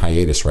 It's on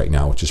hiatus right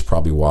now, which is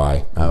probably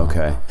why.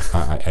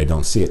 I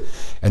don't see it.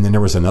 And then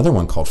there was another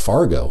one called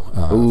Fargo.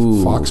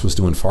 Fox was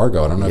doing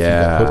Fargo. I don't know if you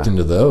got hooked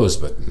into those,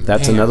 but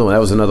that's another one.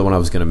 That was another one I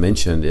was going to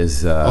mention.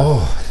 Is that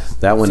one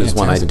fantastic. Is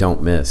one I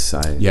don't miss.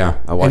 I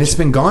and it's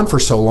been gone for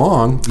so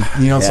long.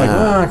 You know, it's like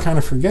I kind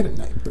of forget it.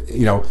 But,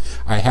 you know,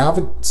 I have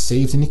it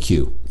saved in the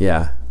queue.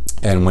 Yeah.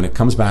 And when it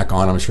comes back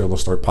on, I'm sure they'll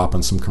start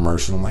popping some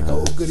commercial. I'm like,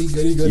 oh, goody.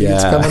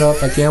 It's coming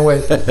up. I can't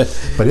wait.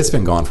 But it's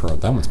been gone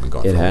that one's been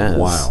gone for a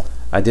while.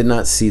 I did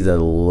not see the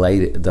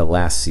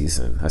last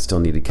season. I still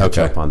need to catch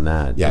up on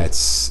that. Yeah,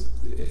 it's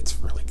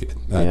really good.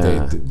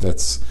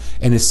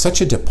 And it's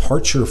such a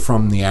departure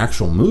from the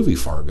actual movie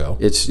Fargo.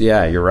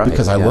 You're right.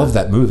 Because I love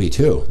that movie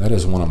too. That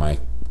is one of my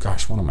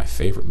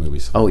favorite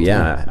movies. Oh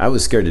yeah, I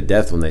was scared to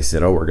death when they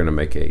said, "Oh, we're going to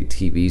make a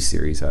TV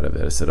series out of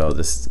it." I said, "Oh,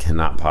 this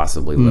cannot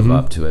possibly live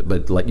up to it."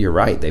 But you're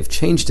right; they've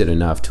changed it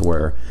enough to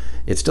where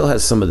it still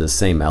has some of the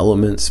same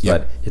elements,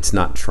 but it's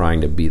not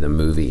trying to be the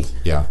movie.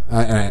 Yeah,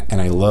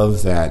 and I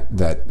love that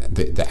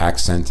the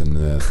accent and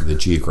the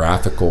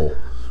geographical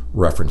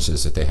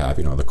references that they have.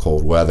 You know, the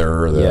cold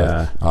weather,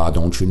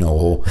 don't you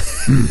know,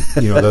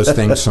 those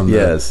things from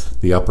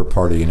the upper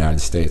part of the United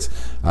States.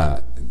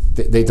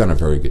 They've done a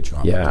very good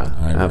job. Yeah,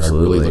 absolutely.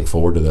 I really look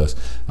forward to those.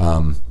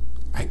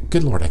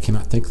 Good Lord, I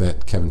cannot think of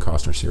that Kevin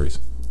Costner series.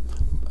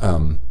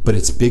 But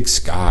it's Big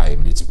Sky. I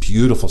mean, it's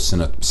beautiful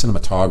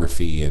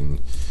cinematography,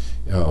 and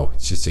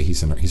it's just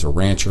he's a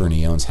rancher and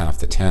he owns half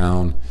the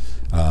town.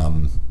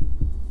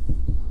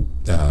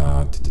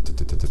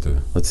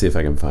 Let's see if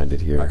I can find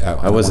it here.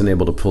 I wasn't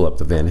able to pull up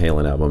the Van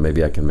Halen album.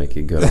 Maybe I can make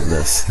it good on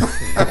this.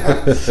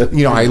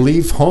 I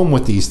leave home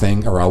with these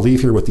things, or I'll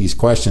leave here with these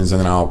questions, and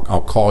then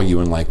I'll call you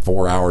in like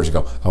 4 hours and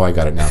go, oh, I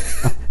got it now.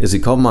 Is it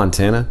called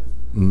Montana?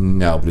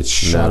 No, but it's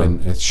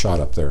shot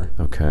up there.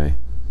 Okay.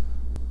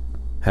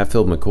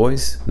 Hatfield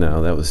McCoy's?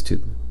 No, that was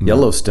too...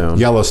 Yellowstone.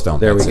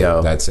 There we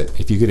go. That's it.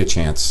 If you get a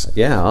chance.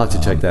 Yeah, I'll have to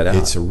check that out.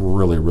 It's a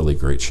really, really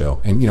great show.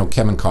 And,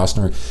 Kevin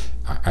Costner,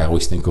 I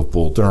always think of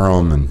Bull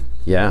Durham, and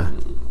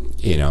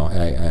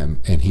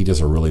and he does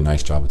a really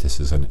nice job with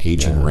this as an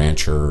aging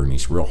rancher, and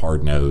he's real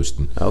hard-nosed.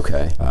 And,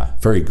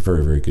 very,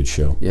 very, very good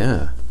show.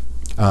 Yeah.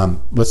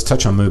 Let's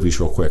touch on movies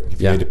real quick. If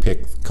you had to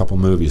pick a couple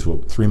movies,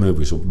 3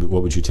 movies,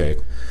 what would you take?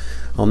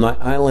 On my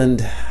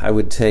island, I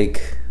would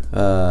take...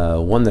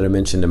 one that I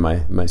mentioned in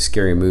my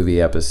scary movie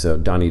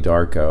episode, Donnie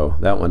Darko.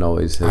 That one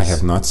always has... I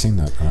have not seen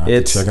that.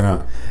 Check it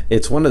out.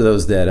 It's one of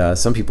those that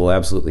some people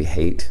absolutely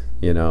hate,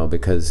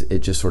 because it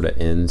just sort of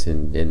ends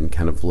and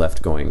kind of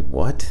left going,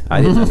 what?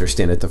 I didn't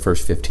understand it the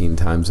first 15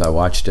 times I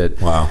watched it.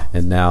 Wow.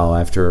 And now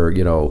after,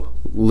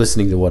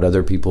 listening to what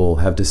other people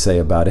have to say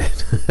about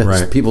it.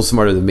 Right. People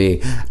smarter than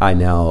me, I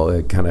now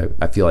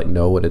I feel like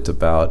know what it's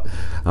about.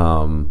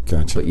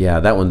 Gotcha. But yeah,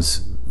 that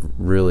one's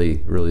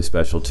really, really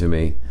special to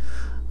me.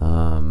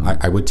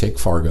 I would take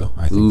Fargo.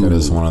 I think that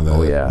is one of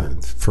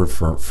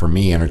the for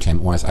me,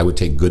 entertainment wise, I would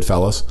take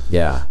Goodfellas.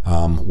 Yeah.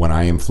 When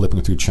I am flipping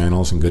through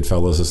channels and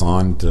Goodfellas is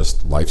on,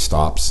 just life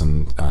stops,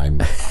 and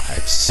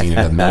I've seen it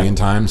a million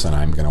times, and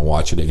I'm going to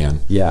watch it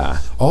again. Yeah.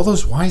 All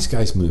those Wise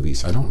Guys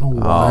movies, I don't know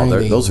why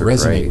those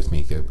resonate great. With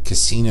me.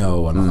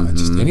 Casino and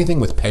just anything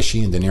with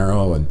Pesci and De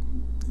Niro, and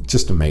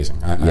just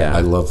amazing.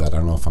 I love that. I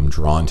don't know if I'm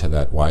drawn to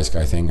that Wise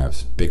Guy thing. I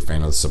was a big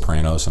fan of The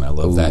Sopranos, and I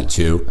love that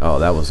too. Oh,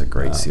 that was a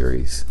great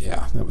series.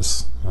 Yeah, I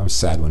was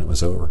sad when it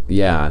was over.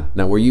 Yeah.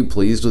 Now, were you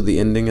pleased with the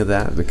ending of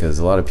that? Because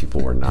a lot of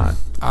people were not.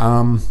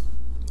 I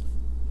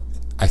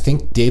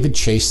think David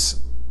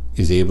Chase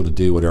is able to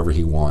do whatever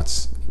he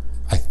wants.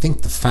 I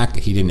think the fact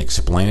that he didn't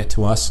explain it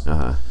to us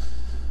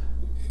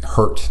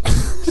hurt.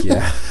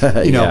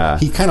 Yeah.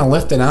 He kind of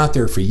left it out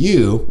there for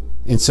you.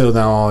 And so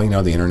now,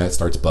 the internet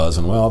starts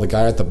buzzing. Well, the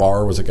guy at the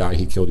bar was a guy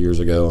he killed years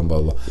ago, and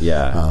blah, blah.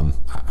 Yeah.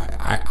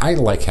 I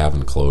like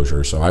having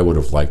closure, so I would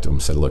have liked him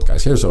said, look,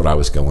 guys, here's what I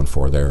was going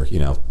for there,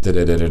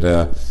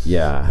 da-da-da-da-da.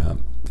 Yeah.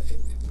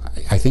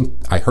 I think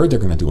I heard they're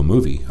going to do a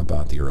movie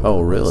about the early.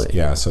 Oh, really?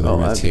 Yeah, so they're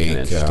going to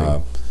take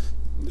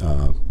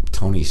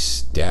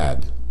Tony's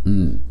dad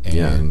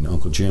and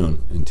Uncle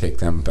June and take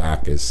them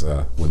back as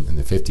in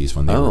the 50s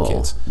when they were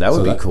kids. That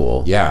would be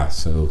cool. Yeah,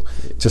 so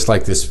just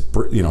like this,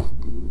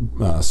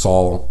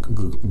 Saul,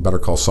 Better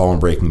Call Saul and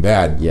Breaking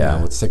Bad. Yeah,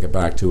 let's take it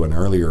back to an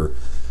earlier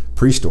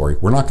pre-story.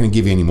 We're not going to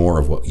give you any more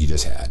of what you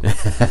just had.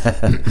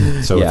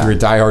 So if you're a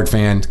diehard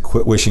fan,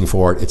 quit wishing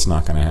for it. It's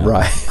not going to happen.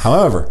 Right.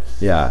 However,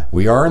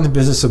 we are in the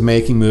business of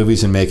making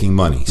movies and making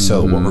money.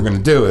 So what we're going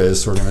to do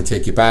is we're going to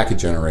take you back a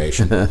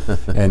generation,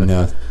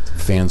 and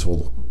fans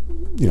will,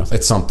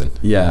 it's something.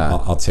 Yeah,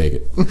 I'll take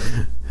it.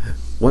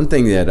 One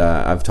thing that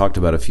I've talked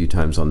about a few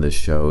times on this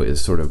show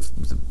is sort of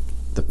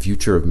the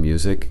future of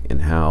music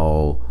and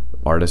how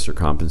artists are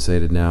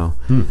compensated now.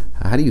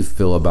 How do you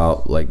feel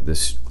about like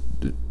this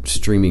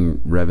streaming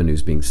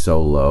revenues being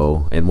so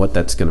low, and what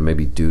that's going to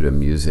maybe do to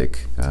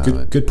music?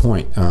 Good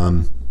point.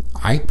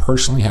 I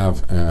personally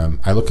have,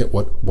 I look at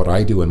what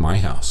I do in my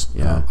house.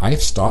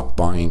 I've stopped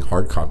buying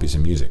hard copies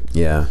of music.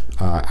 Yeah.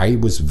 I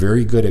was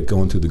very good at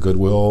going through the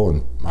Goodwill,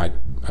 and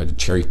I'd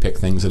cherry pick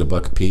things at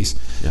 $1 a piece.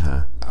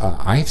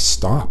 I've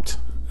stopped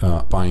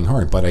buying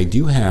hard, but I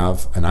do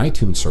have an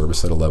iTunes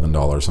service at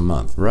 $11 a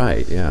month.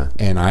 Right, yeah.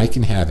 And I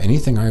can have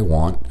anything I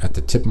want at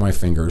the tip of my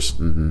fingers.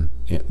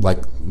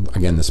 Like,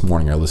 again, this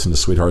morning I listened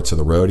to Sweethearts of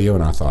the Rodeo,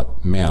 and I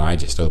thought, man, I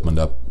just opened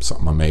up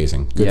something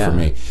amazing. Good for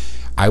me.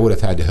 I would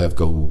have had to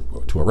go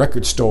to a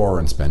record store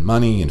and spend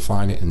money and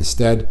find it.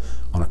 Instead,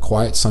 on a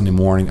quiet Sunday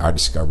morning, I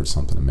discovered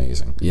something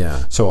amazing.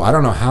 Yeah. So I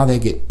don't know how they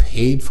get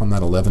paid from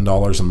that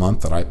 $11 a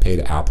month that I pay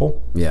to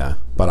Apple. Yeah.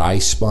 But I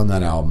spun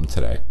that album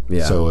today.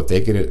 Yeah. So if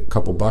they get a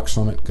couple bucks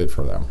from it, good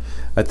for them.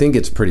 I think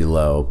it's pretty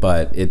low,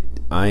 but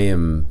I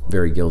am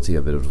very guilty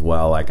of it as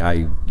well. Like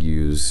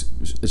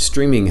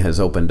streaming has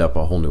opened up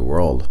a whole new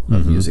world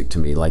of music to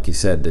me. Like you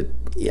said, that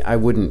I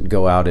wouldn't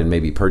go out and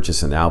maybe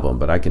purchase an album,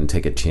 but I can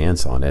take a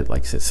chance on it.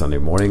 Like Sunday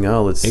morning,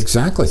 let's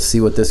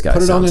see what this guy sounds like.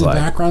 Put it on in the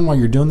background while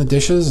you're doing the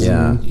dishes,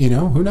 and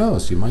who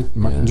knows? You might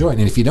enjoy it.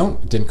 And if you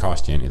don't, it didn't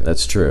cost you anything.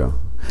 That's true.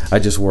 I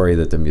just worry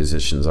that the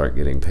musicians aren't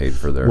getting paid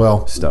for their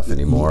stuff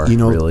anymore.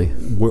 Really,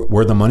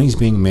 where the money's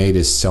being made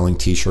is selling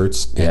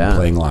T-shirts and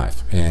playing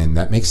live, and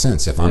that makes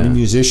sense. If I'm a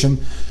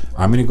musician,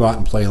 I'm going to go out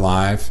and play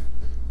live,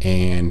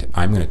 and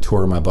I'm going to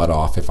tour my butt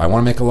off. If I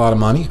want to make a lot of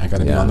money, I got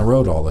to be on the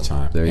road all the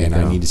time, and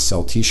I need to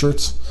sell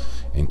T-shirts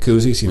and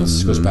koozies.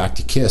 This goes back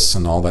to Kiss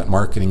and all that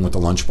marketing with the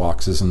lunch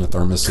boxes and the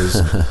thermoses,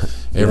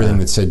 everything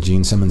that said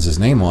Gene Simmons'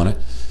 name on it.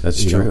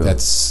 That's true.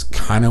 That's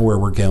kind of where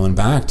we're going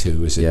back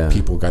to. Is that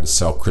people got to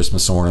sell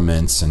Christmas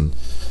ornaments and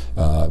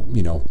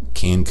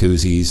canned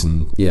koozies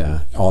and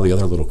all the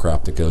other little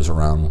crap that goes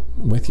around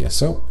with you.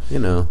 So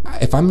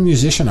if I'm a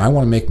musician, I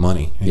want to make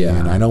money,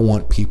 and I don't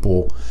want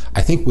people.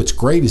 I think what's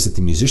great is that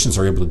the musicians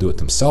are able to do it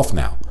themselves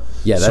now.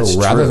 Yeah, that's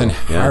so rather than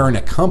hiring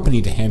a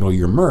company to handle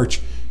your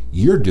merch,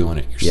 you're doing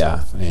it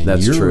yourself. Yeah,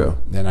 that's true.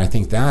 And I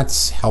think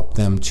that's helped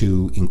them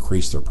to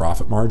increase their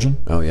profit margin.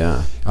 Oh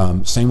yeah.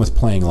 Same with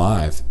playing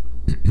live.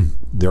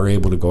 They're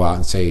able to go out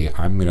and say,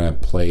 I'm going to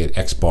play at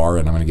X bar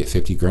and I'm going to get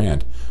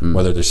 $50,000.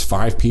 Whether there's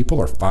 5 people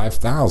or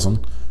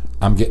 5,000,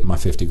 I'm getting my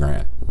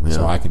 $50,000.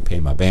 So I can pay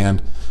my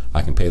band,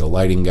 I can pay the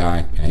lighting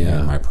guy,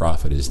 and my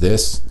profit is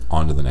this.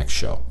 On to the next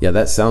show. Yeah,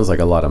 that sounds like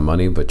a lot of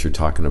money, but you're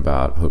talking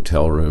about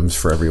hotel rooms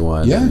for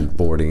everyone, and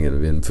boarding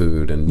and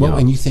food, and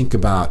and you think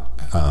about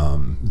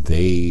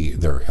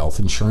their health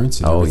insurance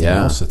and everything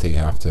else that they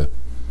have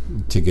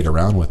to get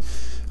around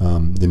with.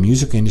 The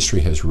music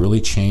industry has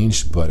really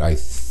changed, but I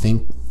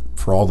think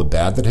for all the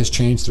bad that has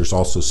changed, there's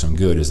also some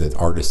good, is that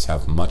artists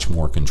have much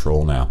more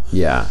control now.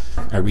 Yeah.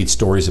 I read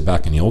stories of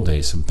back in the old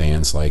days of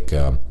bands like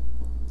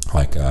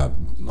like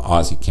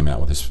Ozzy came out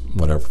with his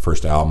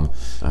first album.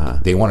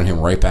 They wanted him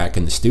right back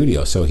in the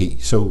studio. So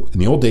in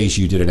the old days,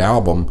 you did an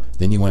album,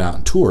 then you went out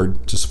and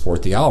toured to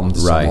support the album to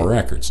sell more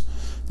records.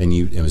 Then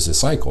it was a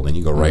cycle. Then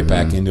you go right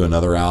back into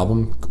another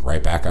album,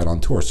 right back out on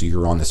tour. So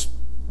you're on this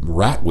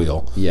rat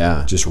wheel,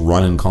 just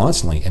running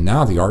constantly. And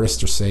now the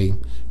artists are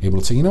able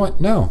to say, you know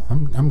what? No,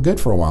 I'm good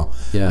for a while.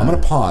 I'm going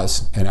to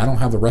pause, and I don't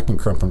have the record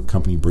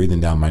company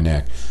breathing down my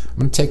neck. I'm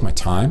going to take my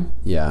time.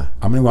 I'm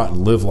going to go out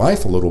and live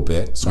life a little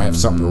bit, so I have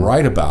something to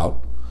write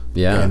about.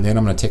 And then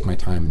I'm going to take my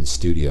time in the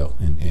studio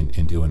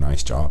and do a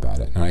nice job at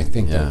it. And I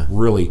think that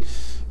really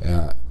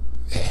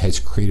has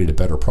created a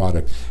better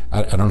product.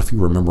 I don't know if you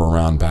remember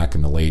around back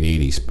in the late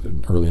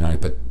 80s, early 90s,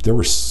 but there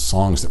were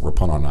songs that were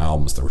put on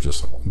albums that were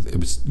just,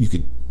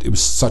 it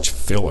was such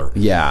filler.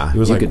 Yeah, it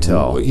was you like, could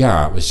tell.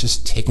 Yeah, it was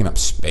just taking up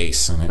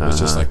space. And it was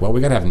just like, well,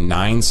 we got to have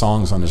 9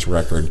 songs on this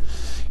record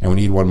and we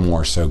need one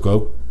more. So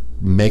go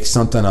make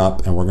something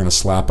up and we're going to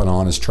slap it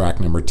on as track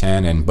number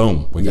 10, and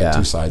boom, we got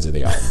 2 sides of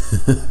the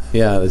album.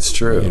 Yeah, that's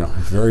true. You know,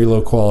 very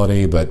low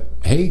quality, but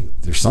hey,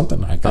 there's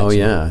something. I got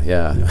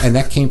And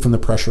that came from the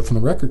pressure from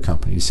the record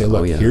company. You say,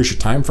 look, here's your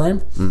time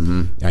frame.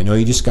 I know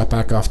you just got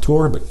back off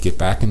tour, but get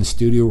back in the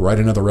studio, write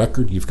another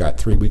record. You've got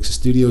 3 weeks of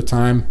studio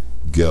time.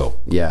 Go.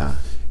 Yeah.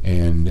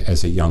 And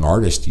as a young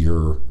artist,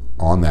 you're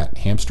on that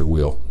hamster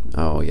wheel.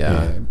 Oh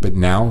yeah. But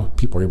now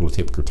people are able to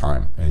take their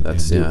time.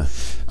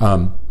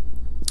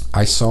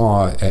 I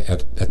saw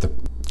at the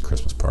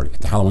Christmas party,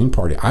 at the Halloween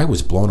party, I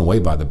was blown away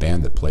by the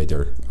band that played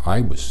there.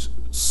 I was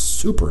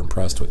super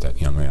impressed with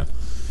that young man.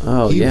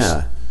 Oh,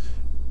 If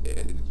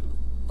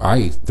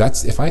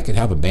I could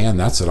have a band,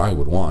 that's what I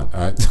would want.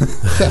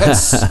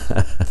 That's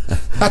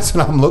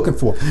what I'm looking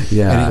for.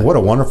 Yeah. And what a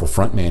wonderful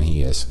frontman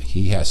he is.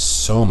 He has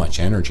so much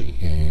energy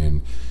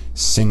and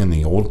singing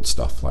the old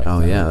stuff like that.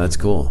 Oh yeah, that's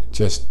cool.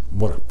 Just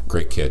what a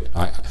great kid.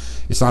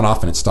 It's not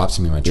often it stops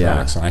me in my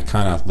tracks, and I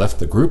kind of left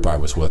the group I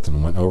was with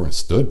and went over and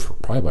stood for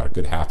probably about a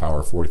good half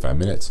hour, 45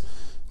 minutes,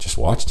 just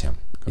watched him.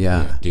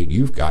 Yeah. Dude,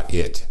 you've got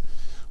it.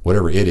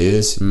 Whatever it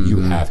is, you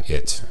have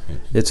it.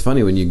 It's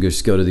funny when you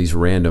just go to these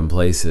random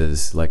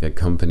places, like a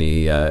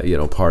company,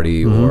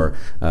 party, or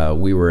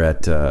we were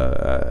at,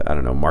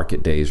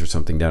 Market Days or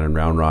something down in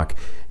Round Rock,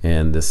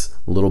 and this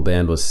little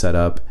band was set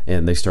up,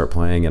 and they start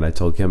playing, and I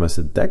told Kim, I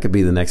said, that could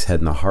be the next Head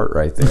in the Heart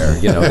right there.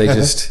 They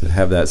just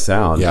have that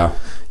sound. Yeah.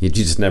 You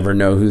just never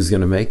know who's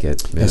going to make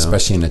it.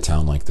 Especially in a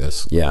town like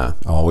this. Yeah.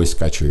 Always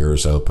got your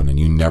ears open, and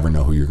you never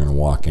know who you're going to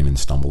walk in and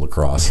stumble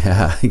across.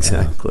 Yeah,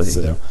 exactly.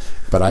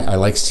 But I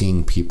like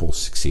seeing people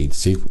succeed,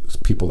 see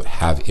people that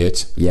have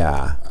it.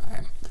 Yeah.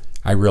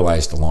 I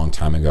realized a long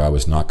time ago I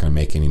was not going to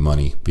make any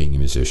money being a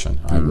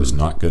musician. I was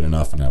not good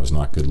enough, and I was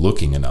not good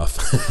looking enough.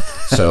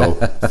 So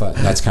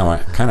that's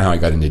kind of how I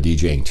got into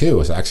DJing too. I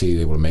was actually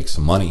able to make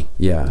some money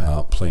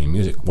playing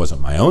music. It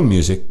wasn't my own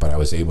music, but I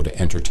was able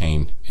to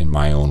entertain in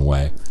my own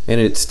way. And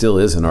it still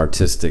is an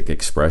artistic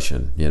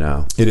expression,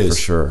 It is.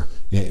 For sure.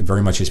 It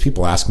very much is.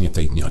 People ask me if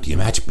they, do you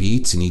match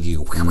beats and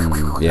you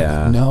go,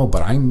 yeah. No,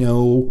 but I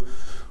know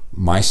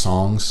my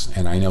songs,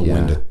 and I know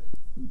when to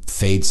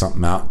fade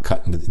something out,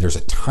 there's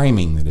a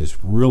timing that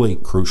is really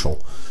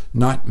crucial.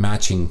 Not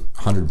matching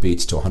 100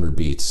 beats to 100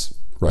 beats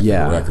record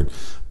to record,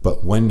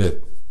 but when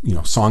to,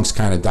 songs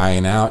kind of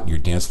dying out and your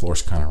dance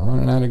floor's kind of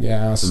running out of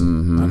gas.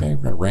 And, okay,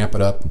 we're gonna ramp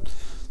it up.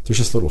 There's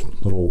just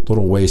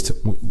little ways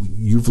to.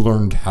 You've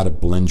learned how to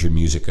blend your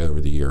music over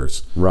the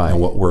years, right?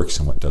 And what works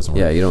and what doesn't work.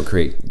 Yeah, you don't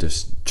create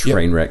just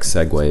train wreck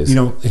segues.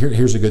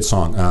 Here's a good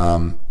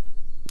song.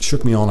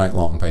 "Shook Me All Night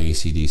Long" by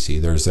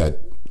AC/DC. There's that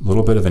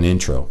little bit of an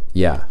intro.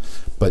 Yeah.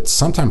 But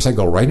sometimes I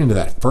go right into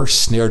that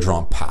first snare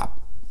drum pop.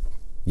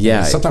 Yeah.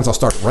 And sometimes I'll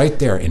start right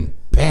there and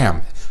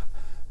bam.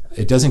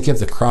 It doesn't give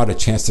the crowd a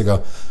chance to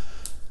go,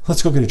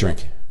 let's go get a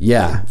drink.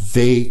 Yeah.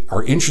 They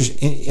are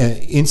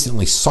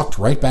instantly sucked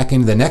right back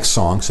into the next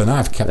song. So now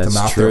I've kept them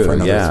out there for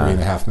another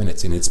 3.5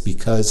 minutes. And it's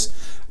because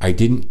I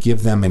didn't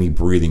give them any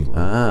breathing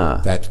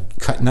room.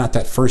 Cutting out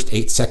that first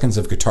 8 seconds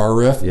of guitar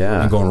riff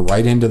and going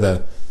right into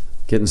the...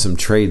 Getting some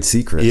trade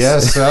secrets.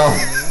 Yes. Do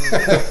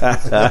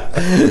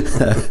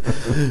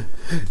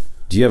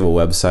you have a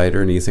website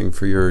or anything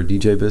for your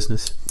DJ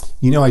business?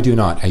 I do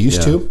not. I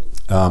used to.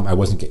 I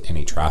wasn't getting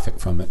any traffic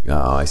from it.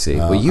 Oh, I see.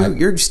 Well,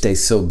 you stay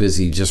so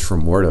busy just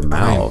from word of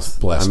mouth. I am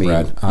blessed,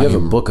 Brad. You have a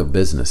book of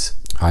business.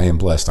 I am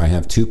blessed. I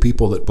have 2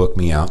 people that book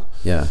me out.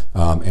 Yeah.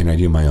 And I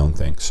do my own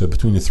thing. So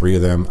between the 3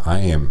 of them,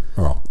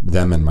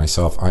 them and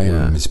myself, I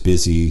am as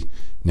busy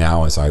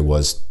now as I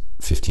was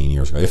 15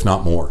 years ago, if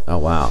not more. Oh,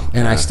 wow.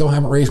 And I still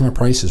haven't raised my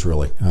prices,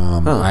 really.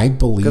 I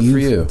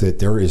believe that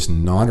there is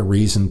not a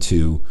reason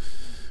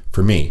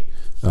for me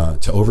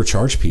to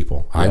overcharge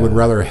people. I would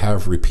rather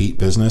have repeat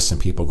business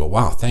and people go,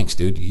 wow, thanks,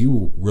 dude.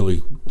 You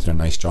really did a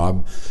nice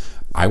job.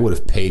 I would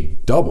have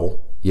paid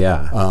double.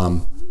 Yeah.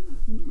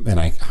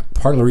 And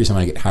part of the reason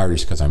I get hired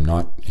is because I'm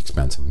not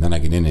expensive. And then I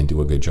get in and do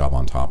a good job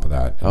on top of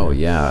that. Oh,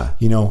 yeah.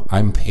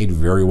 I'm paid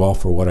very well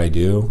for what I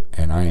do,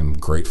 and I am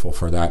grateful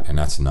for that, and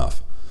that's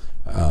enough.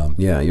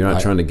 You're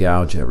not trying to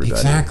gouge everybody.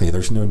 Exactly.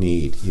 There's no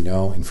need,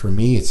 and for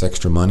me, it's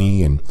extra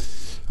money, and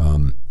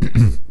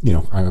you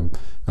know,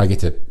 I get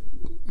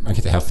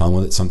to have fun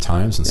with it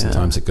sometimes, and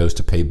sometimes it goes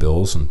to pay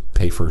bills and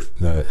pay for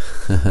the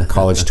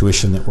college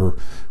tuition that we're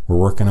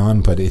working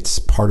on. But it's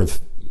a part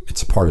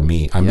of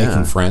me. I'm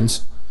making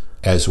friends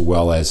as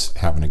well as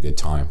having a good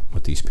time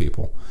with these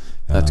people.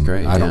 That's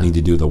great. I don't need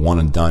to do the one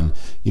and done.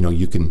 You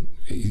know,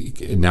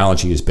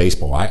 analogy is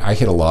baseball. I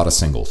hit a lot of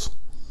singles.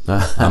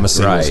 I'm a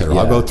singles hitter.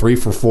 I'll go 3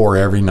 for 4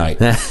 every night.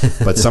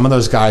 But some of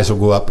those guys will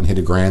go up and hit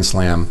a grand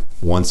slam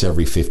once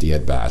every 50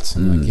 at bats.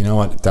 And like, you know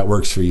what? If that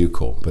works for you,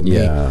 cool. But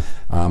me,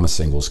 I'm a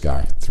singles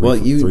guy.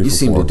 You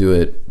seem to do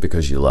it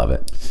because you love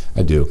it.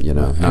 I do. You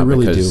know, I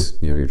really because,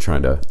 do. You know, you're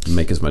trying to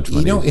make as much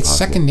money. You know, as it's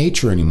possible. second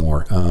nature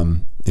anymore.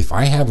 If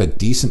I have a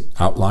decent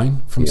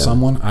outline from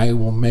someone, I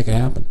will make it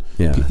happen.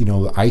 Yeah. You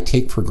know, I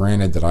take for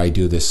granted that I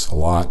do this a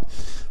lot.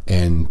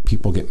 And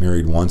people get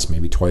married once,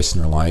 maybe twice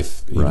in their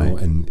life, you know,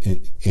 and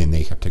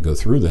they have to go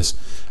through this.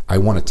 I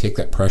want to take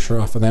that pressure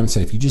off of them and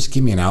say, if you just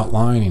give me an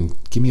outline and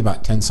give me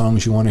about 10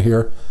 songs you want to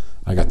hear,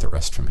 I got the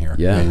rest from here.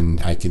 Yeah. And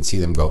I can see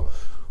them go,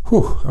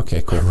 whew,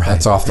 okay, cool.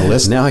 That's off the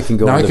list. Now I can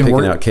go on to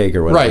picking out cake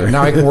or whatever. Right.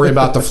 Now I can worry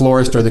about the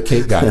florist or the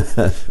cake guy.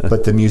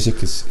 But the music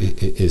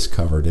is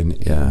covered. And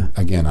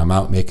again, I'm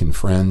out making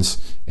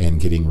friends and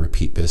getting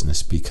repeat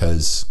business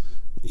because,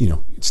 you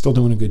know, still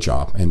doing a good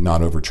job and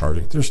not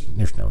overcharging.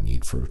 There's no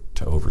need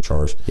to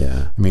overcharge.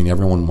 Yeah. I mean,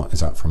 everyone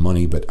is out for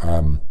money, but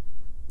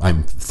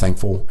I'm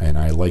thankful, and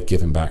I like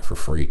giving back for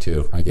free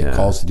too. I get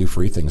calls to do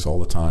free things all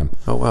the time.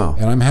 Oh, wow.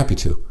 And I'm happy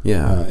to.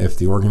 Yeah. If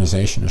the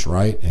organization is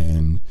right,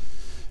 and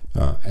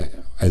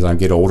as I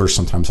get older,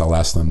 sometimes I'll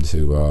ask them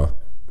to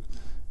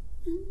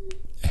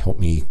help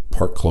me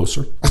park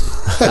closer,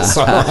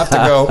 so I don't have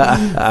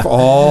to go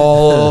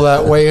all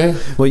that way.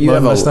 Well,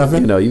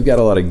 you've got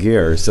a lot of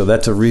gear, so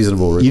that's a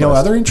reasonable request. You know,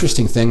 other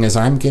interesting thing is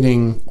I'm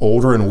getting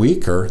older and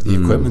weaker. The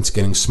equipment's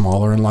getting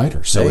smaller and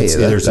lighter. So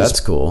there's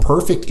this cool.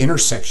 perfect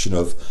intersection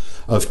of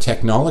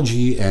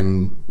technology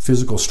and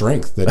physical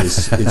strength that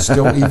is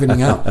still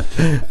evening out.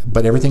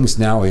 But everything's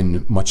now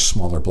in much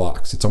smaller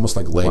blocks. It's almost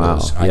like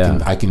Legos. Wow.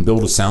 I can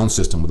build a sound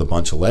system with a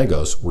bunch of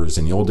Legos, whereas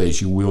in the old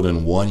days you wheeled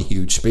in one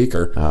huge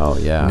speaker. Oh,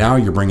 yeah. Now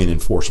you're bringing in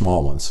 4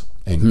 small ones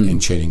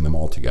and chaining them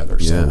all together.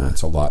 So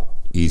it's a lot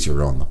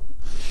easier on them.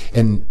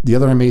 And the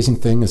other amazing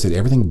thing is that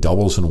everything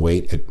doubles in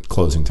weight at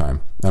closing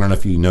time. I don't know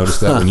if you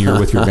noticed that when you're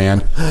with your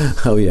band.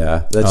 Oh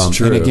yeah, that's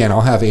true. And again,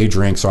 I'll have a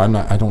drink, so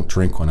I don't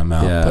drink when I'm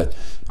out. But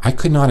I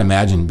could not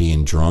imagine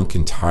being drunk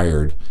and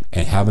tired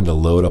and having to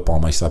load up all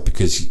my stuff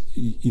because,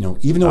 you know,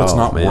 even though it's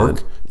not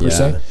work per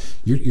se,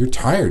 you're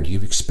tired.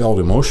 You've expelled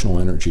emotional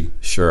energy.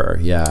 Sure,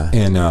 yeah.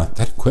 And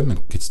that equipment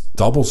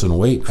doubles in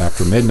weight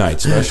after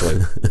midnight,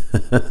 especially.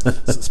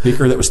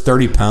 Speaker that was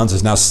 30 pounds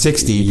is now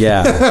 60.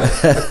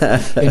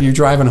 Yeah. And you're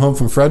driving home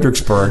from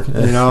Fredericksburg,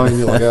 you know, and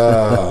you're like,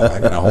 I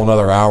got a whole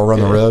other hour on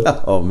the road.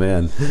 Oh,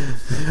 man.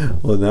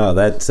 Well, no,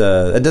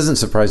 that doesn't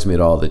surprise me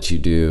at all that you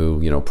do,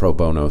 you know, pro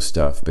bono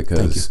stuff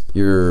because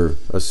you're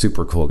a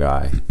super cool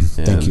guy.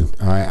 Thank you.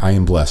 I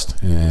am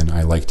blessed, and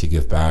I like to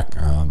give back.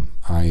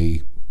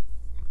 I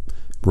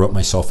wrote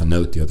myself a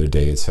note the other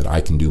day. It said,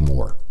 I can do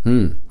more.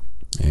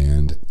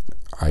 And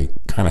I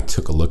kind of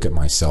took a look at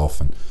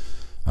myself, and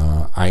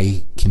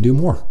I can do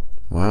more.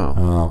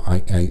 Wow.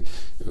 A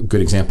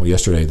good example,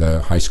 yesterday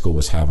the high school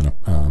was having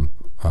a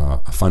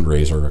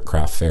fundraiser, a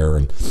craft fair,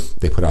 and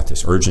they put out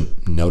this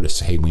urgent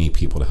notice, hey, we need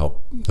people to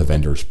help the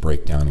vendors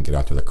break down and get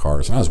out to their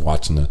cars. And I was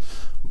watching the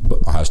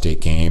Ohio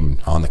State game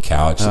on the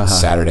couch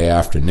Saturday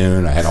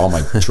afternoon. I had all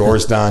my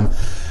chores done.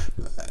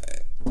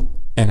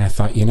 And I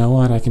thought, you know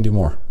what, I can do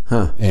more.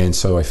 And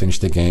so I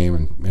finished the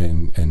game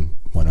and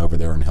went over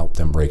there and helped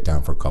them break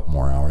down for a couple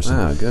more hours.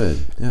 Good.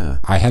 Yeah.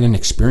 I had an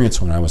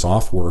experience when I was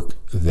off work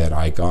that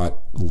I got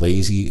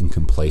lazy and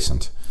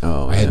complacent.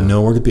 I had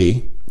nowhere to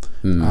be.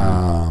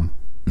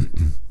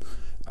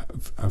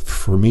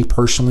 For me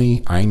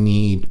personally, I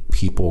need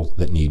people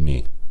that need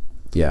me.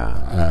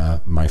 Yeah.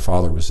 My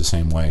father was the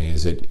same way.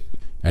 Is it?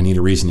 I need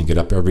a reason to get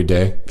up every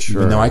day.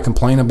 Sure. Even though I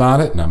complain about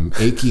it and I'm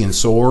achy and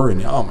sore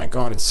and oh my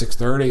God, it's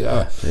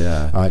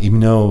 6:30. Even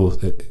though,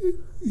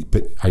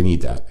 but I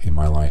need that in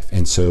my life,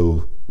 and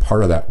so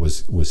part of that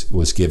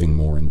was giving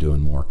more and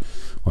doing more.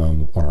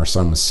 When our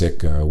son was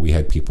sick, we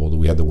had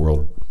the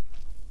world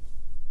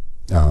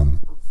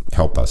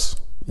help us.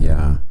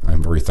 Yeah,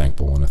 I'm very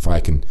thankful, and if I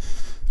can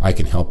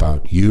help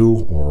out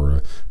you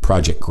or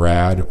Project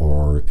Grad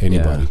or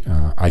anybody,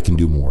 I can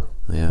do more.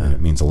 Yeah, and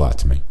it means a lot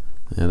to me.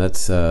 Yeah,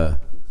 that's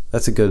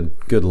a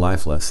good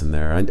life lesson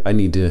there. I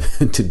need to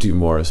to do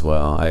more as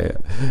well.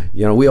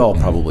 We all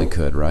probably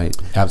could, right?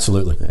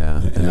 Absolutely.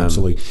 Yeah,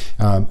 absolutely.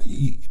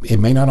 It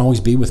may not always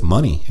be with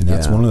money, and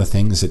that's one of the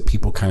things that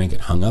people kind of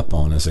get hung up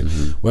on. Is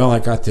like, well, I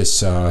got this,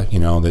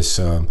 this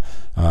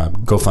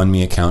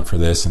GoFundMe account for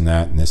this and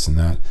that and this and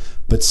that.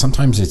 But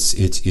sometimes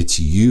it's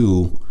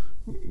you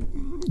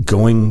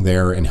going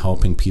there and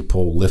helping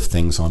people lift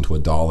things onto a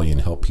dolly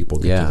and help people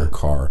get to their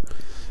car.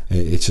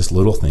 It's just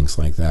little things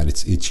like that.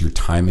 It's your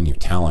time and your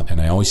talent.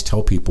 And I always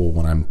tell people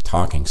when I'm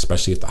talking,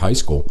 especially at the high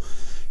school,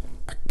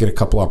 get a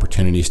couple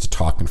opportunities to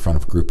talk in front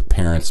of a group of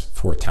parents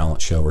for a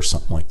talent show or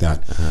something like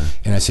that.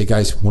 And I say,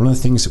 guys, one of the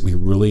things that we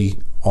really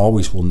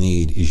always will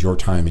need is your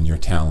time and your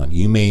talent.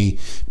 You may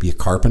be a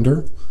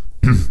carpenter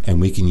and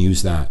we can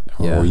use that,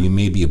 or you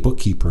may be a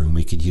bookkeeper and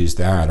we could use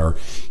that, or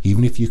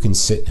even if you can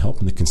sit and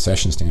help in the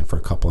concession stand for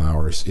a couple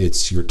hours,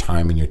 it's your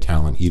time and your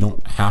talent. You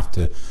don't have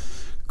to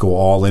go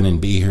all in and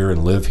be here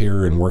and live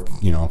here and work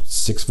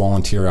 6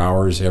 volunteer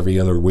hours every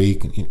other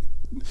week. You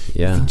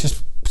can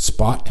just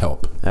spot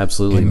help.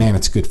 Absolutely. And man,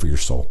 it's good for your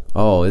soul.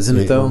 Oh, isn't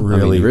it though?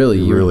 Really, it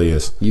really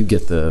is. You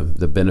get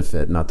the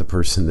benefit, not the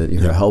person that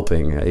you're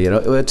helping.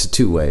 It's a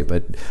two-way,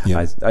 but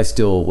I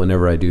still,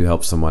 whenever I do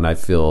help someone, I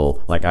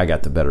feel like I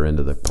got the better end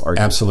of the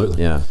argument.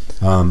 Absolutely. Yeah.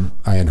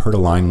 I had heard a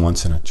line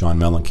once in a John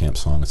Mellencamp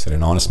song that said,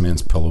 "An honest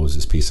man's pillow is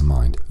his peace of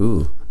mind."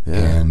 Ooh, yeah.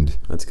 And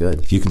that's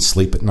good. If you can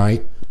sleep at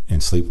night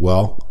and sleep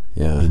well,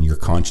 and your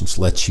conscience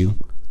lets you,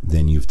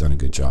 then you've done a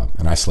good job.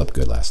 And I slept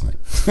good last night.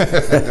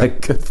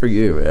 Good for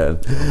you, man.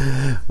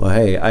 Well,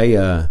 hey, I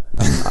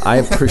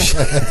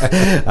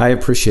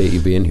appreciate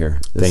you being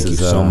here. Thank you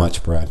so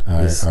much, Brad.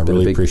 I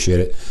really appreciate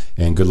it.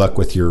 And good luck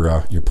with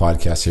your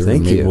podcast here.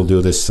 Thank you. We'll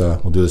do this again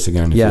in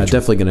the future. Yeah,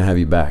 definitely going to have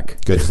you back.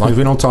 Good. As long as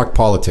we don't talk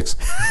politics.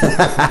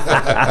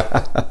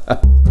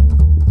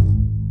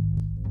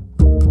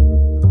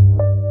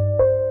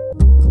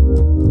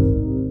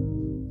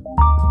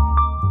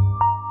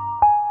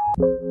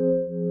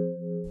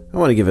 I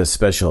want to give a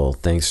special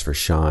thanks for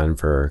Sean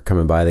for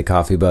coming by the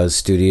Coffee Buzz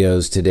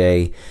Studios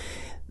today.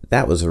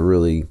 That was a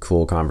really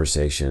cool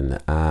conversation.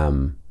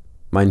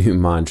 My new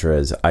mantra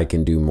is I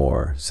can do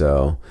more.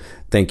 So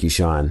thank you,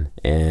 Sean.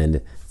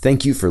 And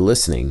thank you for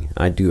listening.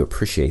 I do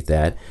appreciate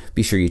that.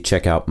 Be sure you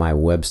check out my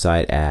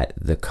website at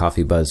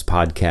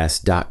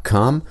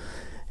thecoffeebuzzpodcast.com.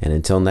 And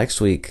until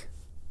next week,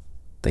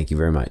 thank you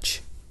very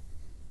much.